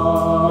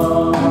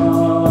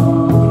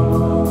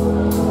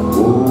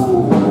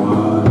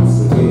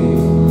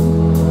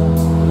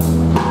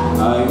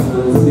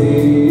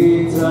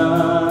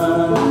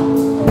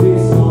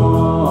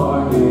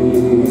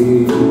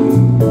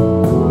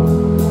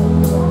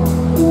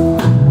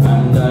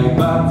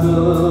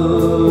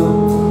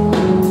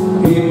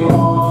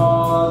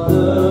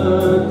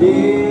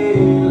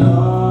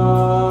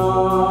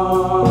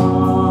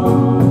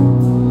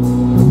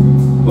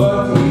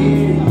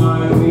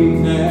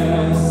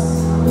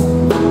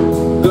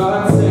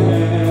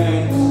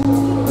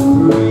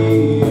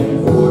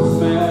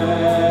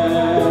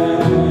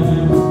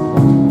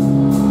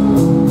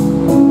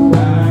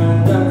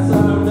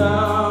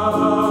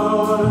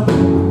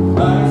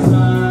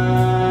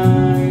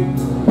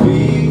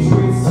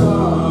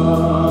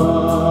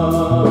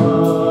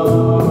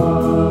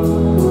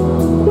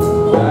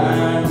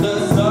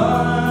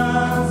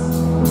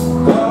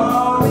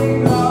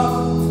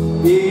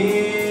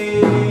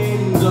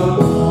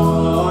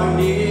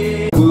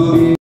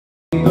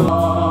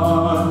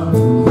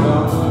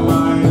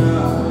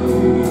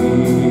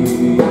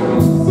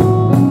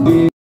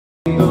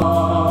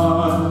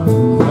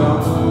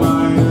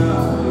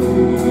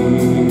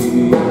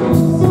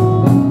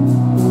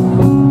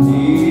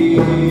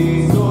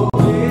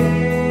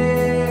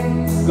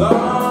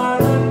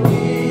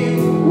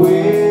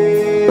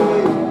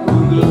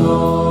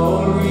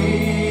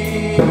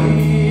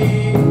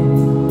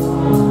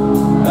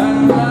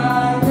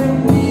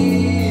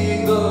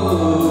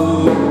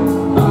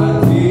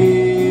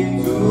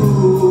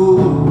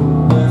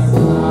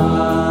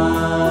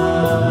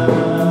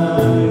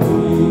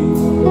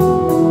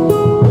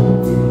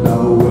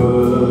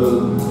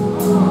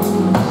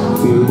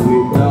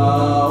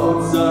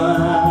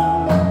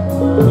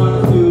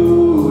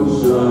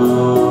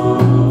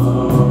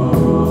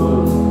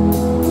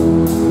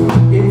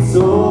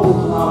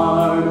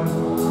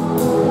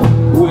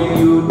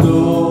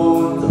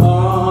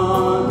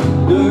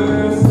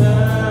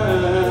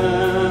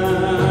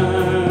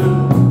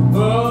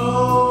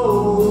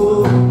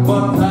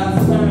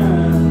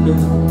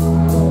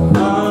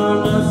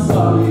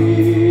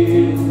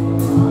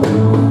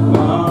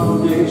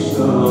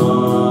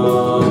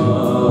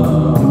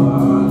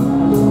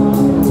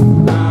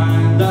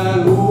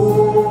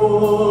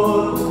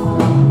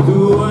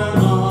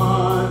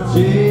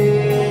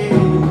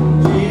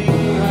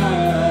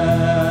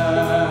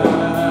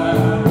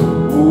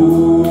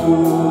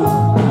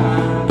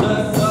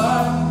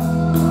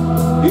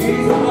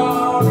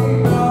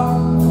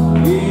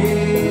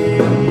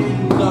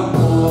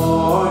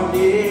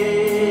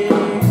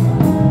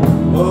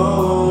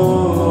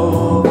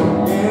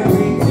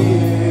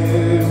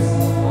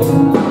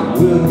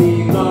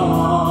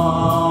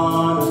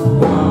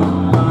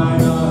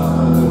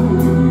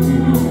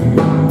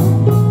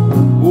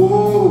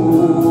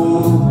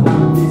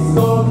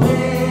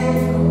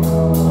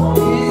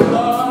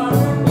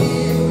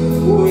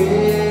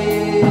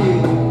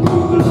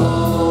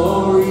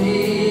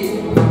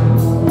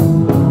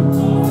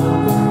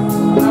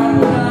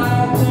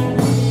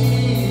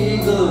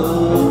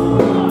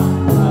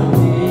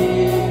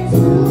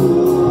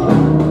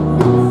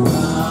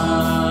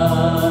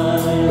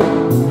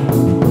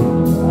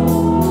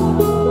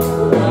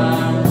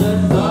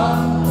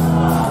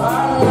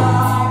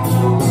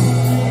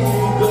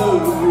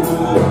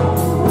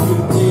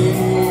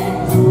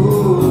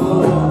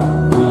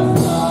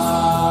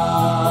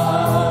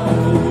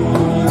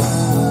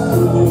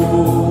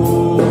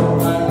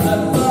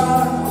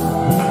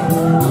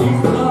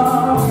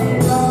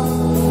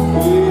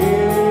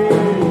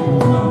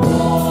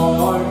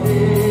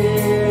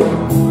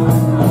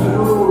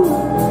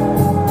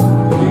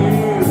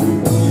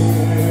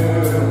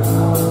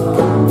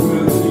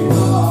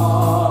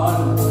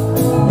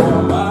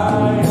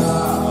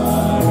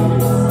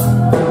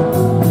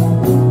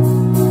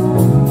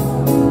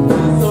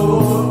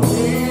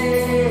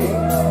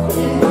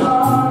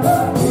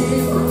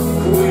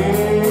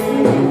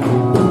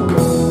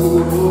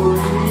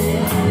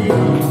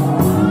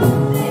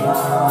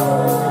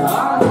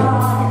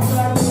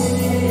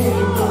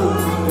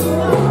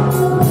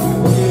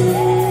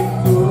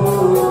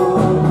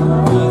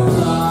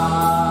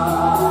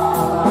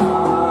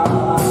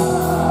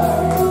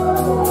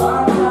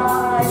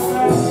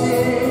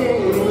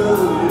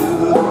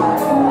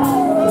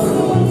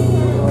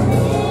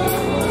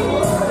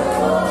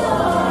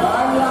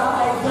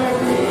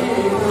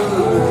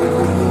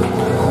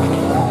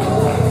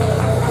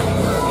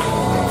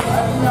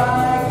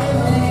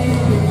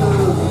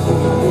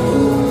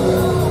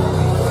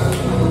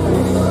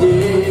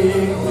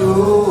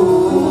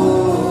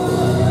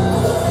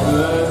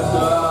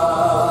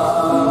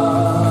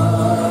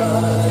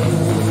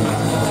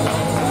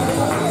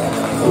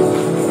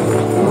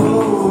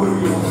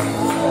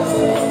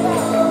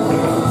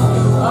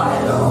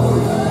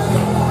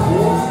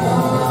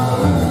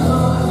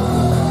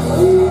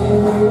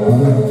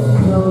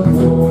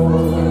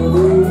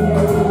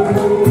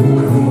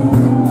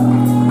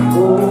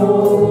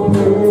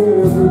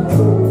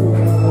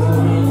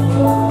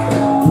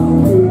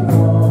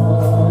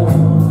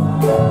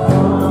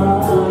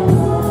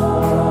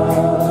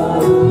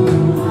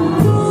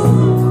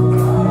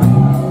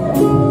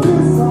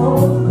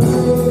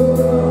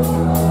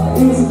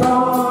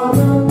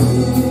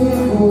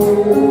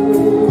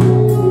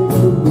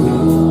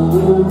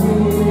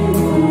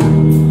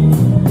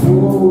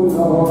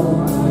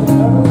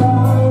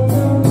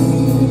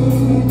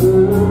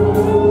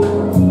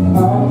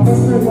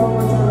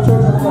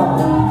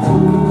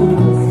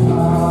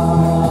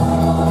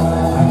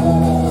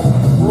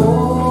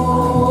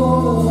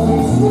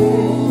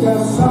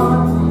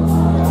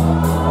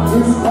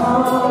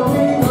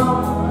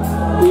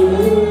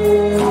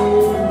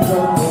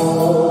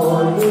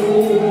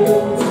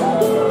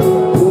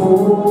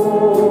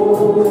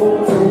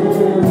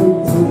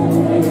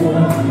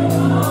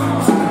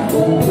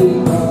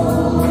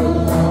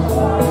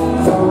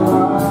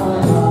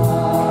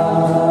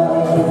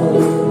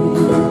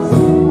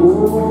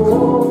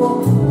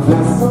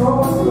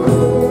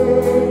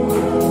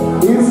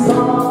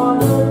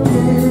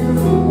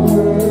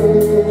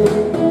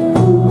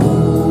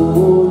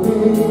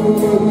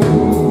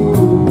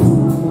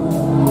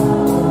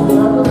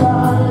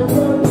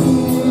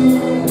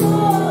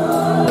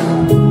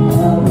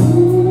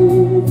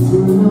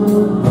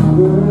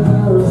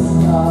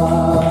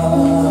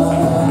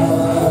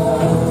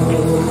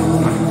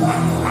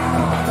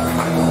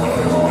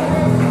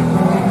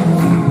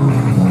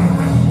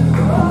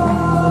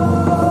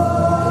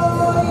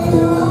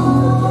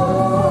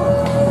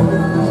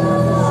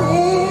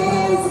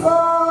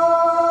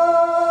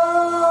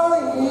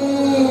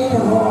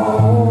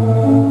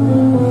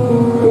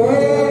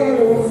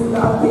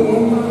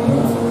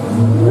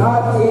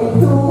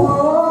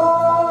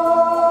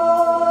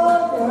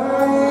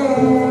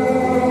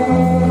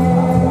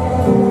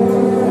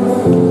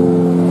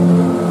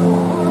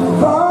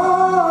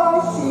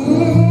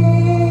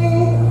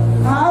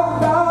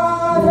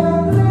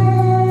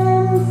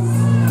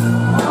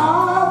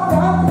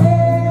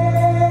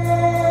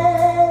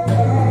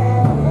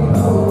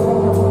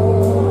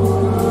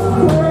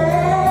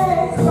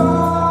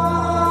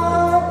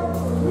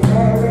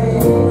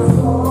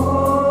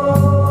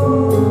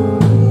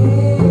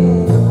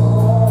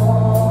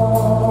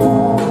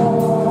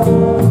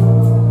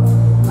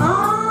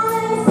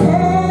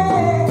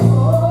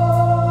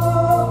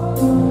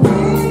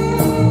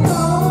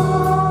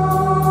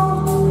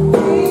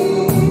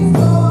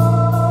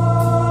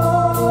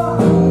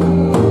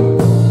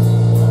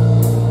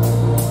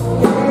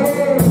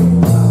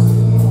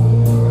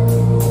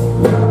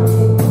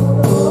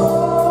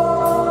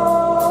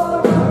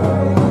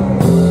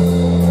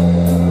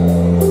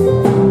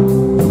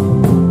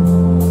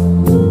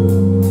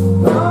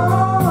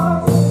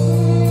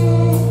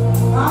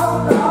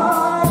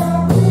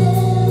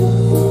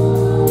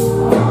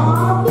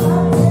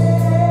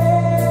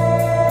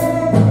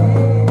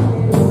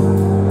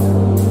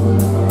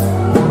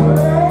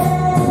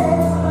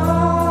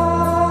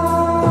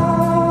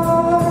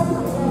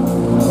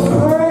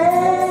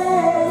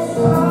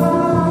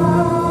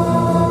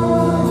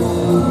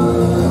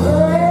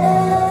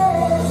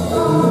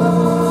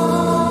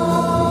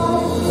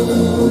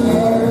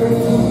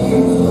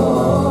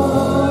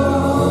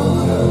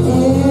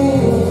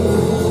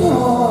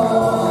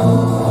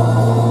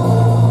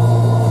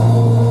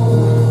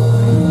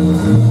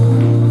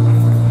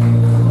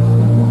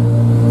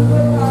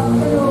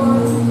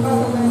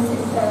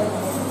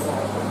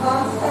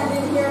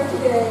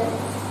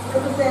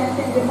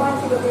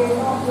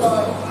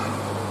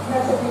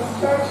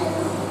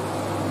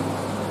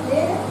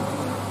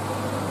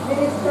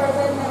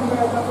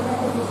 members of the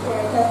Methodist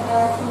Church have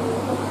asked me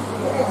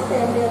to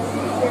extend their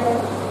sincere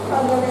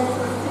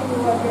condolences to you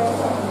and your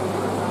family.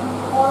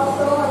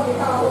 Also, on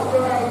behalf of the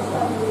Rice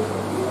family,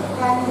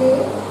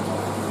 Andy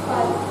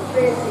and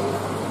Tracy,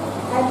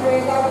 I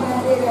pray God and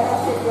David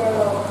accept your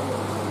love.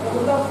 I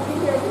would love to be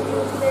here with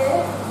you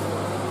today,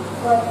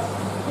 but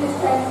this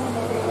time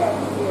they can't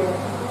be here.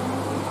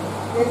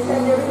 They said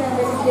they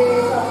remember the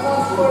days of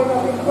us growing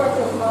up in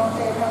Porter's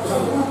Mountain and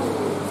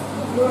community.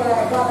 You are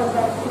like brothers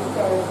and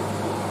sisters.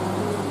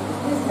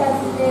 This can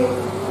make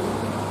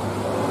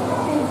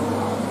things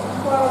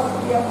for us to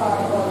be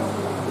apart, but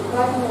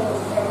God knows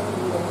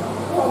everything.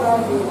 Hold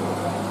on, baby.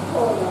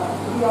 Hold on.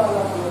 We all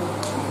love you.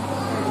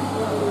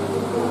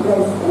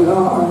 Bless the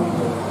Lord.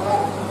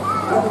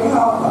 On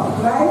behalf of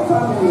my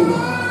family,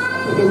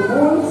 to the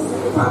Wolves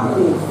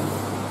family,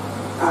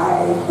 I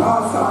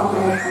pass on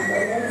my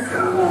condolences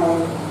to my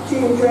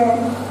children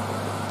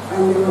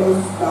and the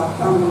rest of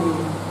family.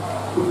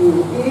 To you,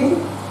 Bill,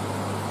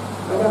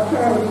 Brother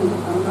Kirby,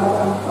 and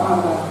Mother and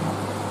Father,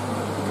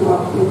 to a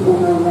big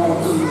woman like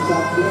you.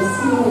 God bless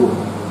you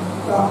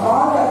for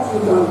all that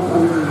you've done for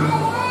me.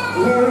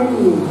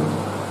 Mary,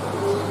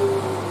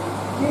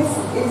 this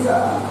is a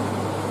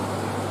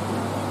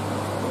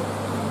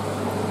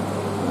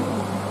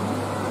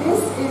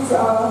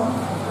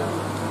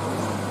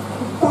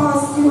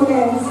Past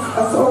Students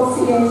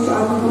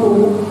Association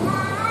group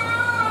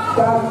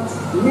that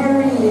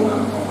Mary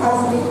has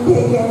been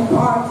taking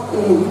part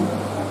in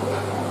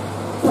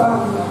from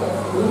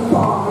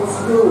Reformers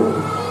Group.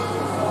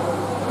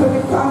 To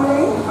the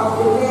family of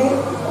the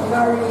late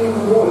Noreen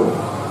Wolf,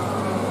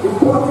 the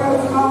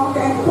Porter's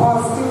Mountain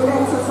Past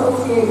Students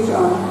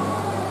Association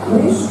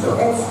wish to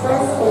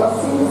express our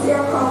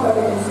sincere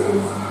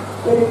condolences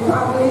to the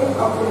family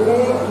of the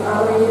late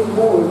Noreen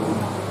Wolf.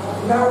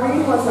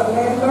 Noreen was a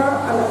member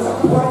and a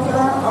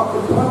supporter of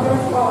the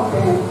Porter's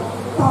Mountain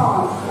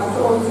Past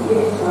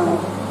Association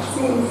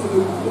since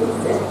its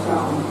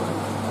inception.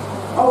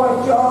 Our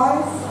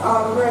joys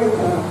are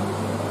greater,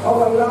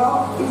 our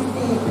love is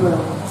deeper,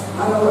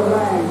 and our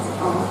lives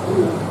are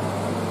full.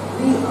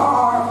 We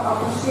are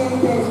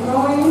appreciated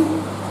knowing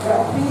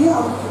that we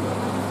have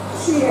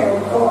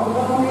shared our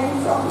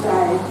moments of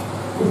life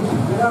with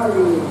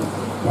Noreen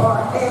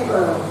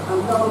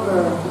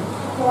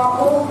for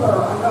over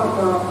a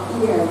number of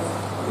years.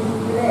 We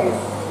bless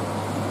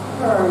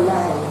her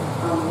life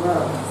and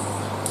works.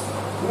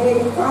 May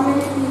the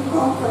family be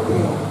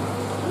comforted,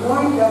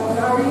 knowing that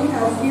Noreen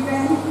has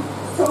given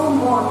so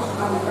much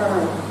on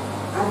earth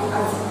and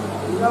has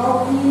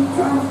now been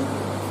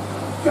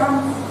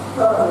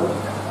transferred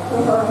to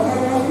her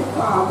Heavenly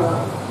Father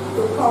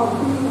to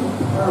complete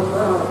her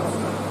work.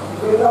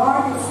 The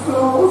Lord is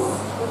close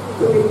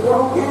to the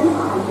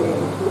broken-hearted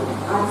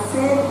and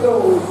save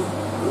those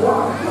who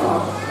are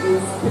crushed in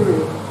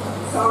spirit.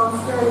 Psalms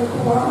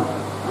 34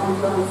 and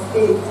verse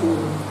 18.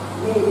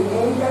 May the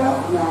angel of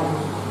life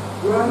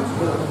grant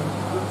her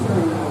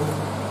eternal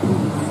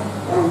peace.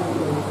 Thank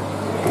you.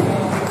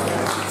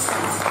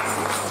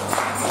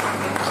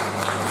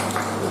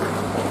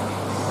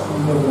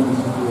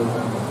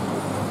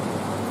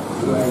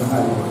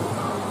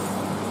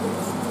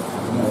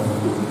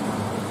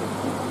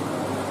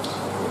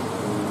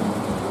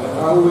 I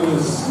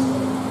always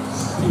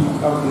speak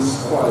of this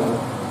choir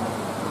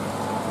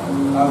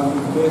as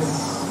the best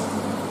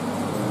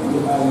in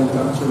the island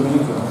of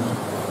Jamaica.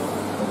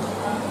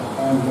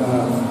 And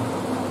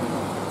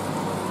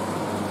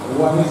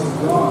one is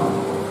gone.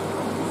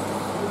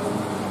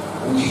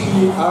 And she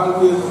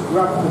always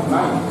grabbed the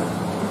mic.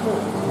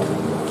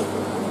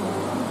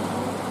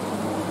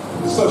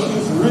 So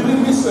she's really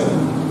missing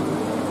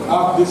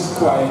of this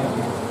choir.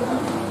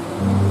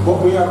 But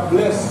we are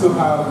blessed to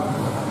have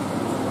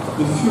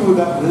the few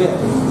that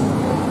left.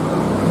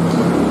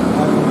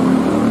 And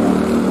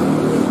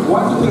I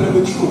want to tell you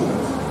the truth.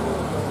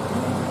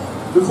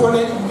 Before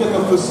they get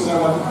up to sing, I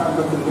want to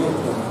congratulate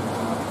them.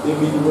 They've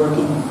been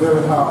working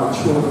very hard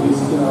through these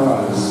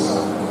funerals.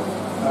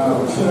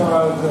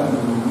 Funerals and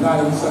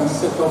nights and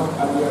set up,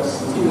 and they are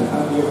still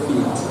on their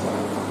feet.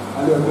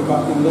 And they'll be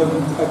back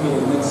 11th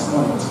again next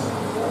month.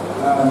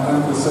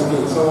 And this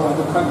again. So I want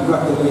to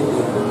congratulate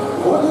them.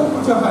 I want you to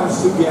put your hands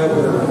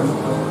together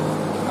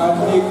and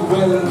make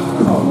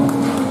welcome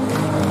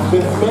the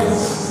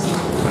best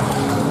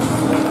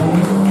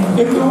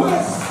in the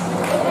West.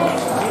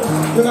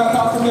 You're not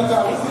talking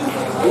about it.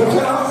 You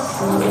tell us.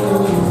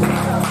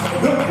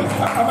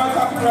 Am I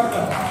talking right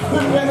now? The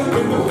best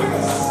in the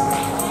West.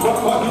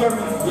 But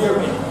hear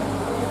me.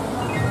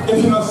 If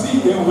you don't see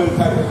them, well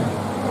tired.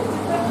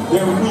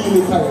 They're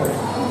really tired.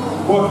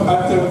 But I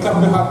tell them, clap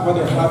the heart for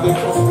them. And they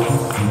come.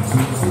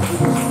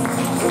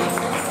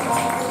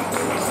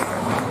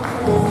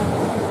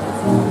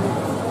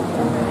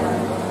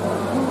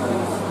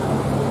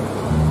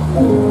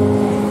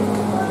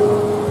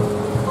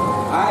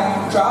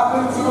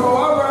 Traveling through a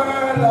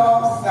world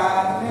of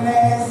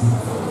sadness,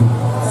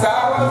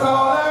 sorrows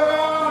all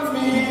around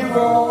me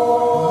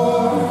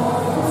roll.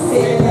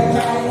 Satan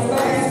tries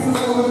best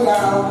to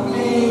down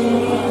me,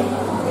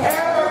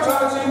 ever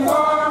clutching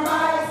for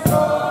my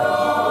soul.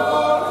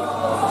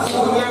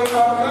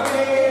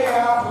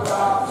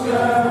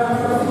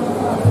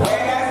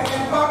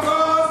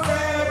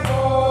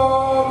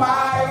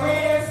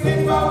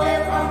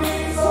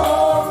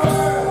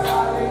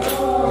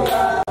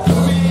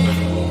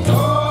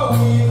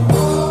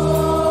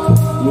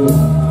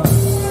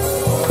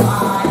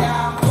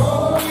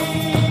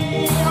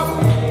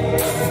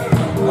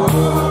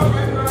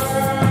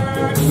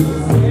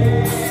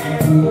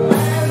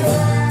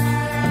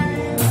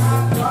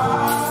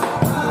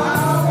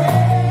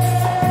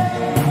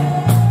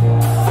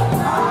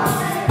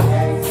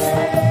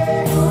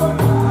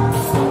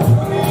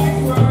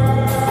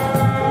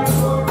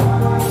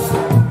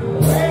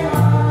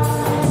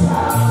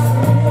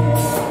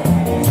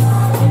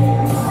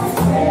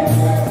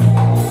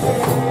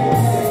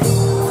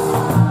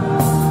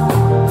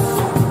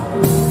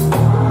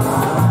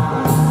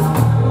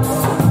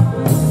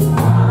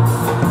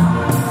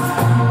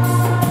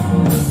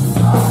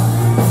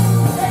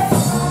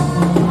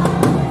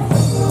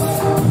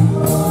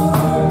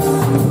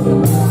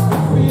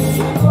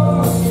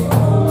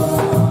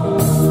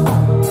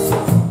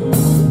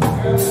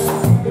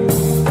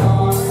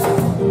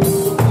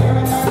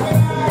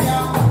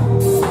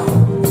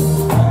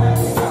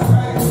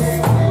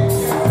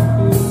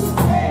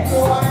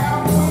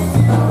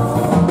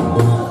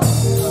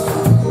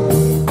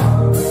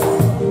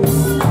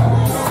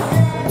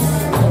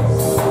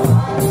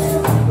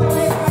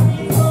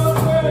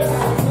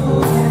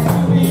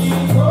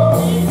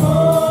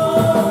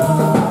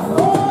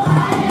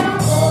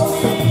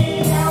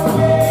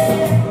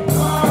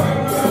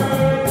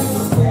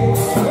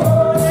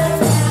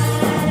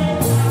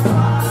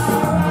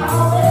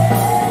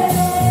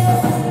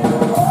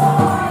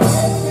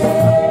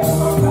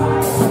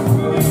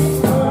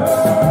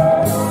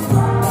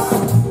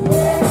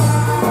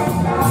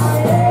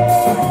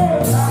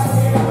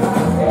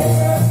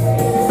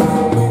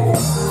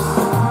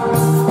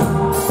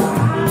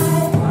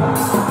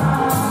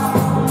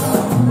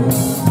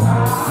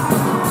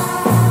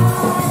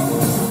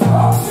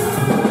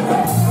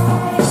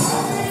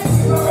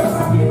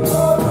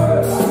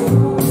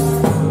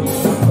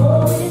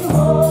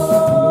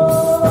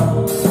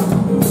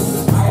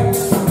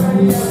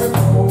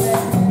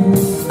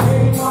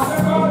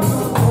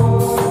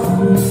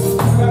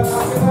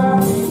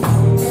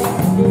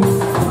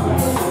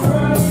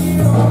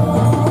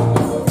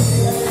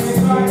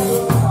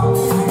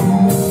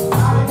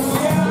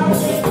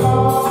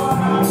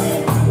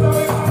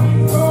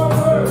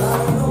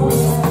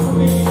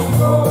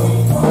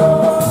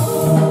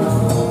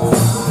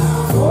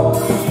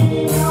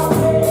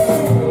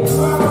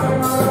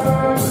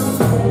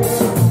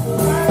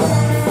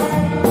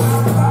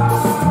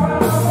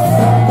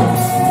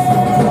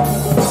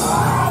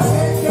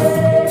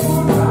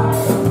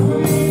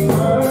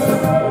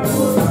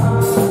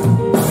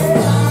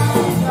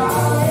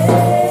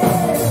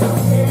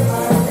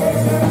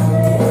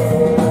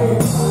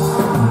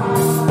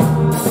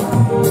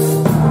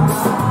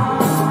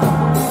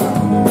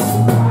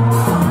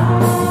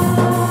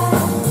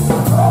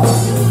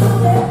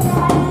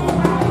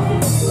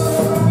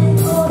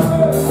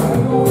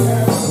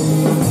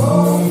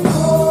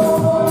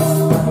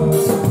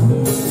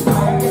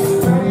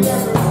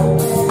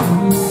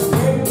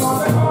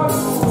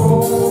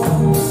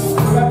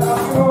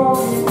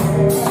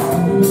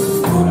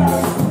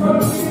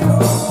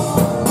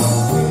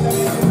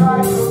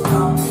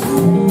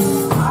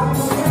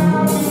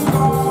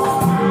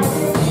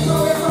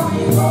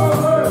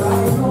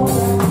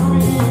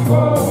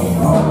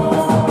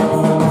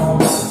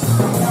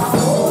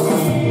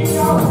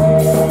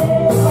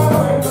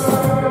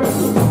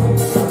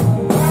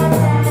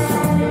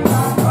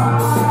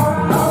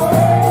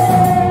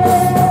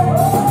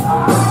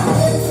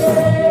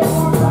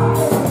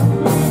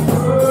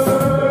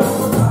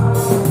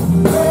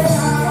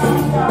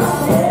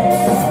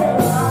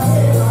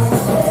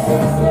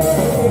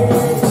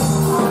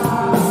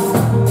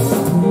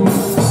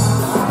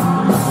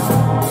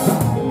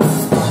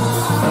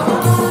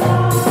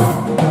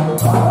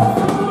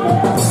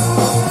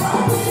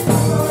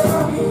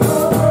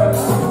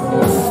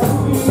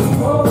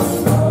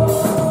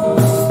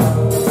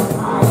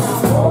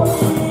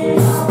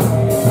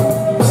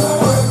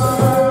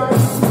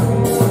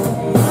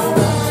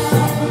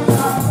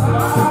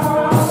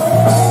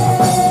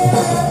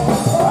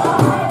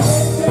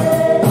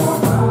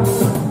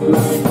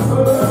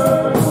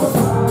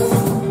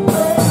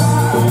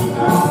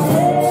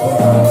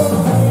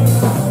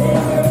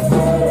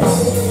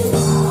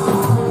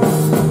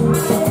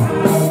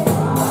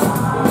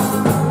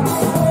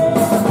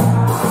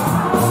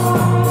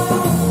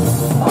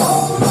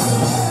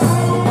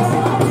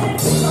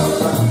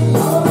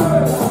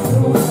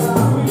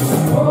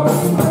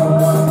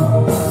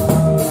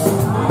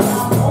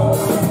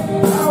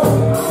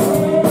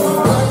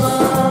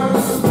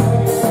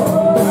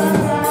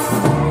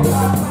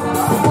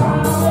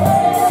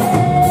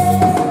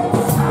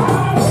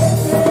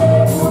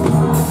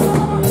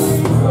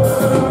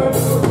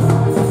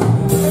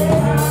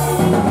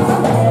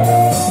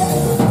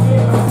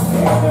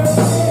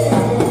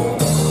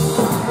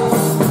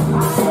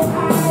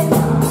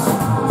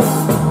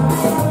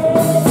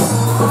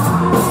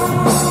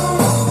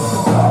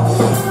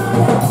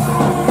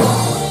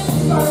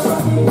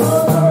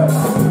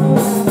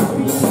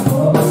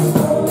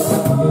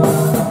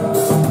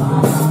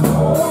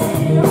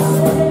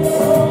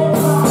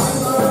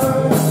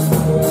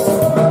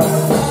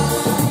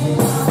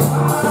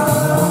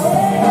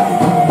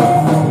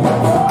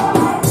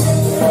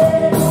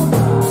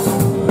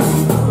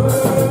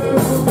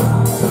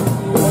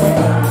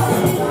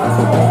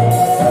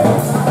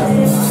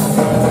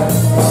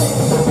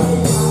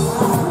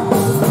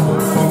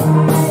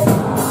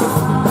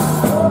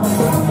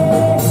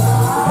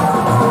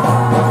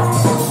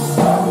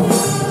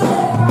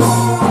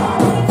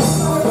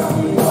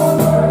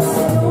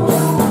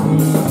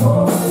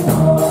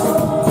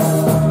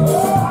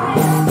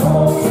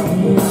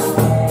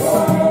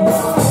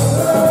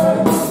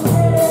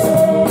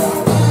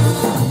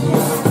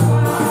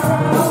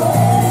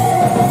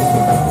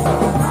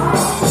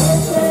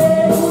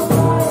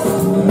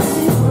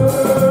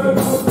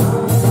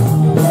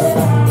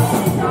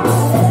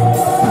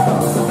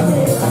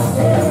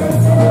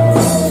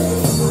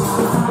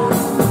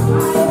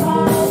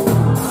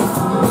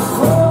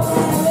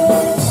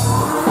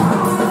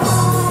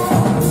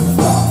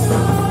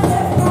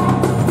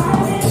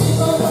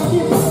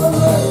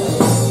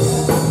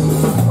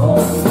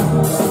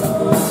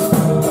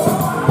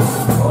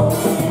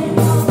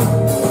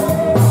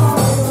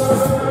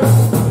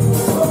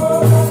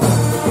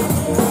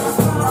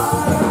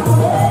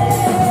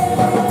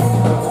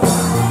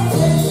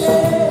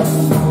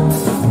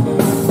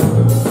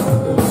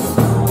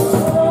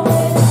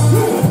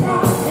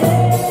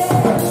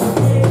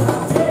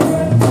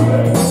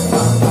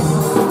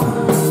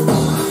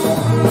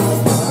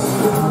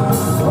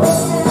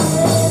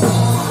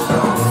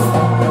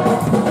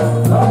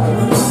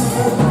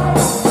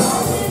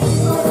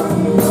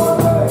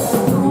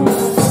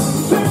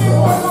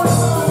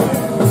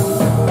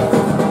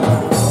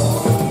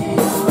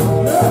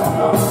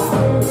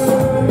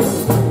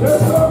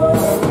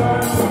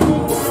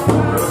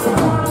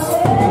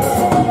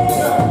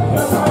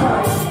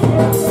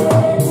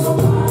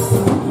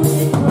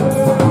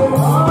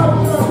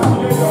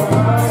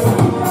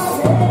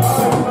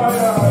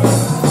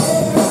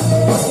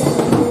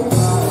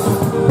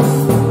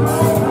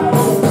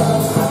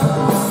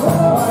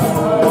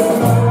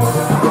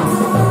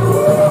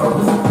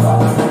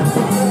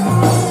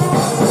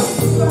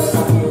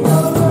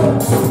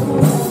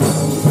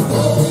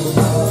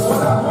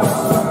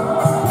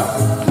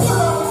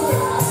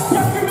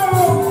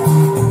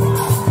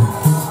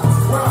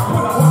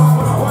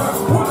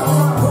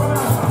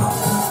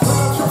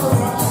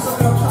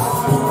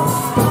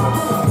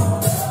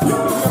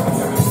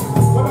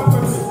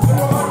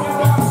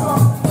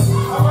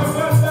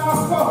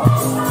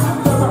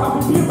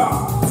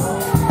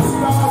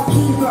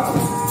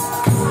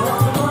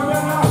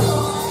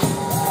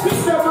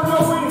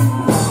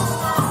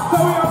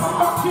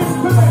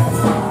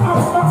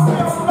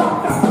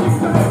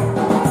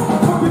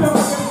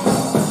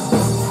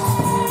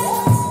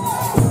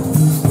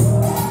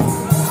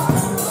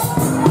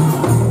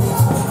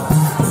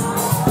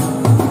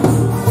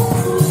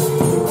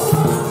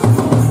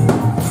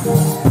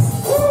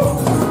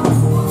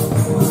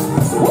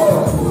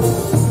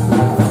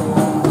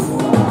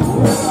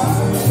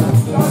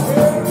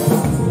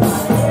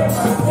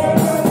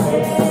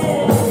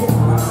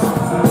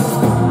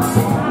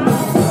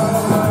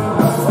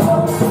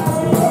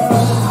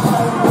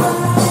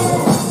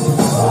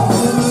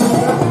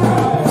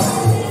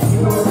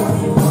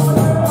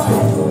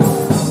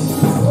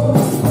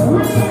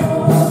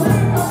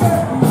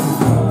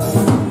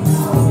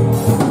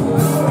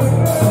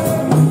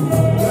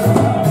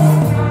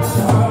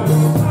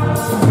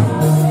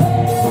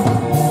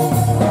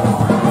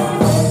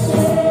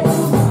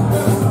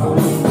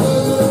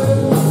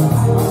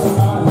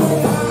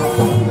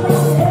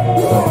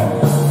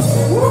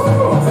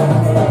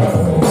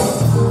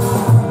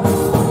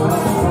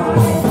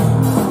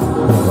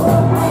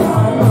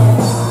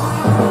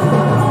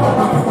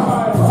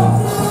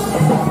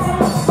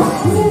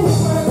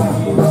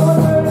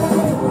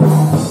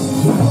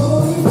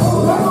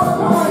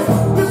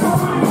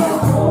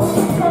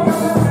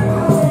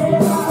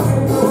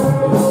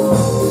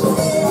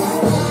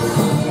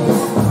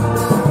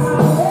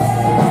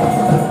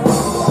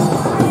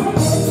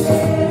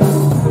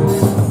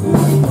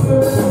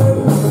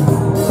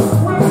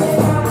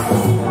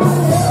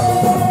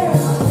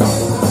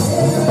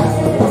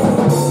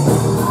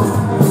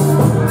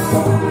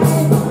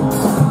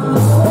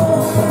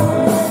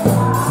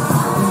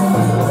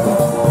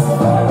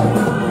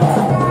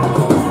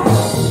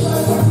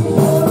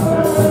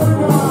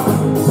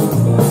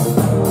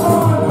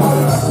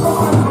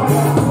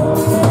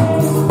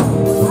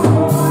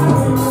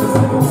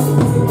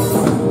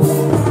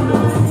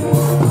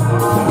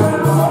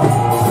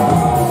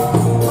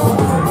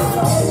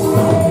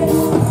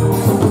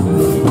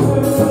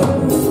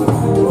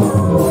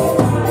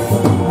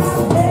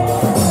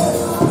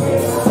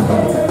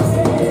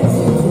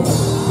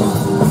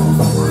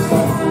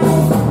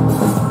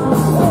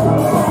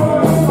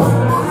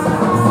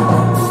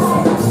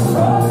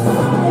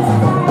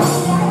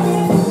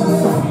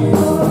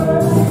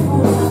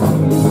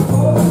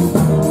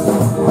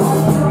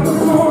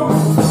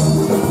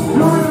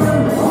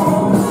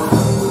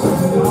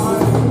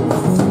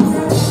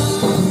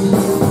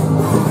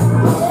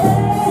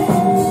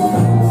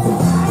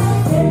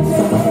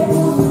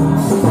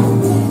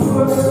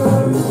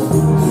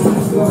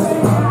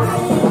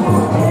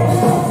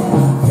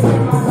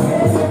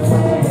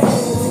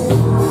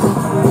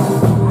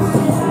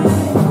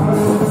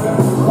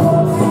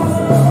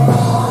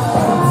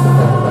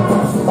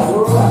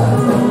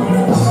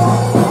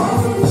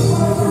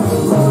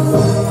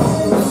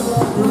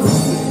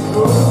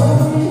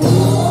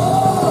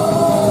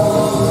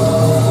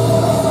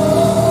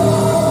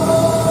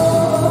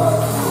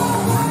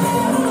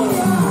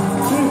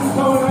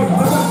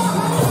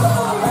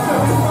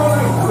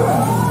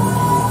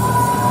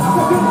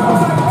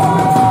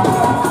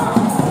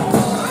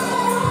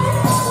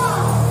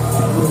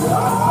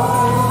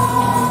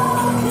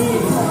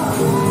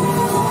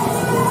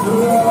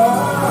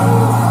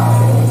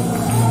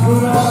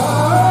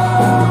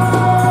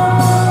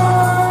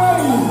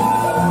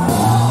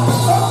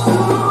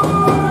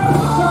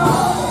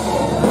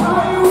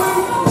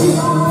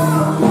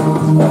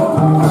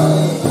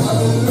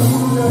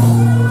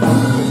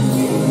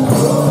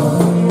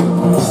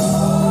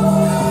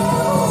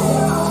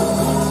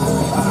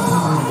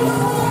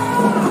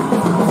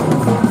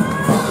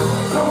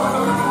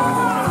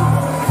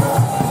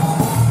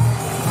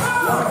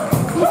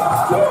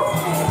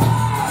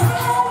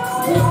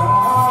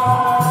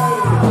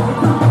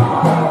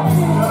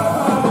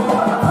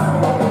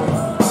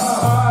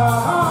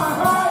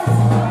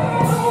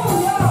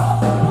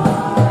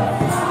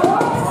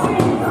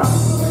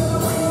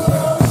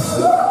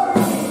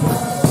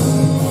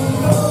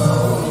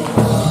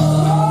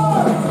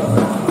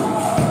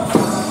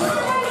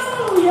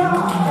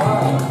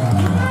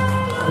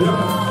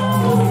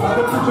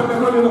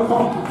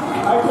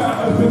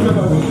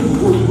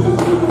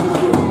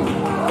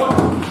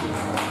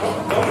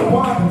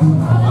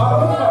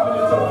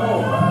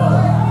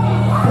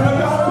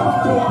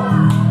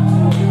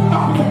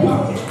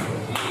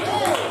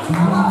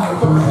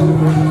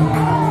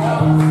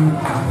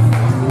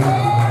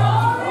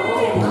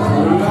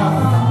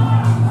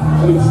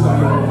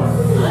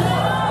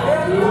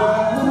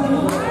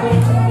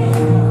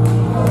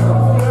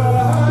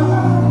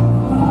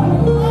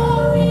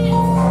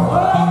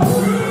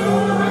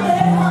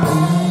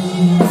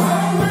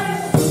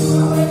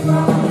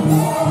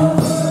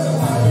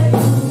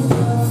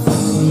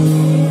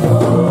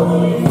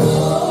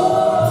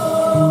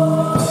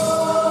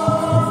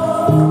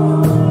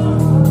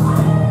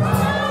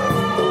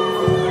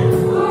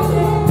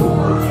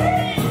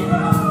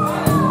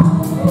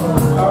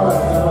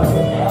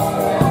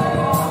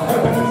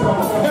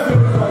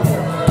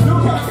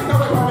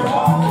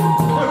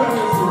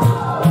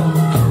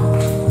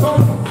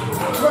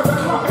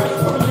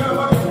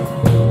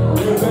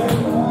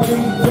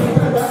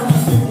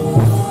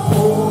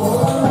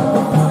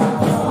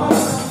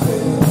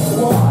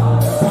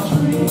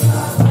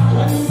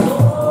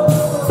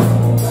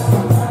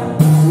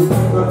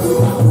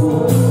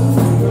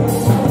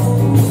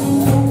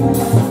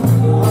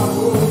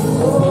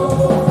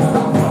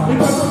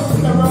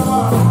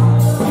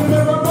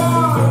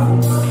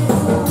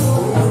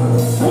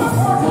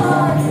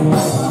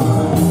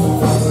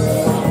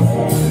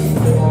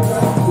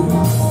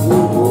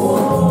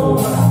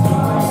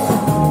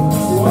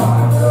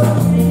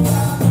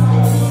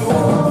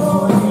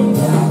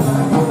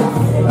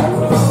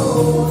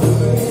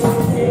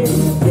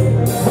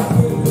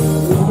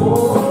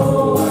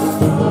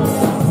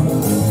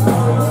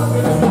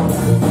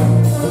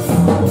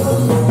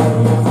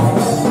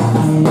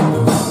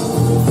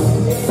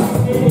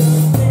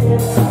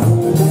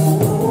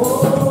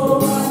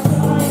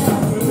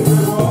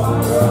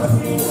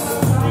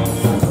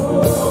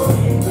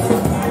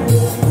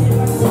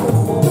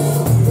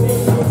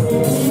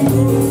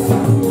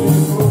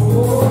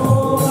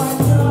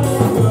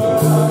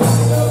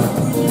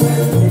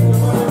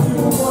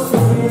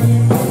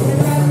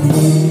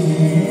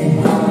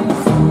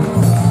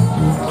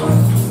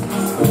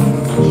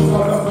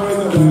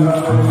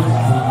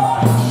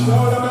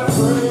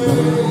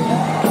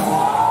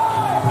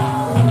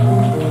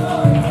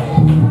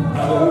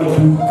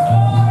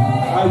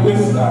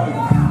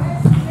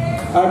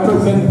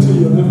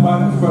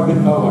 man for the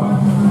hour.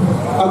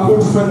 A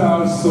good friend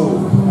also,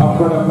 a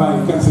brother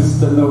Mike and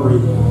sister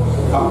Noreen,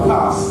 a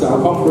pastor, a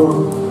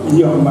humble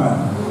young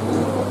man.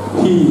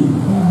 He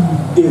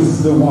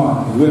is the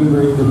one who will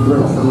bring the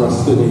bread for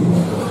us today.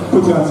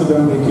 Put your hands together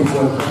and make it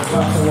well.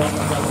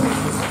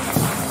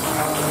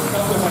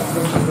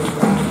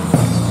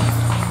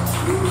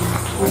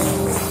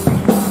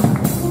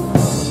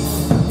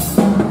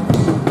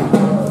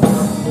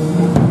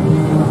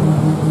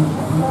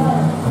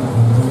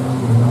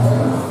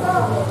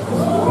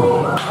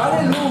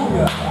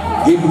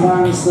 Give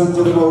thanks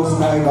unto the Most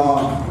High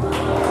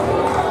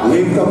God.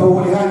 Lift up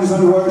holy hands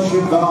and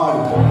worship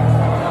God.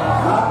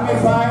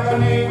 Magnify the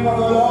name of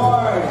the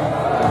Lord.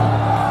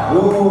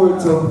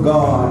 Glory to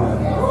God.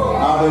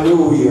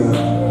 Hallelujah.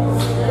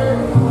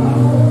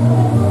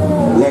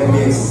 Let me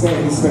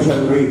extend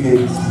special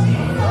greetings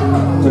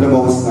to the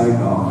Most High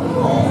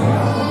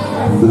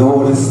God, to the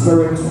Holy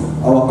Spirit,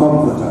 our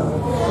Comforter,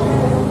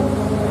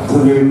 to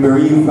the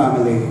bereaved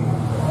family,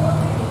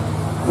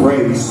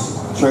 friends,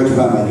 church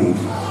family.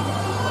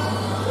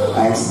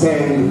 I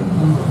extend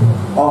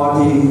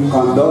hearty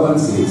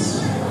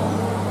condolences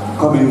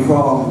coming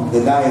from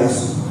the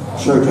Diocese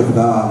Church of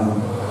God,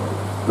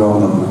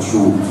 Ground of the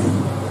Truth.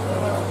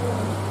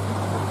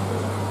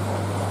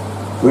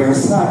 We are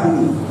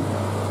saddened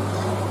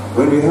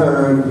when we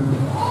heard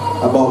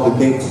about the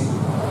death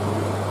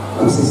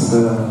of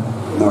Sister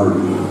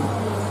Noreen.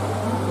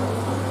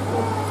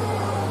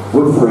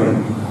 Good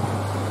friend,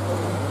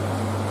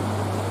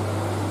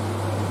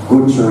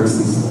 good church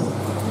sister,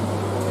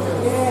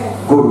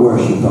 good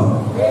worshiper.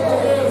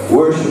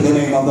 Worship the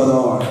name of the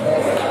Lord.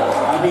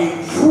 And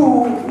a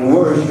true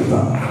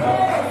worshiper.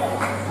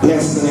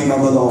 Bless the name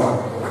of the Lord.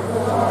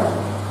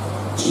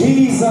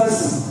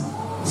 Jesus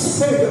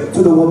said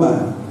to the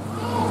woman,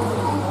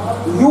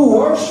 you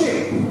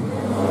worship,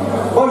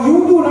 but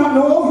you do not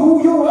know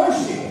who you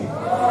worship.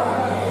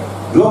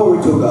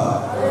 Glory to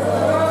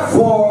God.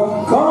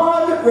 For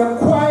God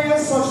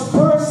requires such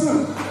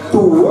person to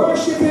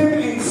worship Him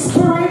in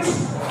spirit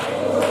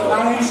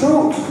and in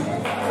truth.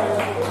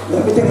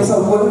 Let me tell you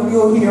something. When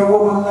you hear a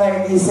woman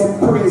like this say,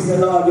 praise the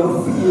Lord, you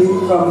feel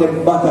it from the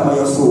bottom of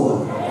your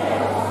soul.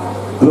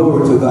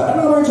 Glory to God.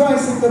 And I'm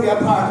rejoicing to be a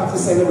part of the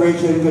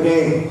celebration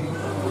today.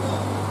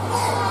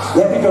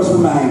 Let me just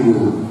remind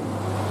you,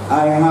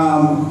 I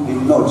am a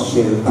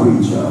nutshell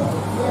preacher.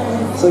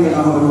 So you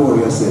don't have to worry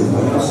yourself.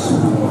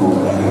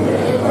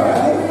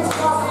 Alright?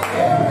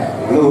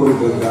 Glory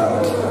to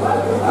God.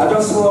 I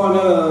just want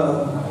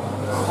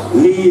to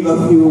leave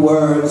a few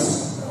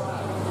words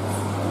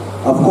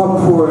of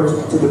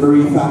comfort to the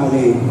bereaved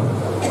family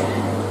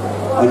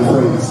and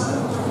friends.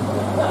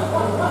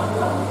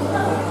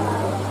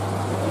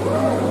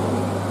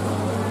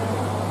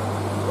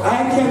 I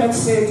cannot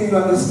say to you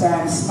at this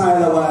time,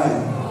 smile a while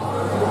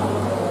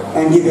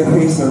and give your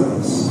face a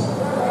rest.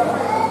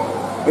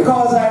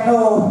 Because I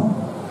know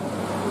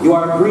you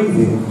are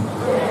grieving.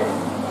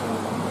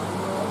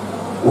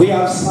 We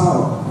have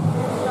sorrow.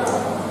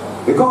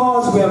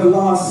 Because we have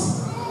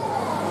lost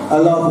a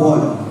loved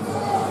one.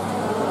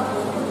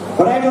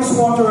 But I just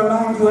want to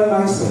remind you and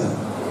myself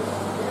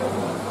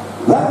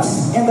that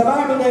in the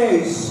Bible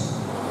days,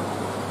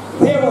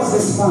 there was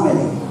this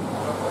family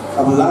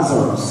of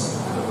Lazarus.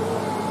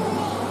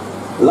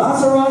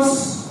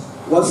 Lazarus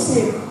was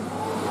sick.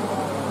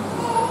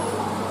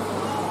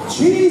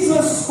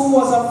 Jesus, who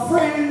was a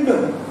friend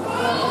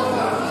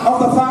of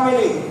the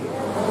family,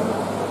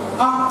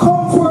 a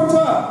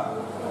comforter,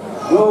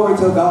 glory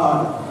to God,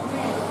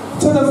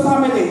 to the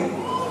family.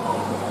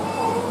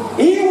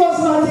 He was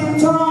not in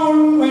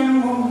town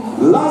when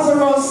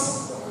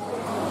Lazarus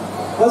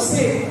was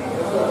sick.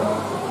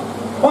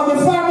 But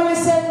the family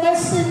sent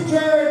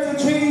messenger to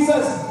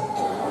Jesus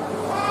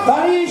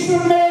that he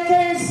should make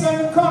haste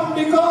and come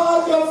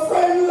because your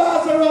friend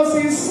Lazarus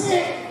is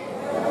sick.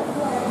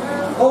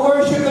 Oh,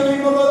 worship the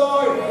name of the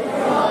Lord.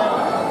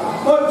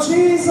 But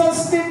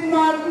Jesus did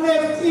not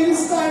left him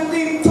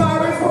standing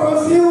tired for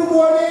a few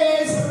more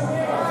days.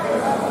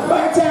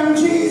 By the time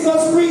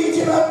Jesus reached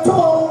a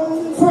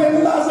town,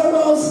 friend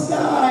Lazarus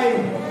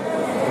died.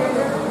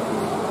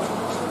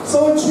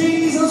 So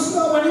Jesus,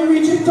 when he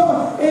reached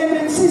town,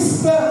 and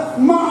Sister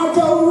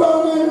Martha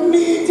ran and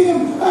meet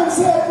him and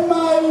said,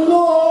 my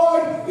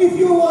Lord, if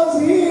you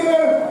was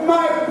here,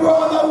 my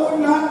brother would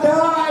not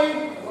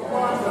die.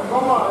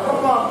 Come on, go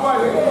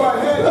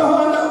ahead.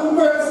 Lord have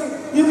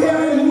mercy. You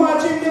can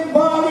imagine the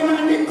bawling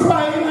and the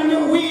crying and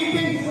the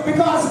weeping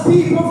because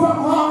people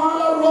from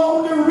all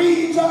around the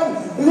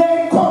region,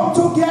 they come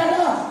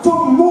together to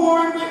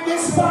mourn with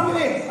this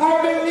family.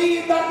 I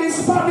believe that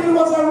this family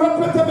was a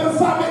reputable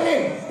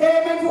family.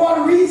 Amen. For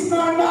what reason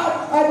or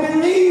not, I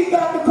believe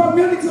that the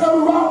community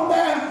around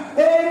them,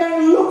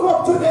 amen, look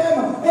up to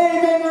them.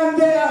 Amen. And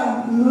they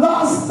have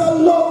lost a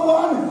loved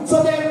one,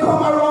 so they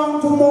come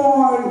around to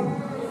mourn.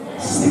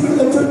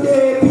 Similar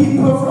today,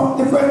 people from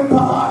different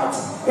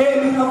parts,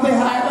 amen, of the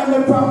highland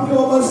and probably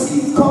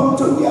overseas come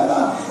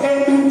together,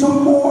 amen, to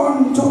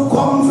mourn, to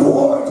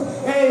comfort,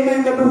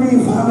 amen, the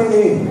bereaved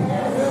family.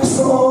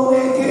 So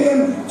they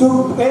came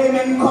to,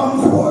 amen,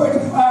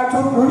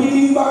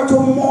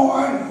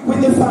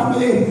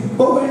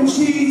 But when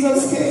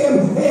Jesus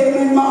came,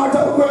 amen,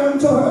 Martha went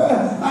to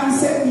her and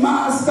said,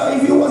 Master,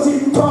 if you was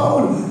in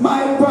town,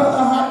 my brother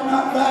had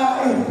not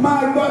died.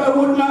 My brother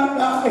would not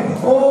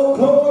die. Oh,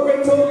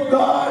 glory to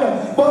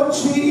God. But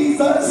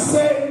Jesus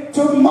said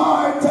to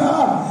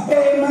Martha,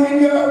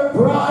 amen, your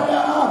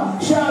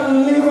brother shall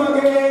live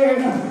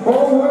again.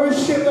 Oh,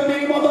 worship the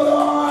name of the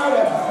Lord.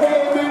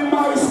 Amen,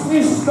 my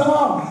sister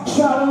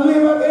shall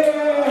live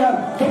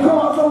again.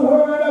 Because the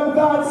word of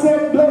God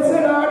said,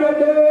 blessed are the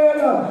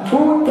dead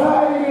who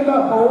died.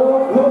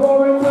 Oh,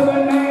 glory to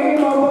the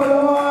name of the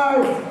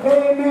Lord.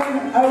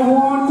 Amen. I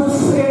want to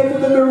say to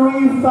the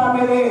bereaved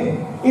family,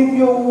 if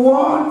you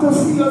want to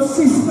see your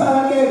sister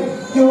again,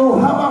 you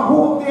have a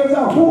hope. There's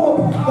a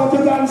hope that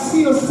you can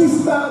see your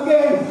sister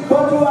again.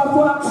 But you have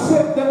to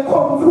accept the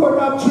comfort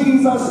of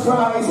Jesus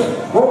Christ.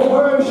 Oh,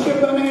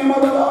 worship the name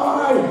of the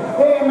Lord.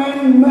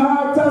 Amen.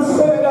 Martha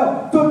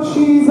said to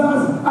Jesus,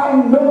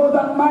 I know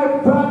that my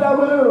brother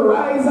will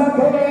rise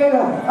again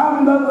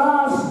on the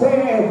last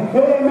day.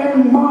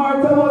 Amen.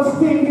 Martha was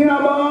thinking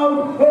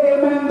about,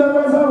 amen, the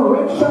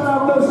resurrection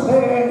of the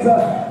saints.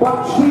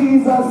 But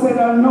Jesus said,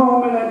 I know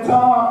when I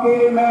talk,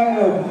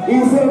 amen.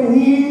 He said,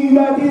 he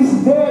that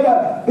is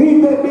dead,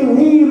 if they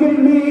believe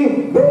in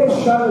me,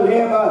 they shall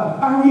live.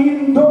 And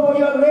even though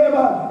you live,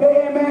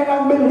 amen,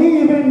 and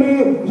believe in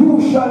me,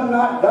 you shall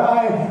not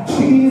die.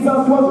 Jesus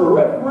was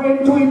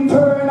referring to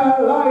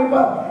eternal life.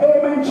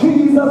 Amen.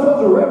 Jesus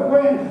was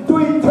referring to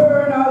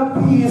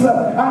eternal peace.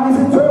 And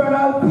this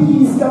eternal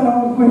peace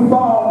cannot be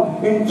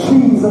found in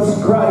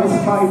Jesus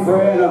Christ, my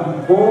friend.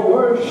 Oh,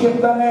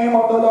 worship the name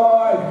of the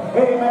Lord.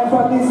 Amen.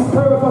 For this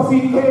purpose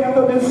he came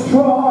to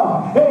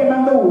destroy,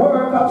 amen, the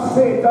work of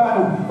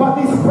Satan. For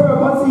this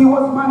purpose he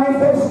was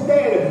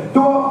manifested to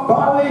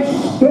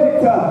abolish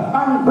death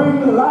and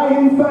bring life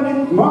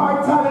and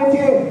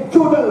immortality to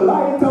the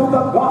light of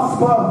the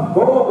gospel.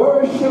 Oh,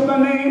 worship the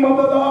name of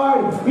the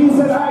Lord. He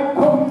said, I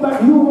come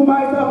that you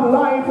might have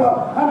life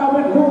and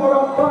have it more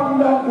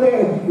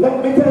abundantly.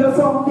 Let me tell you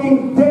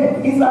something.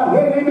 Death is an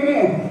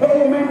enemy,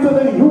 amen, to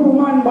the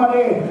human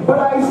body. But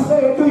I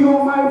say to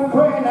you, my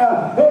friend,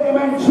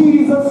 amen,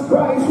 Jesus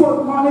Christ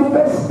was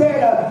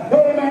manifested,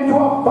 amen, to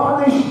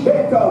abolish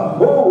death.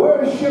 Oh,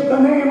 worship the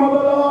name of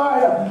the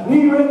Lord.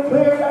 He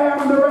declared, I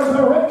am the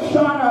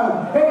resurrection,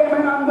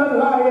 amen, and the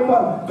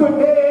life.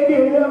 Today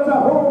there is a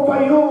hope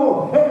for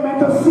you, amen,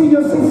 to see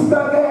your sister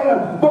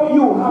again. But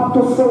you have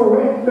to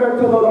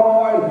surrender to the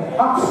Lord.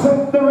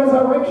 Accept the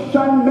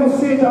resurrection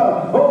message.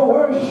 Oh,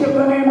 worship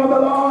the name of the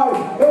Lord.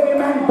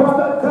 Amen.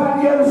 Brother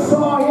Daniel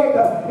saw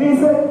it. He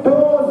said,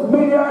 those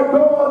many are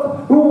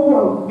those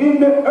who in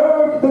the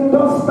earth, the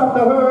dust of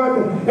the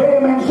earth,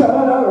 amen,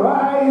 shall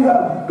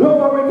arise.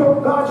 Glory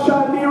to God,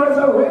 shall be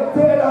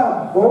resurrected.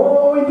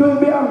 Oh, it will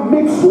be a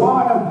mixed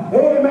one.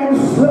 Amen.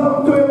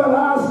 Some to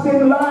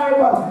everlasting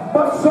life,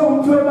 but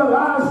some to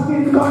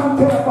everlasting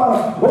contempt.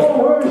 Oh,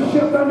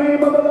 worship the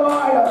name of the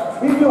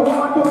Lord. If you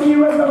want to be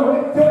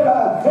resurrected,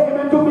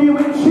 amen, to be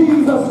with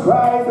Jesus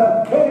Christ,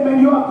 amen,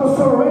 you have to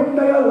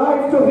surrender your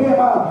life to him.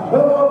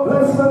 Oh,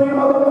 bless the name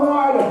of the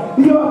Lord.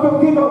 You have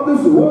to give up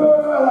this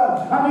world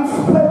and its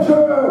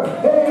pleasure,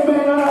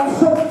 amen, and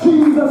accept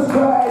Jesus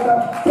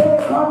Christ.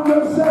 Take on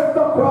yourself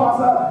the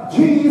cross.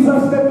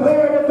 Jesus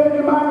declared, if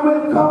any man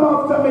will come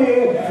after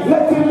me,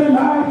 let him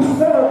deny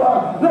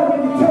himself, let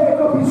him take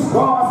up his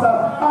cross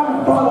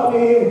and follow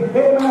me.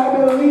 Amen.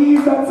 I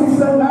believe that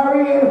Sister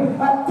Noreen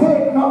had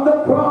taken up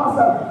the cross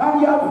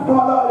and you have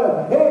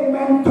followed,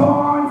 amen,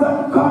 thorns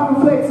and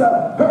conflicts,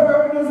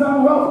 burdens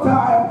and rough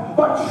time,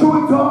 but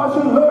through it all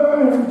you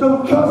learn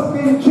to trust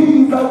in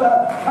Jesus.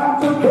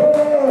 And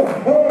today,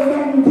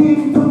 amen,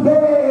 indeed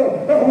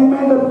today,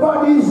 amen, the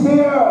body is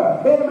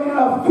there, amen,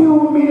 a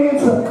few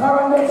minutes or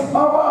a next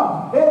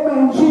hour,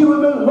 amen, she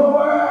will be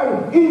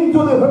lowered into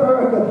the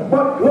earth.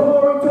 But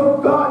glory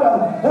to God,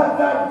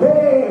 that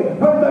day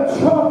when the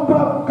trump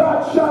of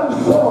God shall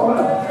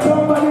sound,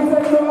 somebody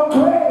say, no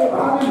grave,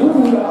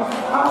 hallelujah,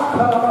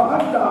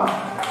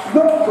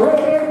 no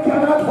grave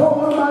cannot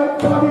hold my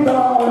body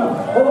down.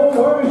 Oh,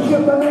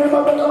 worship the name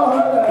of the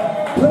Lord.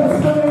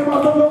 Bless the name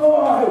of the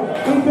Lord.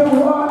 If you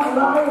want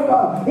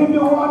life, if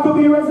you want to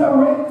be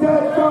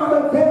resurrected from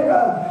the dead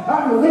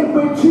and live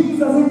with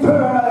Jesus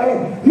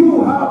eternally,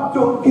 you have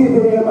to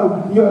give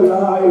him your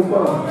life.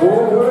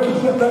 Oh,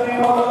 worship the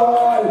name of the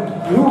Lord.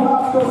 You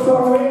have to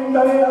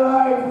surrender your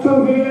life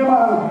to him.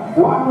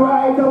 One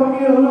writer, when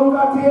he looked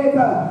at it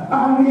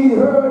and he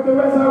heard the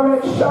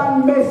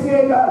resurrection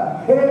message,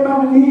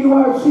 amen, he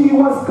or she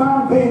was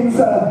convinced.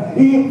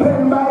 He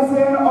penned by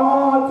saying,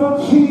 all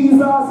to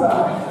Jesus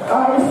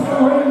I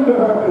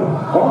surrender,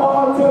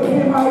 all to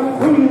him I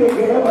freely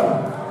give.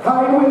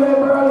 I will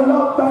ever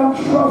love and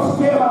trust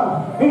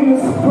him, in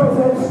his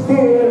presence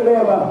daily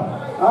live.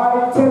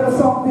 I tell you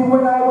something,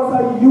 when I was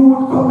a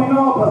youth coming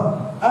up,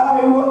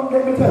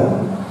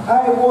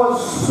 I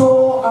was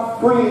so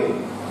afraid.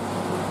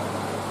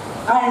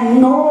 I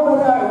know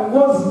that I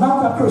was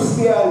not a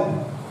Christian,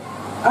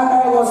 and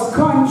I was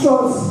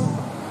conscious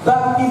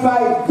that if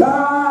I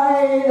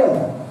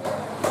died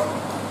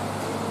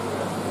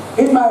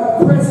in my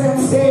present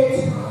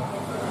state,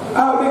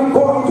 I've been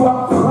going to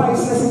a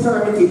priceless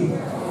eternity.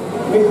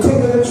 I tell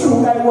you the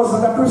truth, I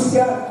wasn't a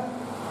Christian.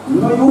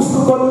 I used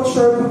to go to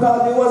church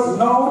because there was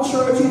no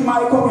church in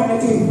my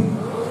community.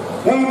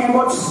 Amen.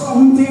 But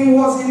something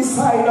was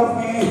inside of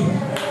me.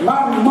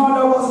 My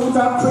mother wasn't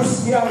a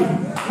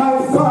Christian. My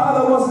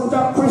father wasn't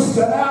a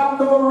Christian. I have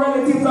no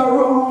relatives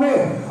around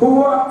me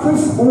who were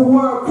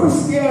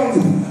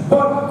Christians.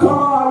 But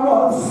God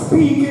was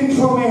speaking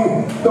to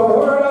me. The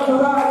word of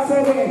God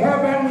said the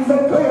heavens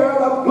declare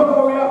the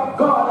glory of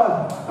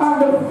God,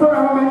 and the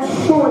firmament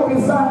showeth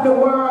his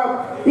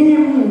handiwork.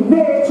 Even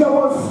nature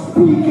was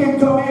speaking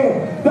to me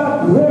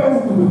that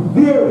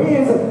there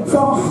is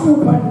some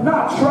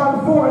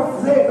supernatural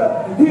forces.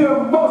 There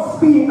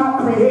must be a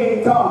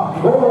creator.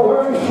 Oh,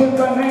 worship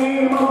the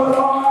name of the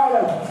Lord.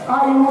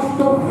 I used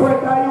to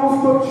fret, I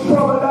used to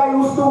trouble, I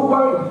used to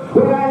worry.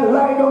 When I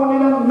lie down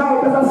in the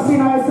night as a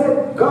sinner, I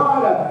said,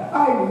 God,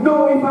 I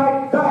know if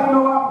I die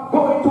now, I'm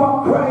going to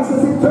a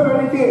crisis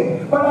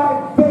eternity. But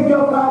I beg you,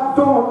 God,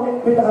 don't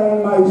let me die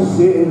in my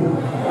sin.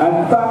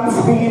 And thanks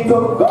be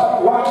to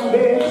God, one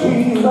day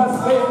Jesus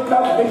sent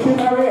a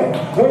missionary,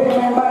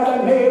 amen, by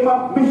the name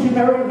of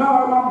missionary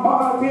Norman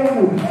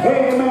Martin,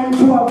 amen,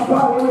 to a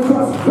valley which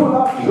was full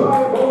of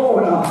dry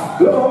bone.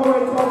 Glory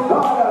to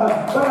God.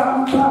 But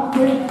I'm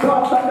thanking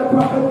God that the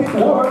prophetic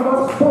word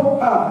was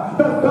spoken.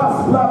 The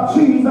gospel of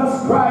Jesus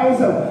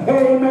Christ,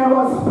 amen,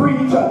 was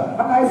preached.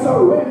 And I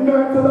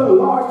surrendered to the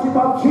Lordship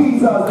of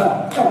Jesus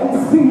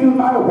and seal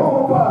my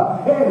hope,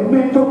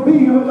 amen, to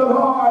be with the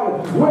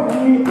Lord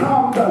when he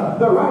comes.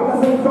 The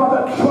righteous and for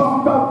the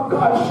trump of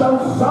God shall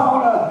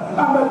sound,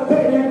 and the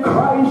dead in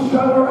Christ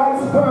shall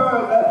rise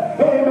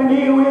first. Amen.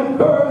 He will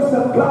burst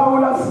the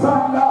cloud of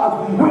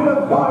thunder with the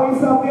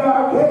voice of the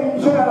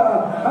archangel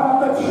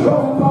and the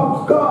trump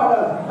of God,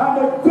 and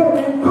the dead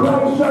in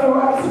Christ shall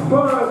rise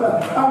first,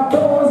 and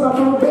those that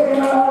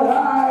remain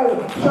alive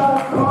shall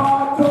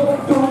come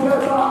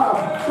together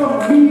to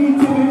meet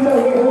him in the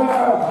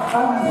air,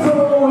 and so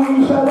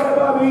we shall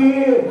ever be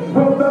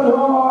with the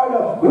Lord.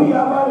 We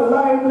have a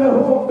lively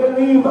hope,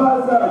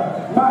 believers.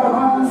 My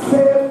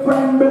unsaved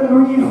friend,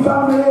 bereaved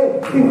family,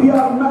 if you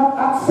have not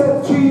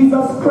accepted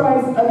Jesus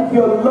Christ as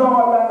your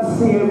Lord and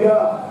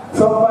Savior,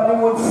 somebody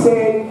would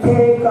say,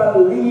 take a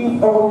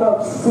leaf out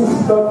of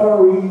Sister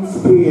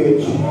Noreen's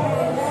page.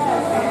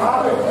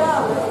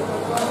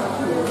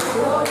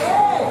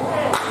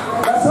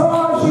 That's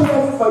all she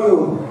left for you.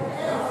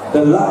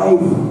 The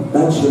life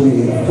that she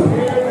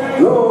lived.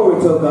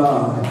 Glory to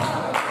God.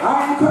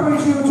 I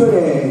encourage you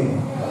today,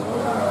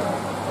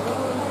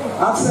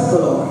 accept the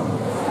Lord.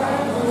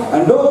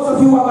 And those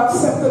of you who have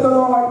accepted the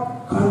Lord,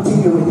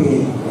 continue with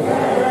him.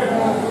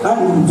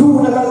 And do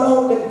not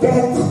allow the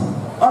death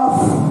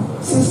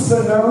of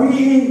Sister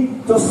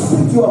Noreen to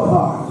split you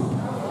apart,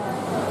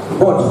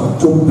 but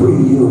to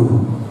bring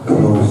you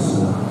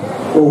closer.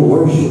 Oh,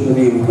 worship the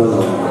name of the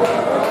Lord.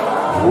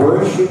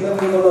 Worship the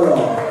name of the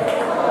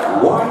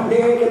Lord. One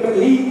day the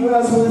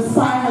believers will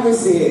finally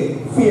say,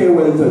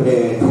 farewell to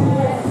death.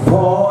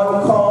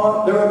 Paul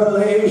caught the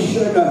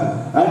revelation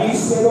and he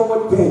said,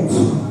 oh death,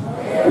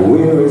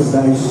 where is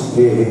thy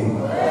sting?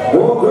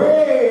 Oh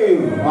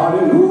grave,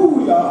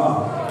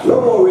 hallelujah,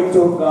 glory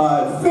to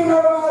God.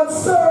 Funeral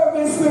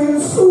service will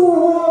soon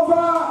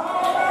over.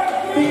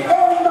 The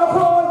end of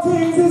all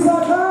things is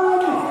at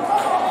hand.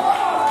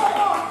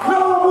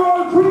 No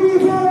more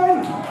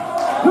grieving,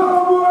 no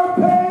more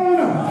pain,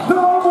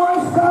 no more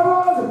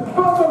sorrows,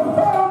 but the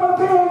former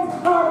things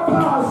are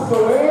passed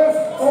away.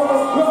 Oh,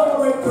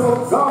 glory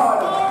to God.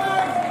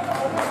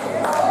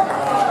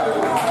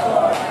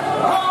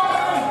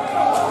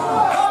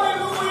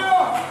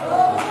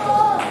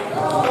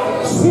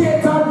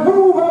 Satan,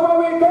 move our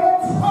way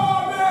death.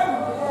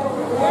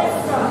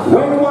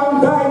 When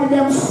one died in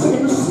them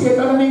sins,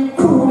 Satan and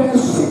include and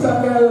sit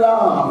on their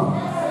love.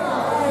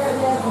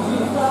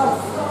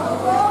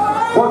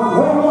 But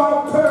when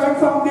one turn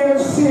from their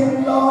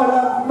sin, Lord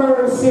have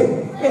mercy,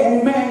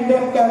 amen,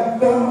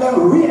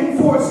 them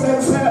reinforce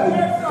themselves,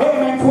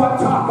 amen, to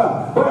attack.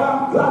 But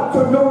I'm glad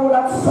to know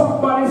that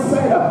somebody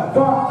said,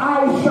 for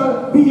I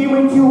shall be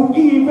with you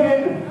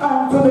even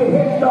unto the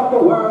end of the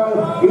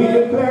world. He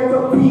declared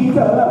to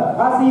Peter,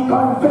 as he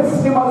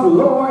confessed him as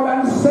Lord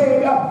and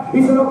Savior,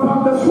 he said,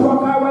 upon this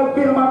rock I will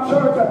build my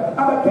church, and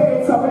the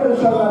gates of hell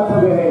shall not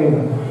prevail.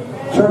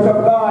 Church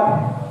of God,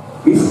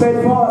 be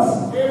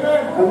steadfast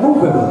and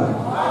movable,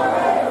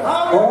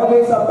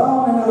 always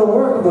abounding in the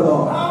work of the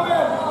Lord.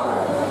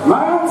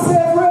 My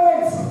unsaved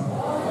friends,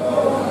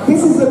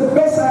 this is the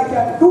best I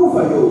can do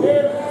for you.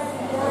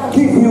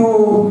 Give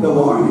you the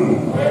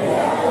warning.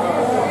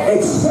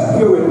 Except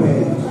you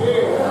repent,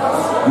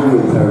 you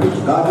will perish.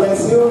 God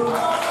bless you.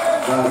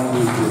 God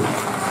bless you.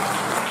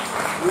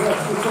 Yes,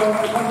 because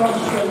I'm not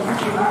sure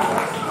which you have.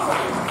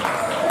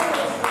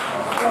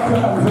 What you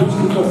have for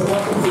Jesus,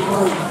 what is the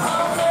word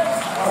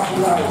of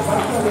life?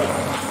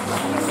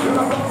 You're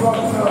not going to go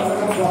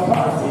to a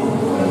party.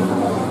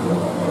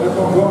 You're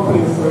going to go a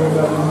place where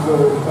that is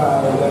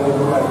glorified and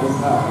everybody is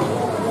happy.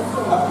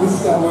 A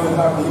Christian will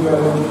have the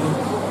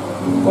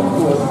come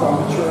to us from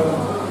church,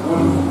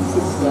 one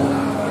sister.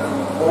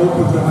 All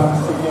put your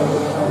hands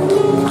together and we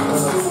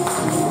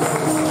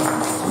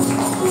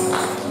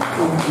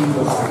in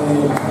Jesus'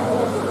 name.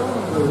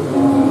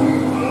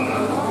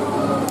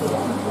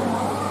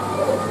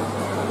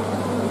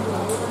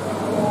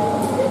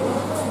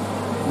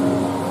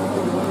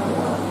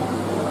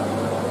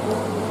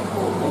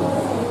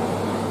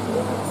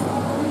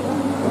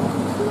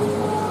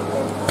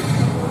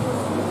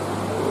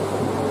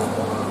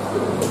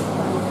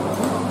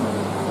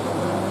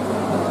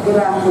 Good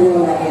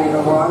afternoon again,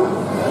 everyone.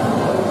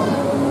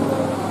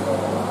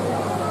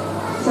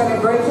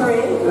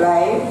 Celebratory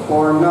life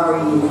for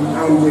Noreen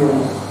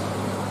Andrews.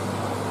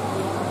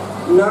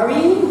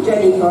 Noreen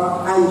Jennifer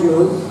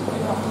Andrews,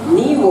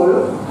 nee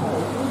Wolf,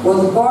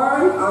 was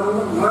born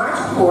on March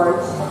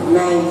 4th,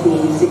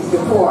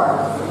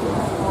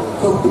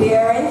 1964, to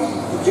parents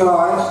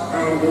George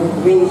and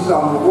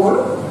Winsome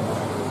Wolf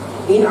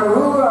in a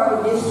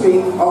rural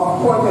district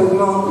of Porter's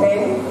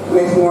Mountain,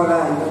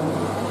 Westmoreland.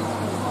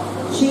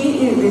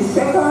 She is the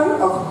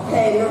second of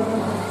 10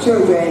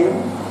 children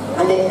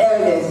and the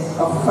eldest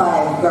of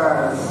 5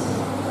 girls.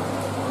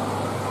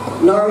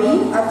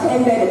 Noreen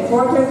attended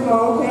Porter's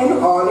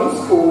Mountain Early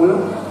School,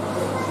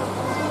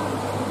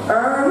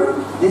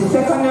 earned the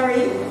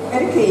secondary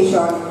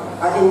education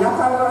at the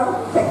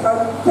Nakala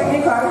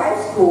Technical High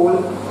School,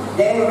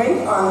 then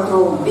went on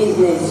to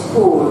business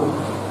school.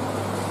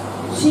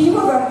 She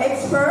was an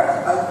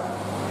expert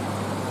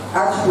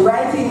at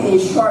writing in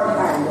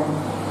shorthand.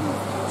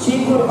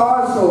 She could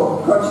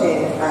also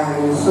crochet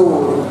and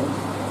sew.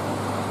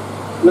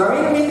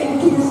 Noreen lived in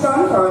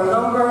Kingston for a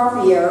number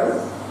of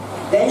years.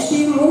 Then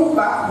she moved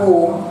back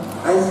home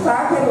and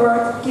started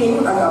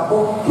working at a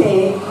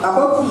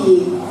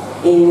boutique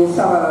in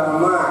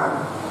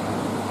Savannah.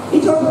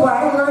 It was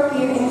while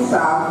working in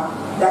Sav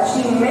that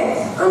she met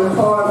and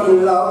fell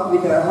in love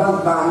with her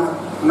husband,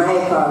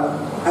 Michael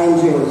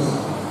Andrews.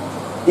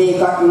 They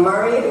got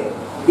married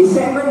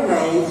December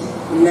 9th,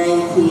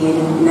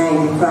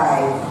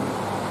 1995.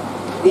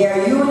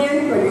 Their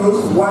union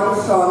produced one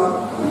son,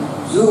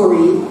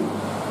 Zuri,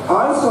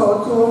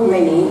 also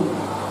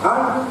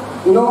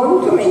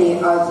known to many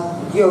as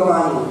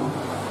Giovanni,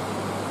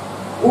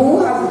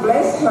 who has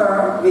blessed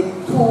her with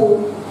 2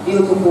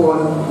 beautiful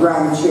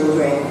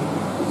grandchildren,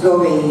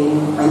 Zoe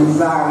and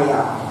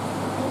Zaria,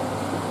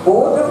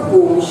 both of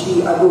whom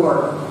she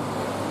adored.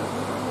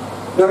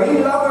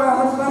 Noreen loved her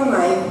husband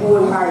Mike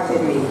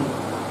wholeheartedly.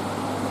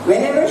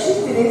 Whenever she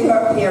visited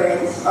her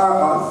parents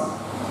or us,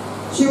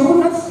 she would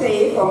not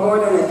stay for more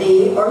than a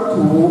day or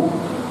 2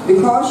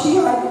 because she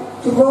had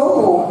to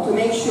go home to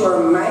make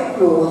sure my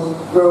clothes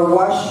were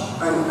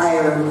washed and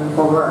ironed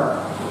for work.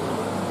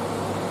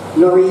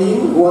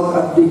 Noreen was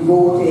a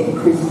devoted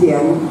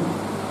Christian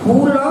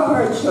who loved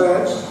her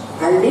church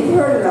and lived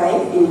her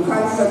life in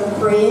constant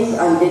praise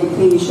and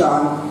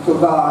dedication to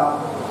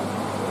God.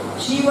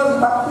 She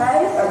was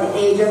baptized at the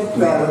age of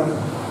 12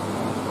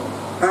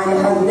 and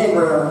has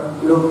never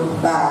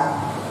looked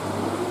back.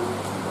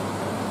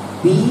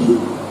 We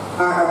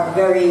are a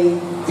very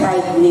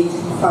tight-knit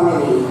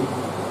family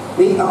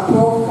with a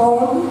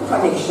profound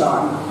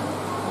connection.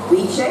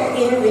 We check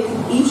in with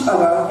each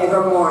other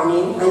every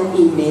morning and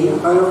evening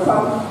on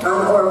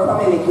our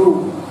family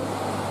group.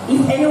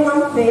 If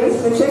anyone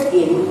fails to check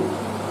in,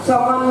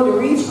 someone would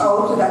reach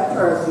out to that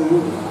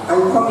person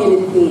and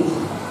communicate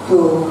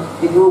to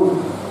the group.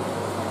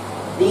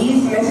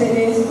 These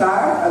messages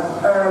start as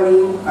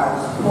early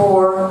as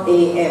 4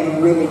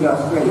 a.m.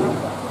 religiously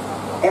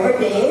every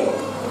day,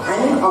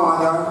 and in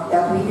order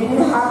that we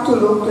didn't have to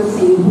look to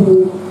see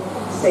who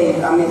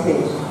sent a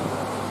message.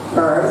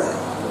 First,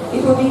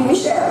 it would be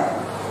Michelle,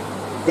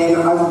 then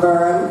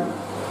Osborne,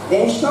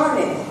 then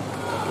Charlotte,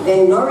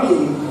 then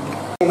Noreen,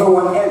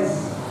 everyone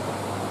else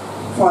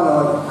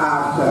followed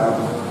after.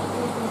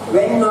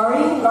 When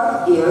Noreen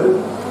got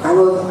ill and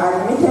was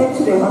admitted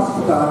to the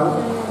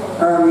hospital,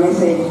 her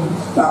message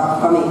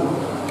stopped coming.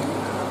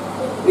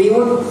 We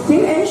would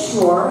still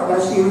ensure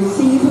that she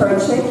received her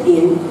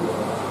check-in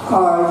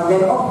calls,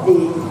 then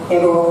update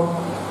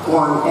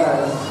everyone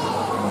else.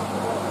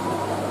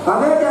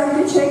 Other than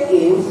the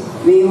check-ins,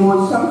 we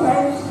would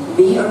sometimes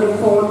be on the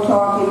phone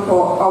talking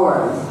for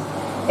hours,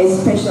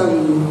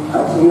 especially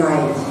at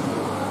night,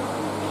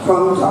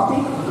 from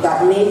topics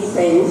that made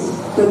sense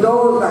to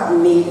those that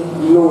made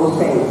no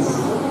sense.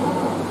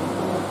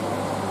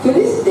 To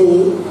this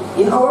day,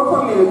 in our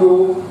family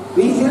group,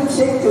 we still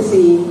check to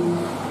see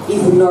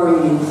if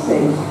Noreen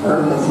sent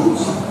her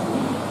message.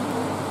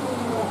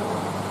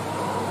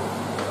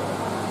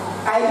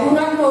 I do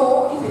not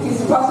know if it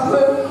is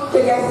possible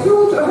to get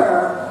through to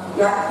her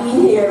not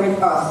being here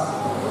with us,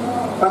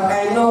 but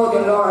I know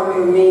the Lord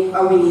will make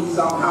a way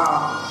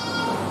somehow.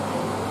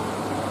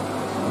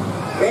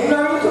 When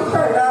Noreen took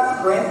her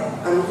last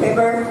breath on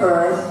February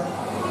 1st,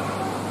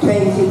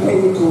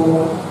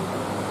 2022,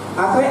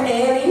 after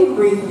ailing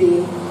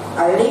briefly,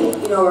 a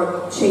link in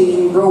our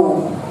chain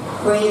broke,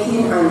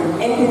 creating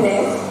an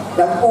emptiness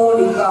that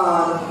only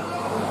God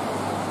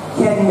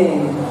can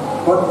mend.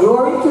 But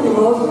glory to the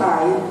Most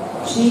High,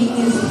 she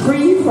is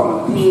free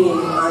from pain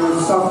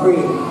and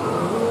suffering.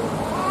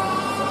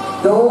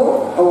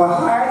 Though our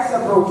hearts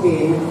are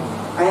broken,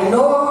 I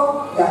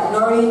know that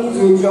Noreen is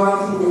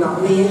rejoicing in a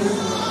place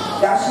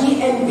that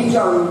she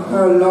envisioned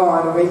her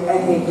Lord went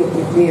ahead to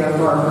prepare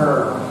for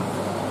her.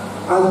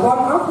 As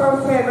one of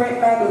her favorite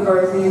Bible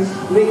verses,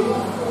 which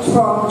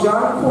from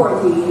John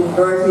 14,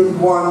 verses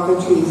 1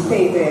 to 3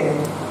 stated,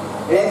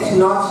 "Let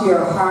not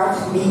your hearts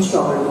be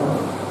troubled.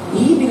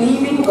 Ye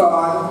believe in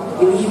God,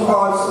 believe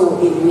also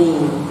in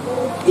me.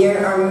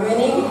 There are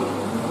many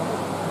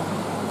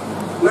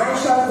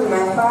mansions in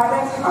my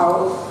Father's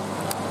house.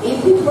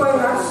 If it were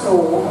not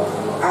so,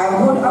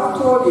 I would have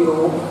told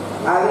you,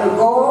 I will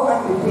go and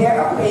prepare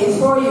a place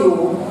for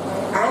you.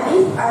 And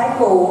if I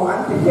go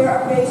and prepare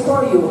a place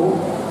for you,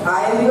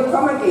 I will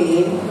come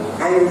again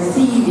and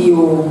receive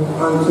you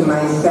unto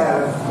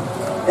myself,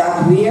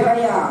 that where I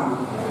am,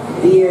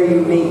 there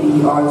you may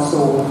be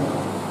also."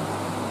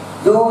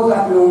 Those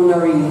that know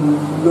Noreen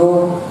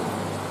know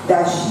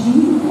that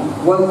she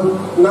was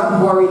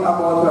not worried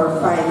about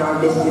her final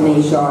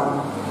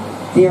destination.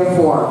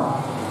 Therefore,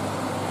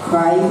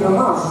 cry if you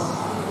must,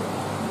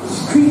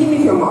 scream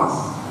if you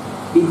must,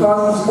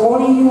 because it's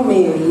only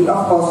humanly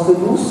of us to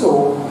do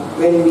so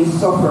when we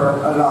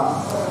suffer a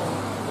loss.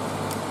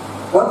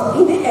 But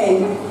in the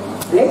end,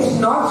 let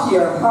not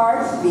your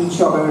hearts be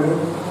troubled,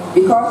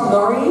 because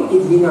Noreen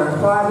is in her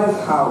Father's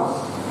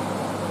house.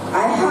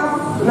 I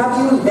have not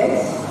used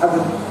death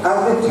as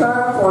the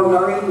term for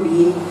Noreen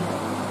being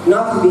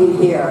not being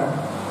here.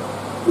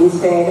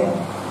 Instead,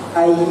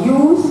 I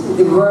use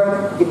the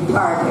word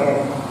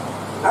departed.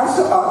 As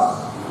to us,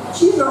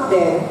 she's not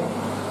dead,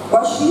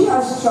 but she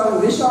has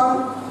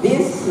transitioned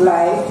this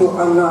life to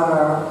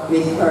another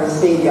with her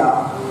Savior.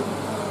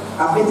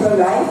 A better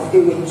life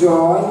filled with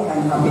joy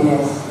and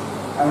happiness,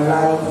 a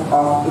life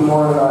of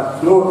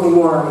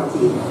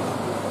immorality.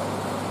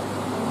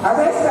 As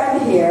I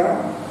stand here,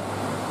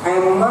 I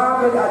am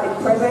marveled at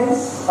the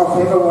presence of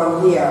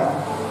everyone here,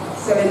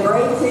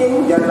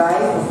 celebrating the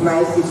life of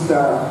my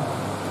sister.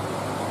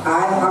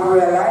 I have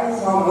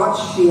realized how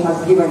much she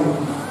has given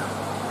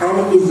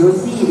and is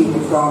receiving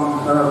from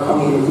her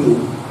community.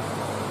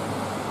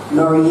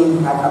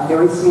 Noreen had a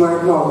very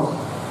smart mouth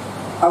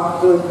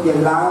up to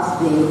the last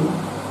day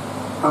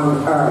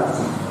on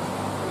earth.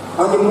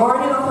 On the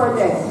morning of her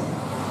death,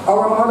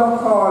 our mother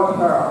called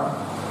her.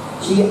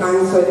 She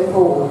answered the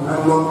phone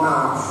and Mom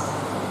asked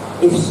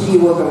if she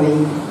was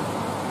awake,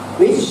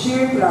 which she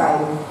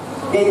replied,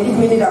 "Then if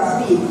we need a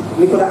sleep,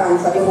 we could have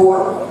answered the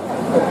phone."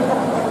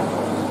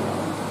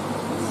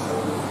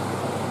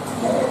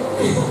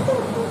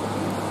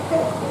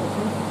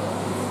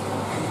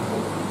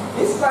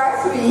 This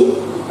past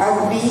week has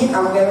been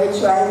a very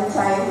trying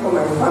time for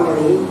my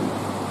family,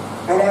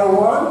 and I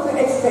want to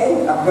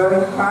extend a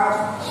very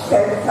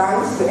heartfelt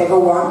thanks to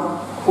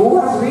everyone who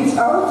has reached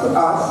out to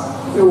us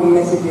through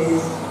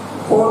messages,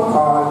 phone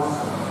calls.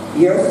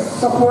 Your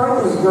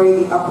support is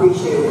greatly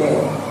appreciated.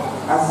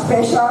 A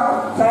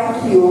special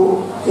thank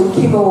you to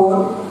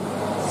Kimon,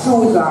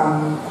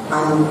 Susan,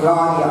 and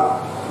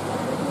Claudia,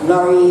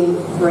 Noreen,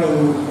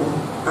 friend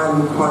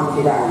and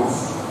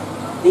confidence.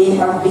 They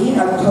have been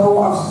a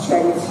tower of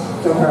strength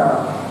to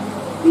her.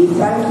 We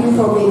thank you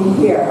for being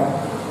here.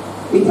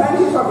 We thank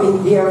you for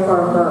being there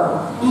for her,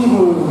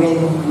 even when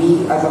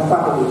we as a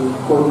family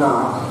could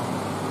not.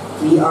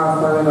 We are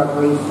forever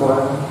grateful.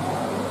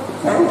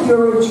 Thank you,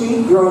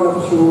 Retreat Ground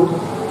of Truth,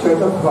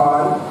 Church of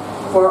God,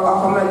 for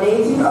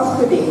accommodating us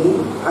today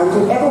and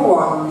to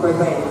everyone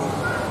present.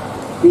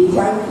 We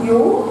thank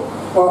you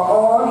for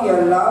all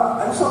your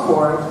love and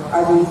support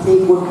as we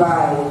say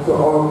goodbye to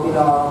our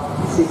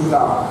beloved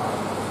sister.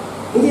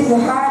 It is the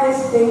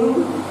hardest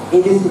thing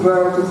in this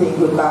world to say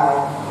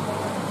goodbye,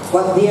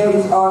 but there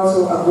is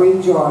also a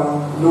great joy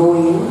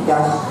knowing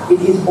that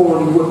it is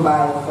only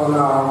goodbye for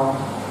now.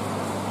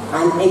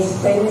 An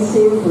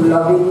extensive,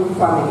 loving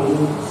family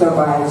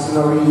survives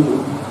Noreen.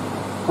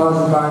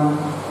 Husband,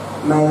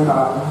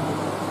 Michael,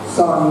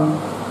 son,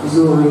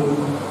 Zuri,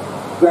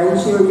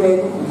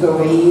 grandchildren,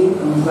 Zoe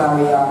and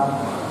Zaria,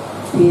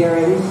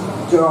 parents,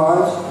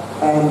 George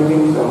and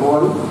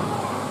Winston,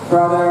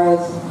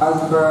 brothers,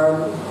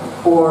 Osborne,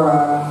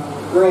 Ora,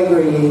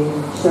 Gregory,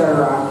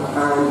 Sharon,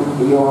 and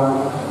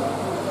Bjorn,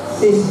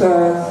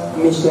 sisters,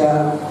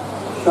 Michelle,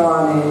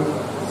 Charlotte,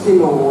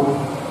 Simone,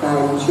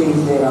 and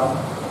Trisdale,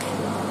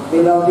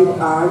 beloved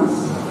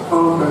aunts,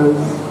 uncles,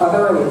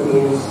 other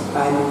relatives,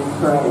 and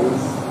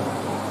friends.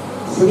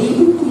 Sleep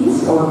in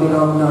peace, our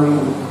beloved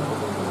Noreen.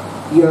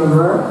 Your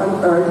work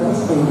on earth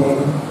has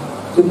ended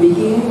to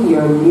begin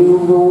your new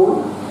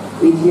road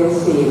with your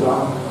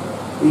Savior.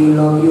 We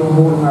love you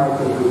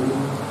wholeheartedly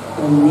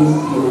and miss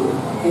you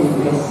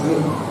endlessly.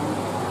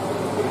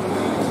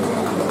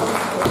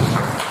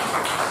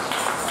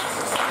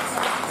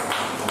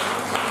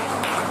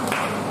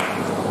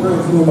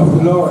 Praise the name of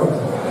the Lord.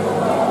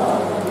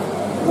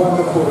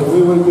 Wonderful.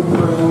 We will be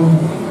praying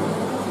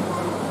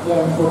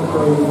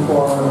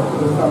for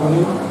the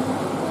family.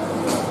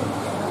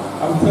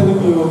 I'm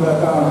telling you that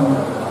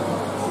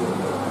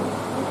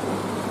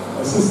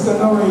Sister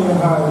Noreen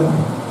had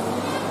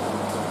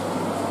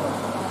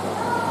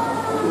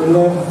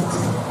left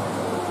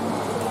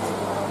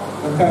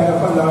a kind of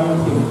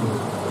anointing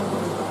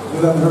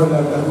in her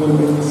life that will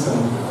be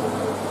missing.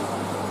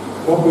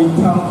 But we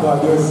thank God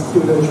there's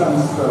still a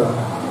transfer.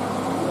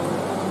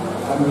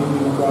 And we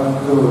give God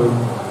glory.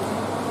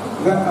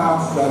 Let us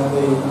ask that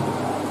the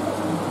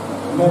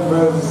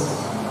members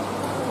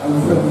and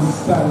friends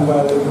stand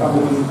while the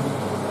family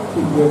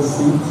keep their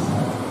seats.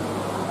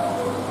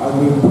 And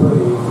we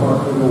pray for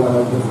everyone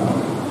of the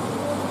family.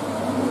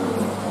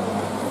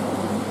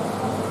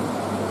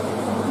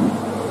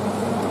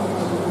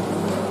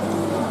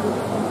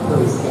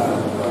 Praise God.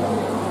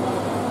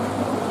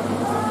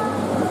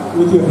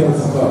 With your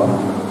heads bowed.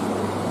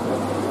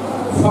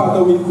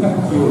 Father, we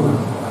thank you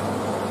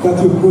that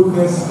your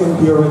goodness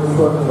endureth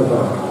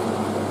forever.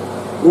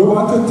 We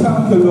want to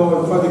thank the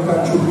Lord for the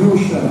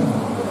contribution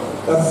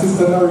that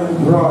Sister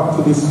Noreen brought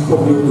to this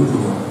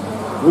community.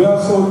 We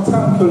also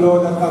thank the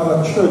Lord that as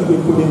a church we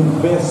could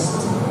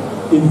invest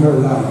in her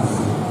life.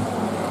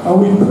 And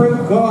we pray,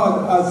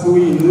 God, as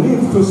we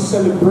live to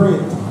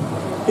celebrate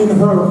in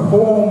her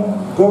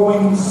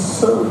home-going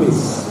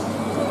service,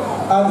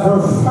 and her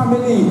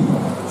family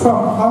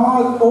from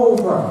all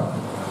over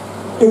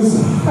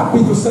is happy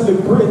to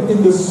celebrate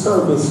in this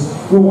service.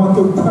 We want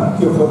to thank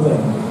you for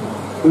them.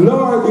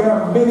 Lord, there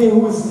are many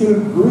who are still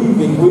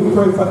grieving. We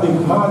pray for the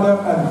mother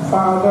and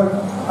father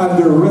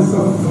and the rest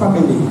of the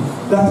family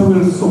that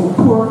will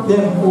support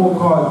them, oh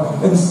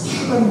God, and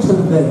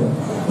strengthen them.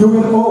 You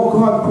will, oh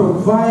God,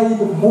 provide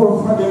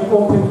more for them,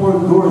 open more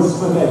doors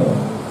for them.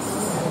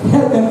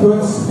 Help them to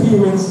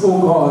experience,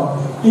 oh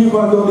God, even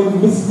though they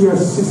miss their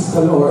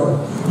sister, Lord,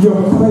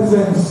 your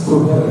presence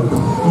to help,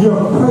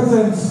 your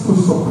presence to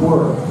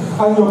support,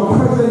 and your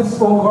presence,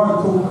 oh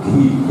God, to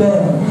keep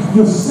them.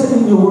 You said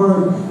in your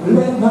word,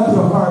 let not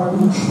your heart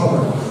be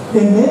troubled.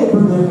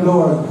 Enable them,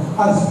 Lord.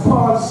 As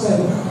Paul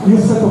said, you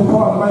said to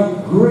Paul, my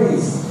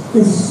grace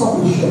is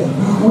sufficient.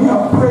 We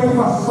are praying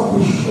for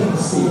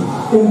sufficiency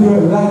in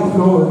their life,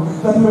 Lord,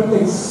 that you will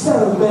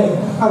excel them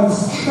and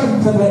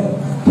strengthen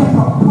them,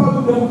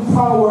 catapult them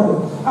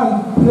forward,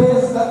 and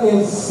place that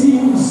they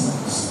seem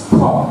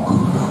stuck.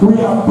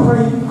 We are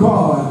praying,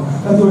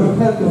 God, that you will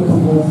help them to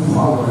move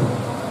forward.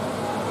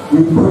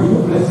 We pray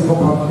your blessing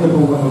upon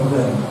every one of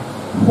them,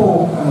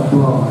 home and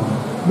abroad.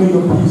 May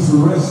your peace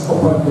rest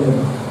upon them.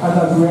 And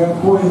as we are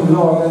going,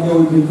 Lord, and they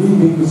will be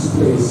leaving this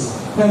place,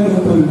 help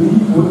them to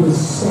leave with the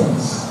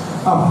sense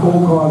of,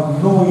 oh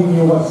God, knowing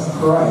you as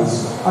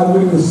Christ, and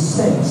with the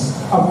sense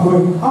of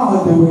going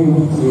all the way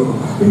with you.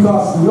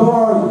 Because,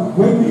 Lord,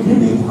 when we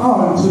give it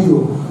all to you,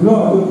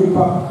 Lord, you give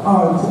back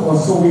all to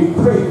us. So we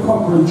pray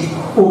coverage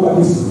over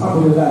this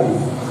family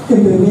life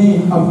in the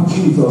name of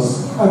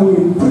Jesus. And we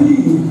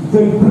plead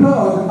the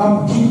blood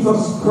of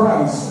Jesus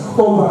Christ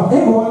over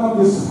everyone of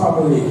this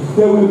family.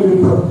 They will be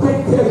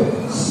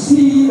protected,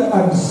 seed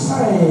and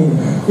sign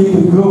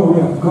in the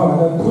glory of God.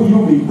 And to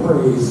you be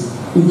praised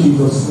in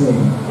Jesus'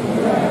 name.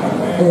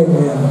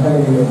 Amen.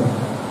 Amen.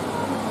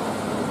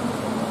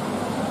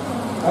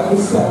 At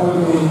this time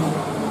we'll be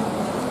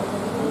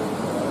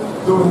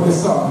doing the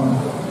song,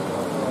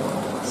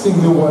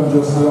 Sing the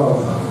Wondrous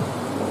Love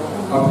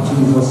of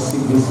Jesus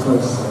in this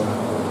first song.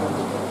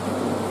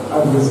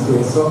 At this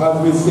day. So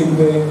as we sing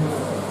the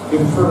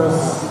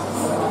first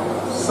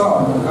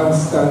song and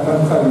stand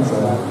and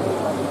stanza,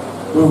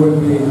 we will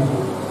be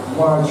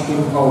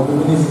marching out. The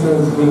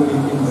ministers will be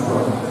in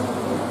front.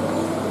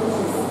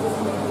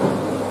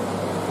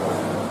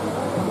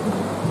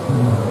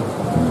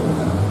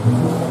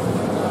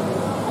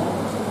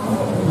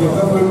 Yes,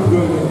 I will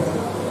do it.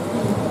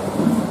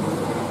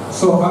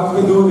 So as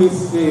we do this,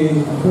 the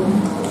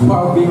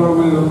pallbearer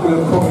will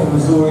come in,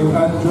 Noreen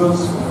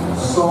Andrews'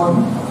 son,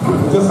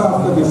 just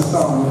after this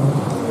song.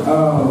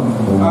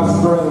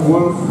 Asbury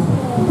Wolf,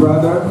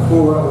 brother,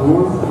 Howard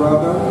Wolf,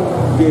 brother,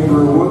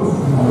 Gabriel Wolf,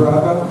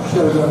 brother,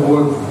 Sheldon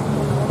Wolf,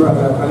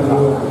 brother, and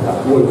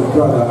Wolf,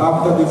 brother.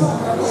 After this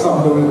song,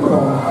 they will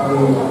come and we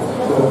will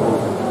go.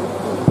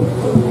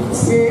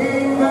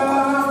 Sing the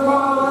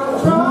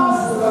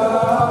wondrous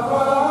love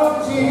of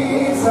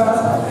Jesus,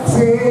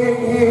 sing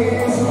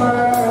his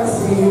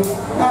mercy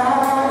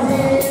and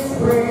his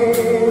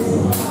praise.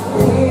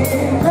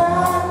 In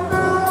that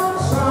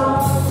mansion,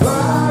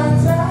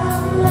 bright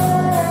and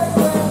blessed,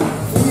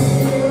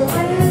 he'll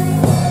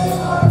bring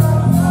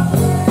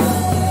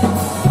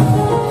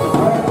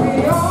when we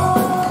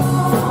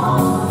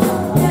all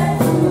get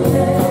to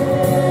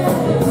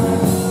heaven.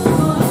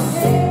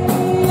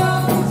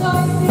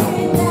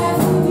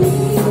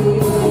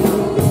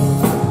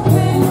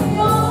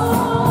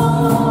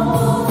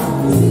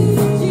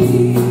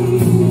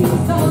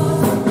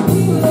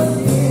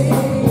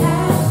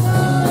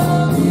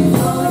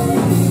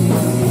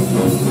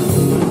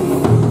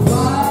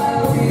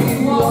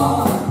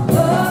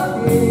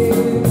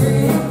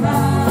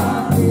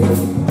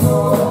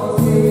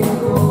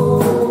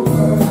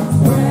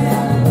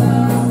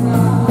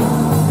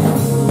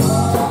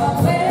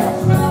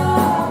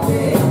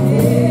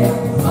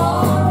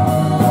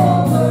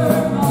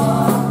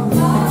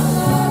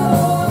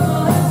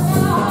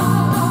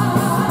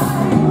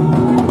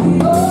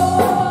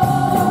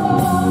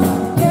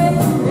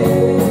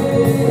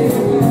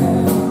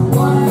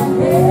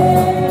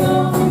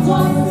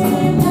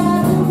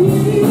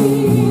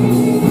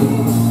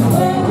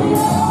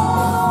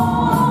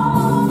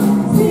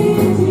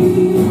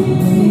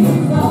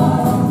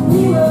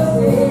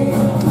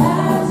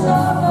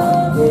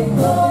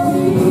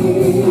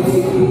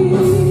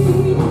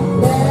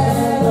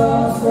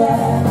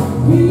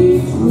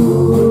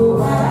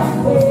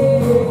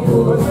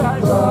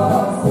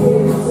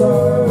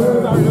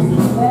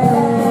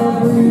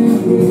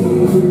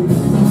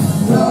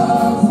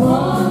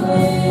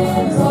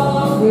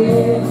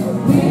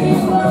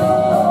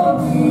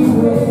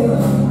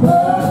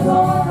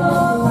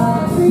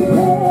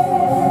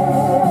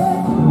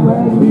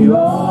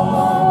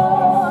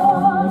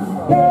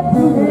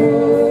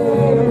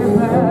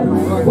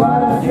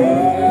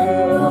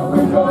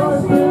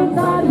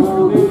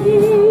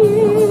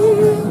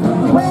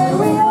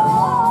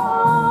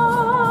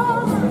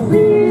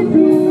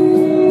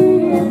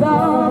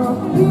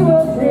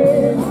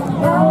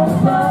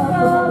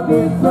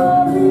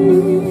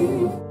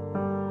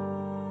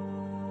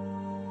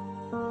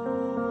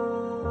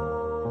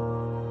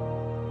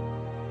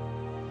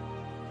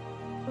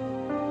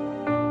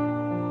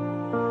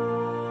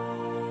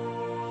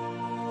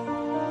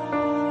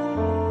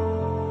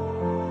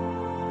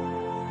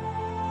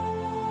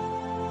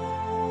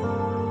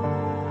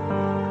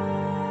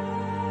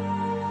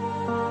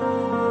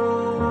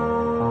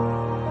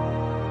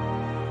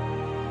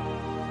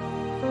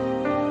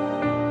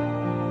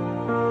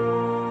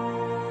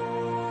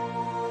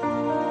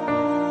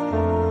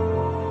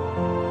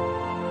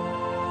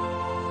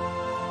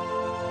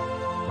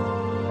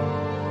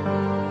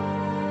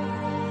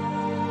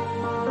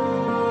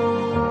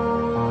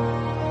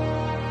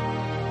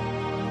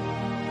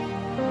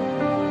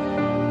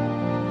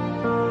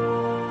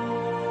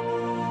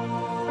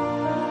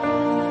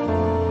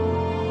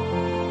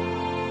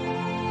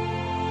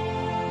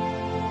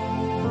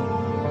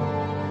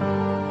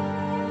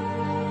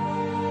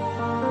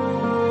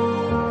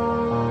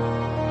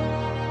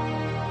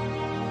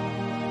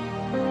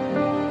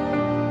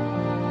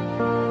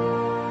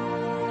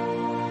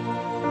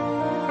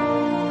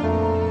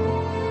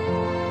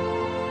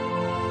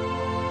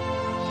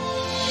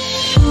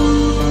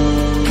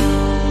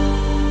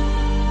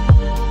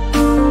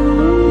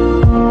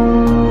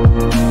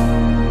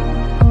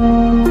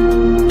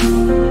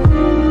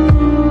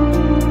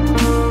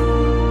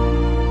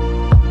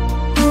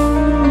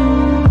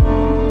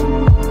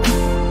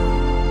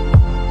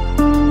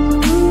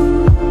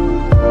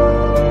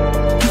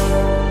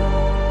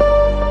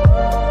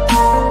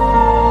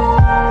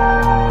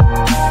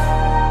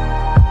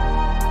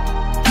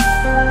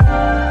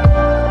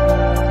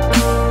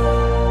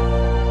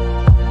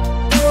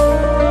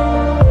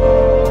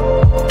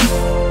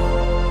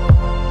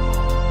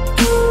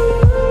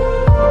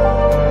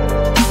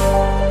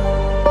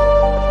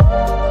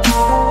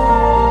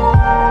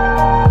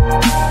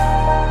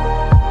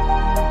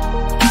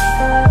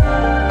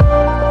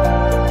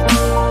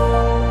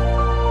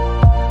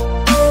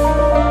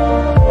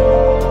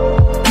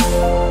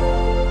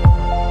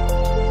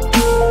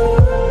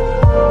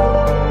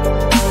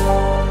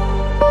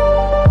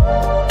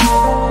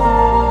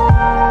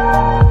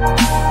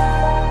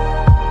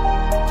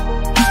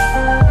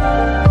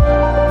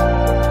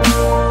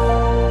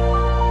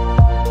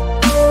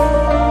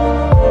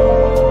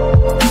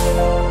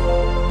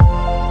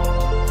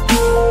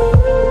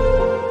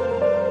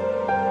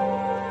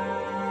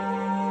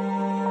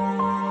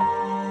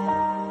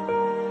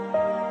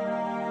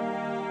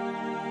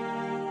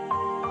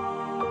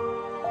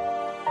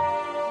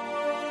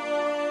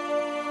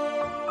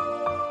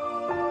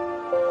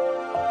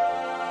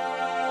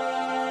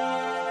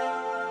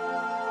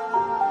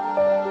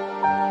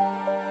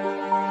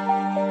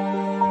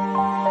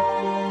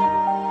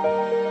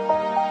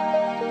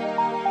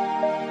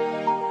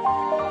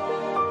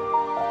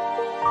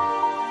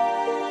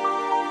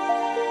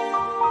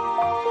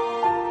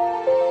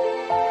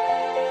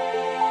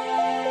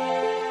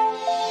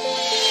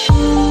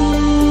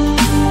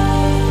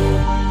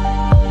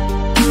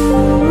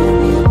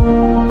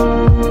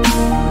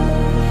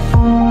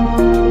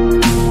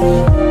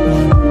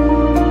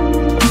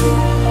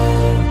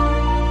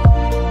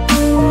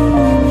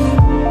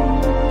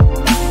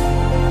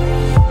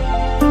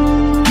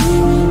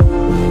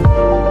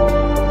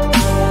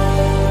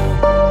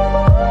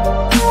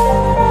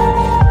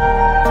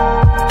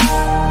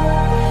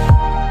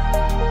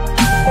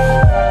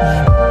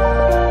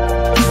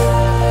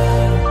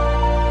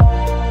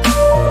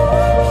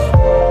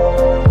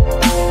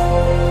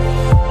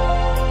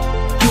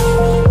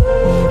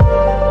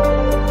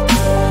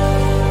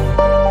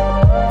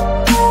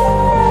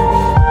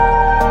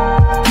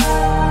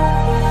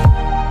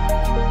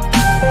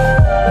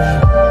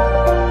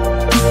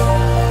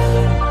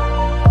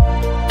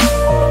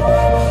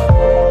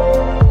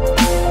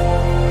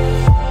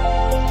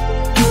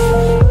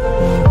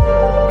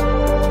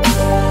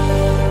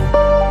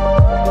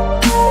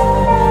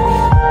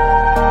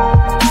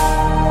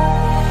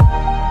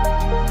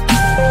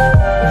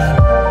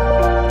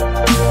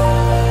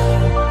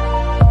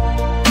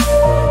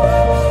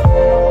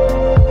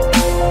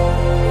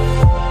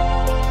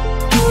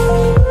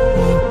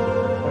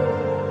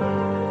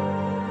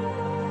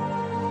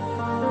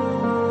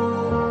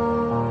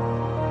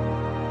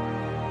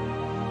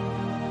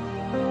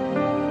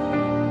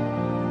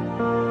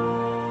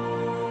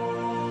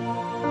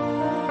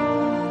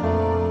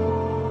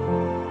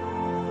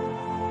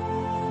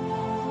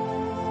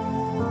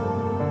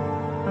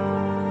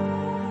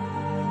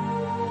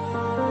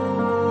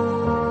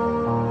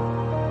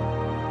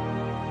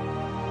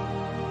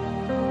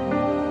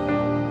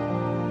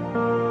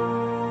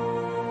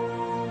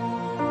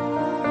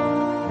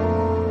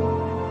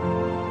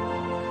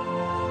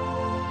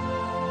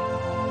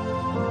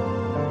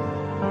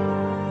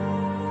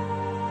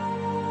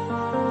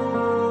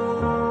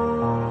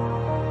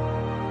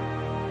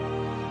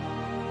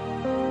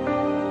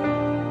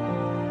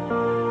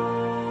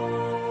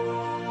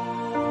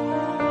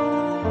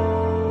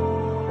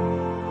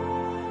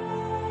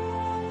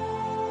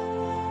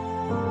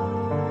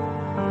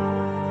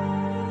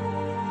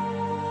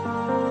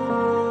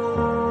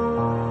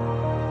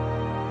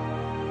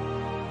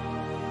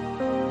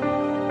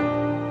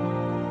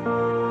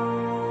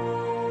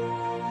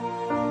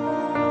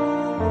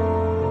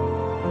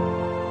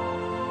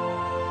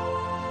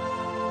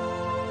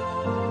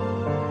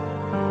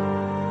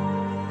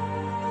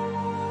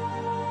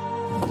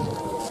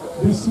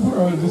 This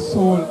world, the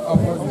soul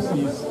of our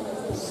deceased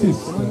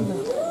sister.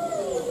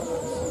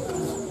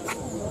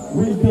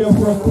 We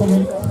therefore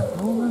commit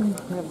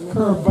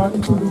her body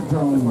to the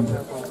ground,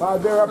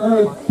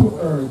 earth to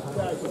earth,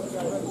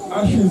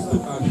 ashes to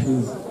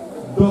ashes,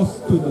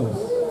 dust to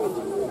dust.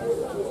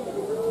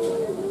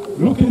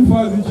 Looking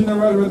for the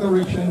general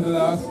resurrection the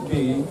last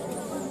day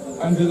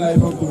and the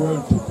life of the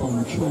world to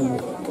come through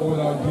our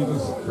Lord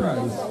Jesus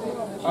Christ,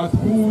 at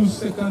whose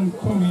second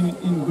coming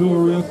in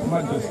glorious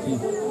majesty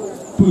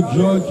to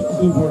judge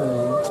the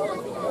world,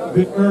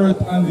 the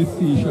earth and the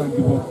sea shall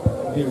give up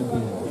their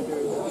dead.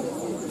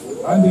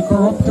 And the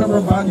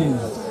corruptible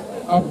bodies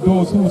of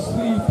those who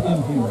sleep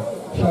in him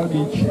shall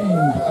be changed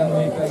and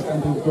made like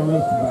unto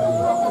glorious body,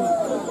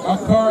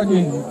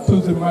 according to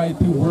the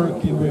mighty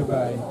working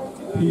whereby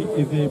he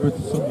is able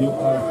to subdue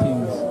all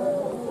things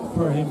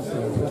for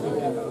himself.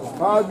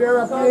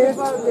 Pallbearer, please.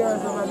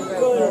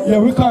 Yeah,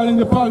 we're calling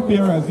the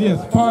pallbearers, yes,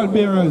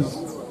 pallbearers.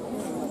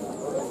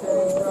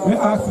 We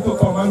ask you to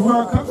come and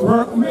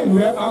workmen,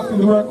 we're asking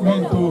the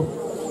workmen to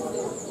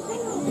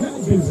get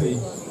busy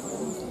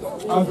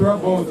as we're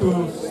about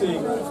to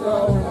sing.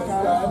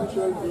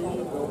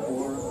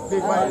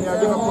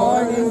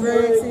 Morning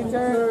breaks in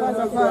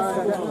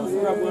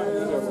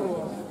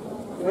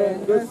when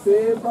the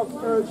saints of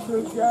earth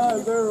should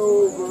gather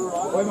over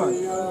on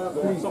the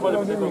other, and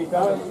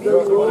the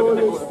roll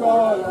is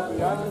called up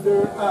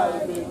yonder,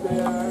 I'll be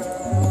there.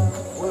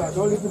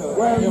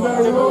 When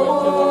the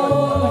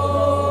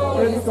roll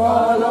is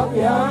called up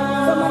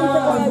yonder,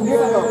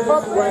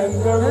 when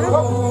the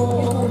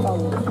roll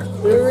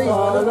is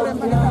called up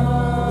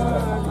yonder,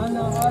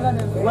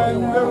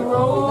 when the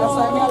roll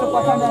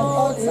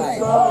is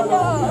called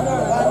up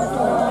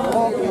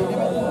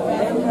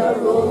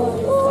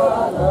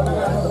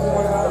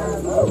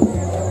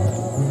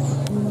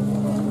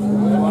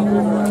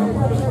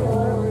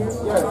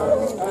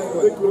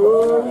the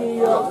glory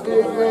of the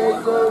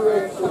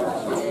resurrection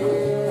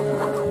share.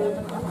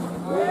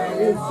 When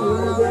it's to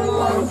the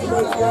ones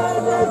that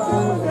gather to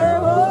their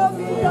home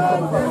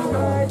beyond the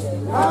night,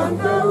 and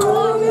the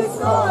roll is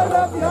called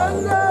up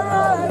yonder,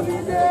 I'll be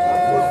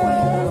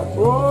there.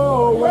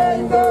 Oh, when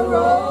the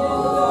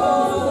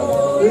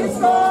roll is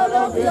called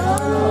up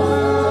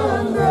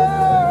yonder,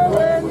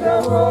 when the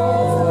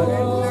roll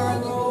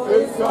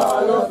is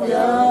called up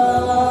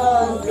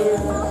yonder,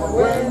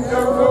 when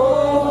the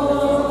roll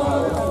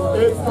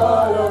is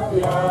called up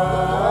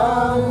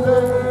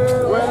yonder,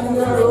 when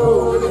the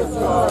roll is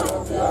called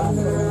up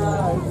yonder.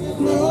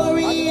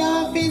 Glory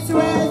of his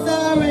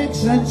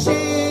resurrection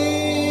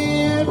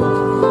share.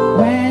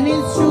 When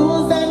his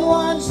chosen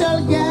ones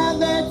shall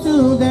gather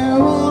to their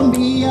home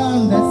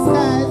beyond the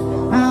skies,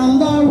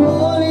 and the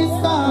roll is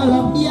called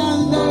up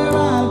yonder,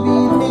 I'll be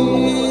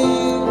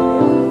there.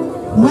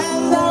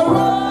 When the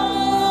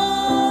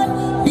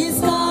roll is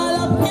called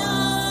up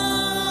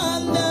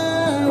yonder,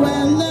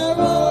 when the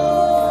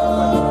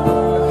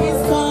roll is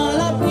called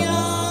up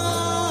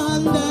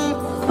yonder,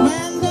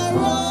 when the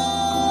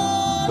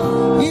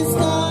roll is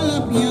called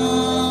up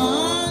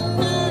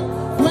yonder,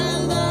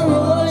 when the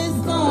roll is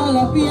called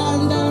up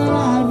yonder,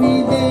 I'll be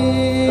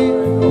there.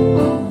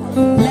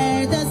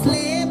 Let us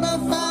labor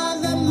for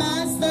the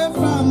Master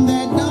from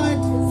the dark.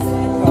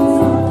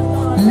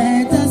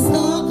 Let us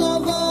talk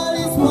of all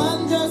his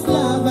wondrous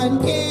love and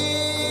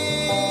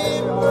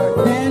care.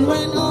 Then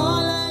when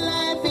all our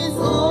life is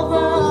over,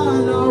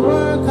 all our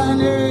work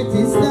on earth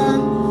is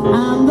done,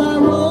 and the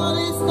roll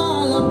is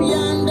called up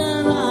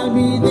yonder, I'll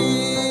be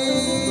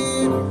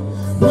there.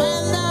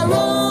 When the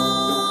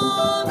roll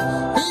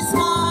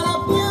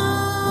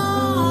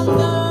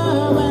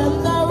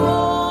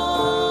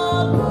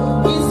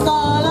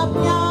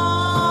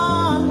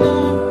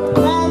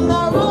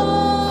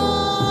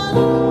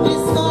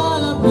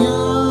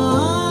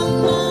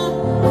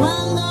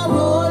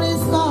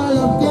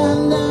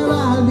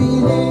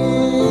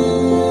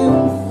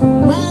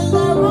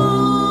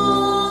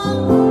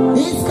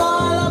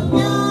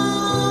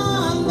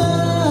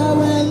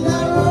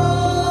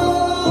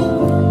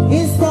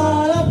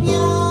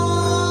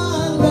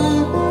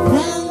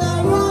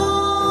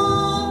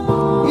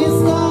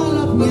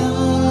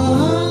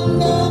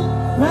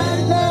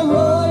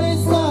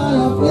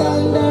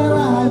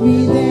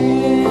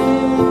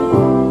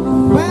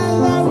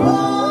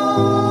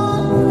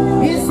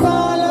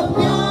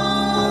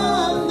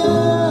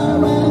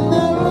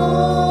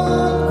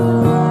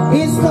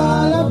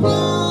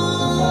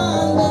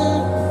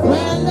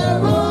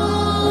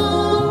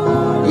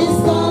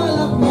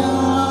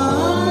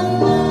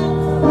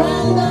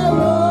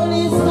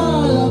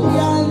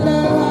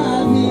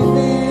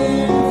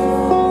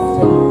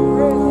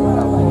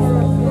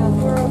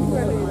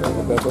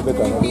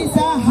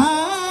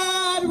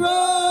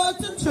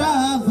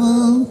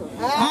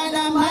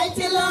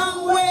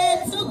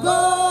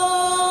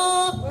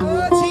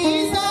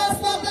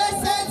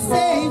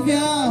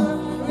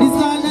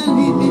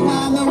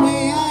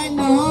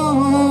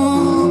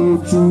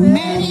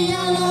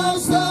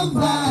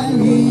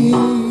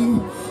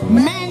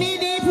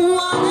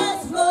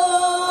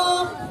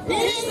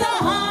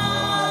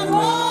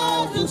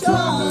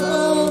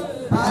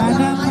and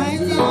a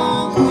mighty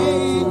long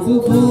way to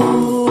go.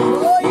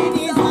 It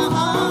is a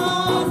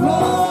hard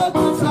road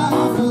to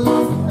travel,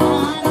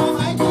 and a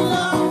mighty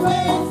long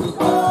way to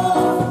go.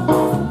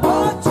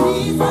 But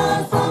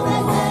Jesus, the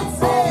blessed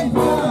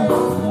Savior,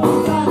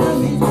 gonna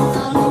lead us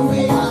on the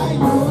way I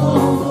know.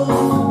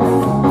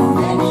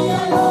 Many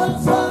a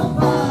lonesome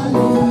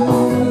valley,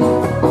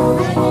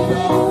 many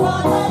red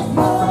waters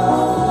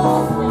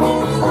flow.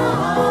 It is a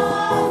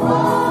hard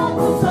road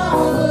to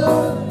travel,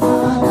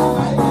 and a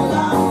mighty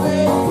long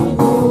way to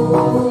go.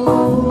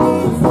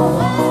 So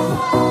hold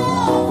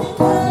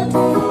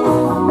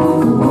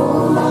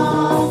on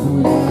to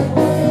it.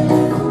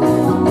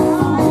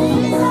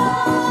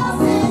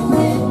 Jesus is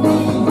with me,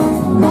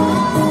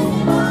 riding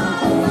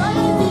my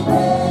mighty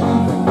way.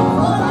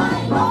 For I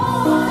know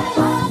I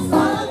have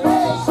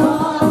salvation,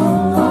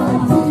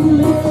 until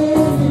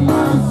in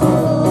my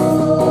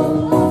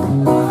soul.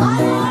 I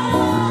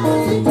am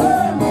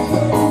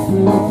determined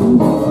to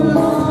hold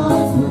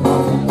on to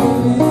it.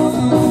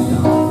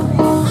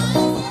 I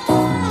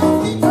am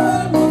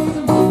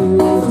determined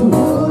to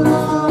hold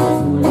on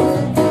to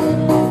it.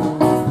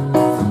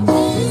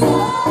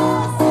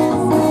 Jesus is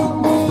with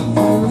me,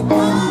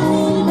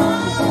 riding my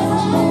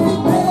mighty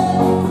way.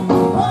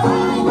 For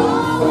I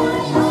know I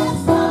have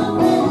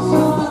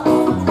salvation,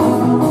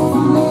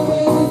 until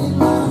in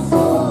my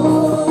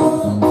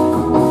soul.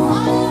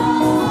 I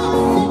am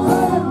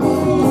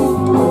determined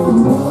to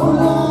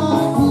hold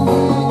on to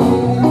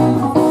it.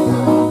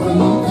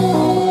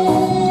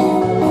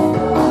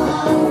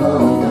 I'm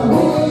going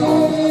away.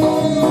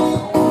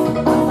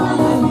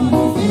 Finally,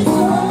 this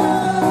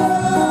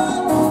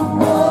world,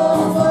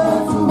 nowhere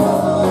to go.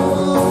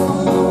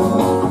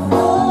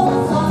 Oh,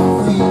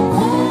 something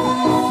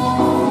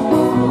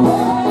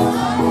where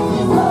life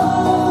is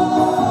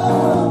over.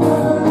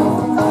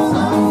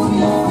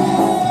 Something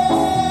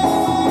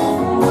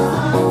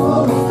I'm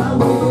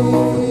going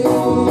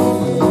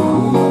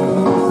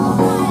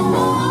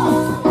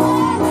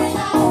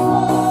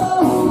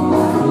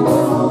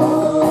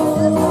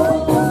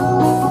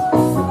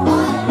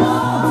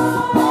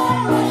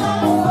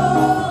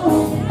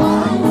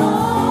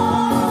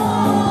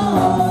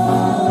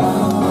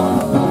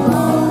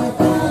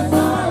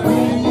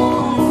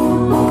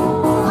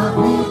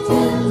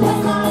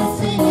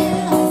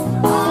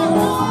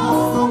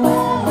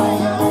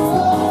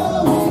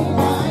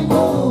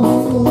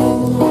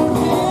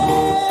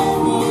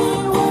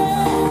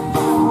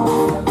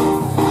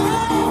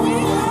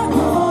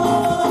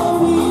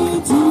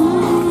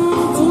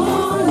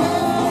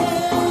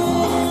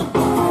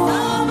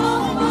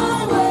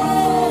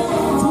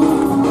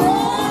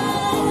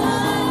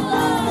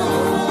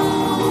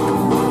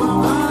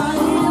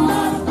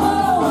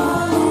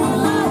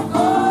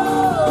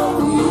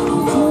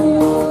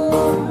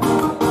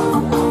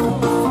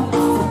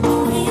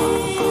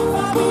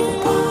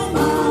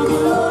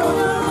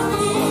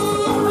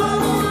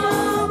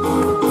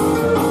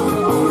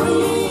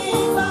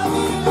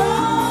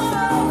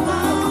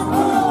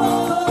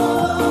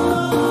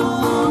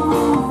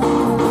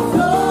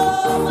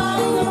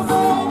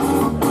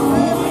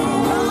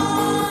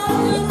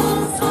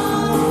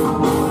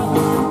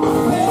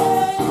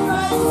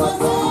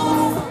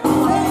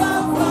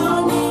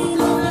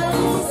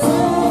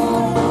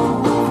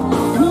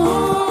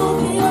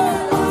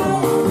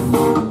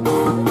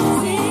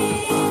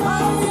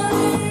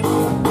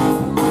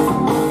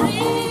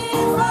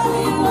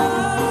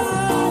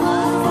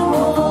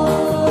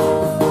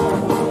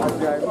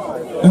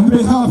On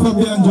behalf of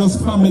the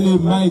Andrews family,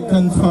 Mike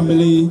and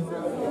family,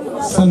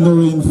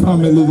 Noreen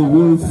family, the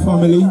Wolf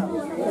family,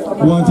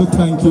 I want to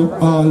thank you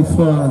all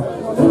for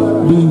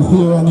being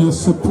here and your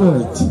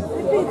support.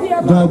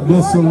 God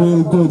bless you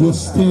real good. You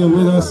stay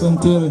with us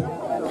until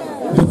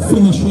the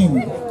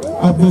finishing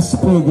of this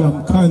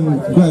program.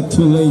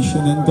 Congratulations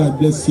and God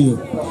bless you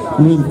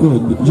real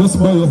good. Just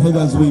bow your head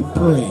as we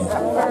pray.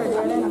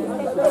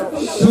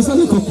 Just a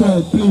little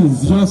quiet,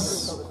 please.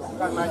 Just,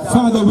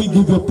 Father, we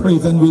give you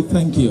praise and we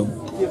thank you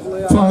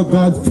for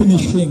God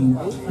finishing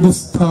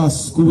this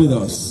task with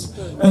us.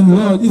 And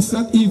Lord, it's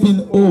not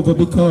even over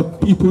because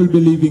people will be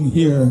living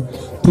here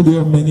to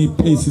their many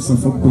places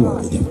of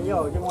abode.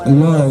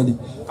 Lord,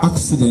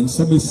 accidents,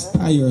 some is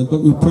tired, but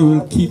we pray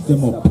we'll keep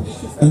them up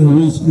and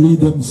lead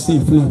them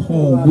safely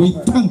home. We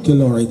thank you,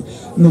 Lord,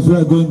 and as we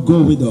are going to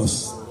go with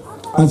us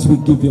as we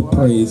give you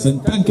praise.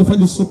 And thank you for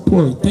the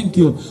support. Thank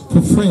you for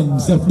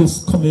friends of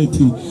this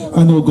community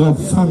and, oh God,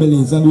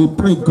 families. And we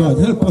pray, God,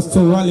 help us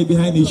to rally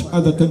behind each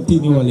other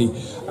continually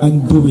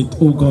and do it,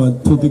 oh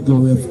God, to the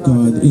glory of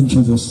God, in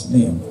Jesus'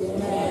 name.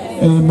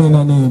 Amen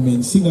and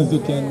amen. Sing as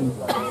you can.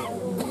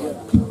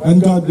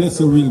 And God bless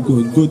you real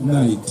good. Good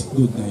night.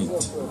 Good night.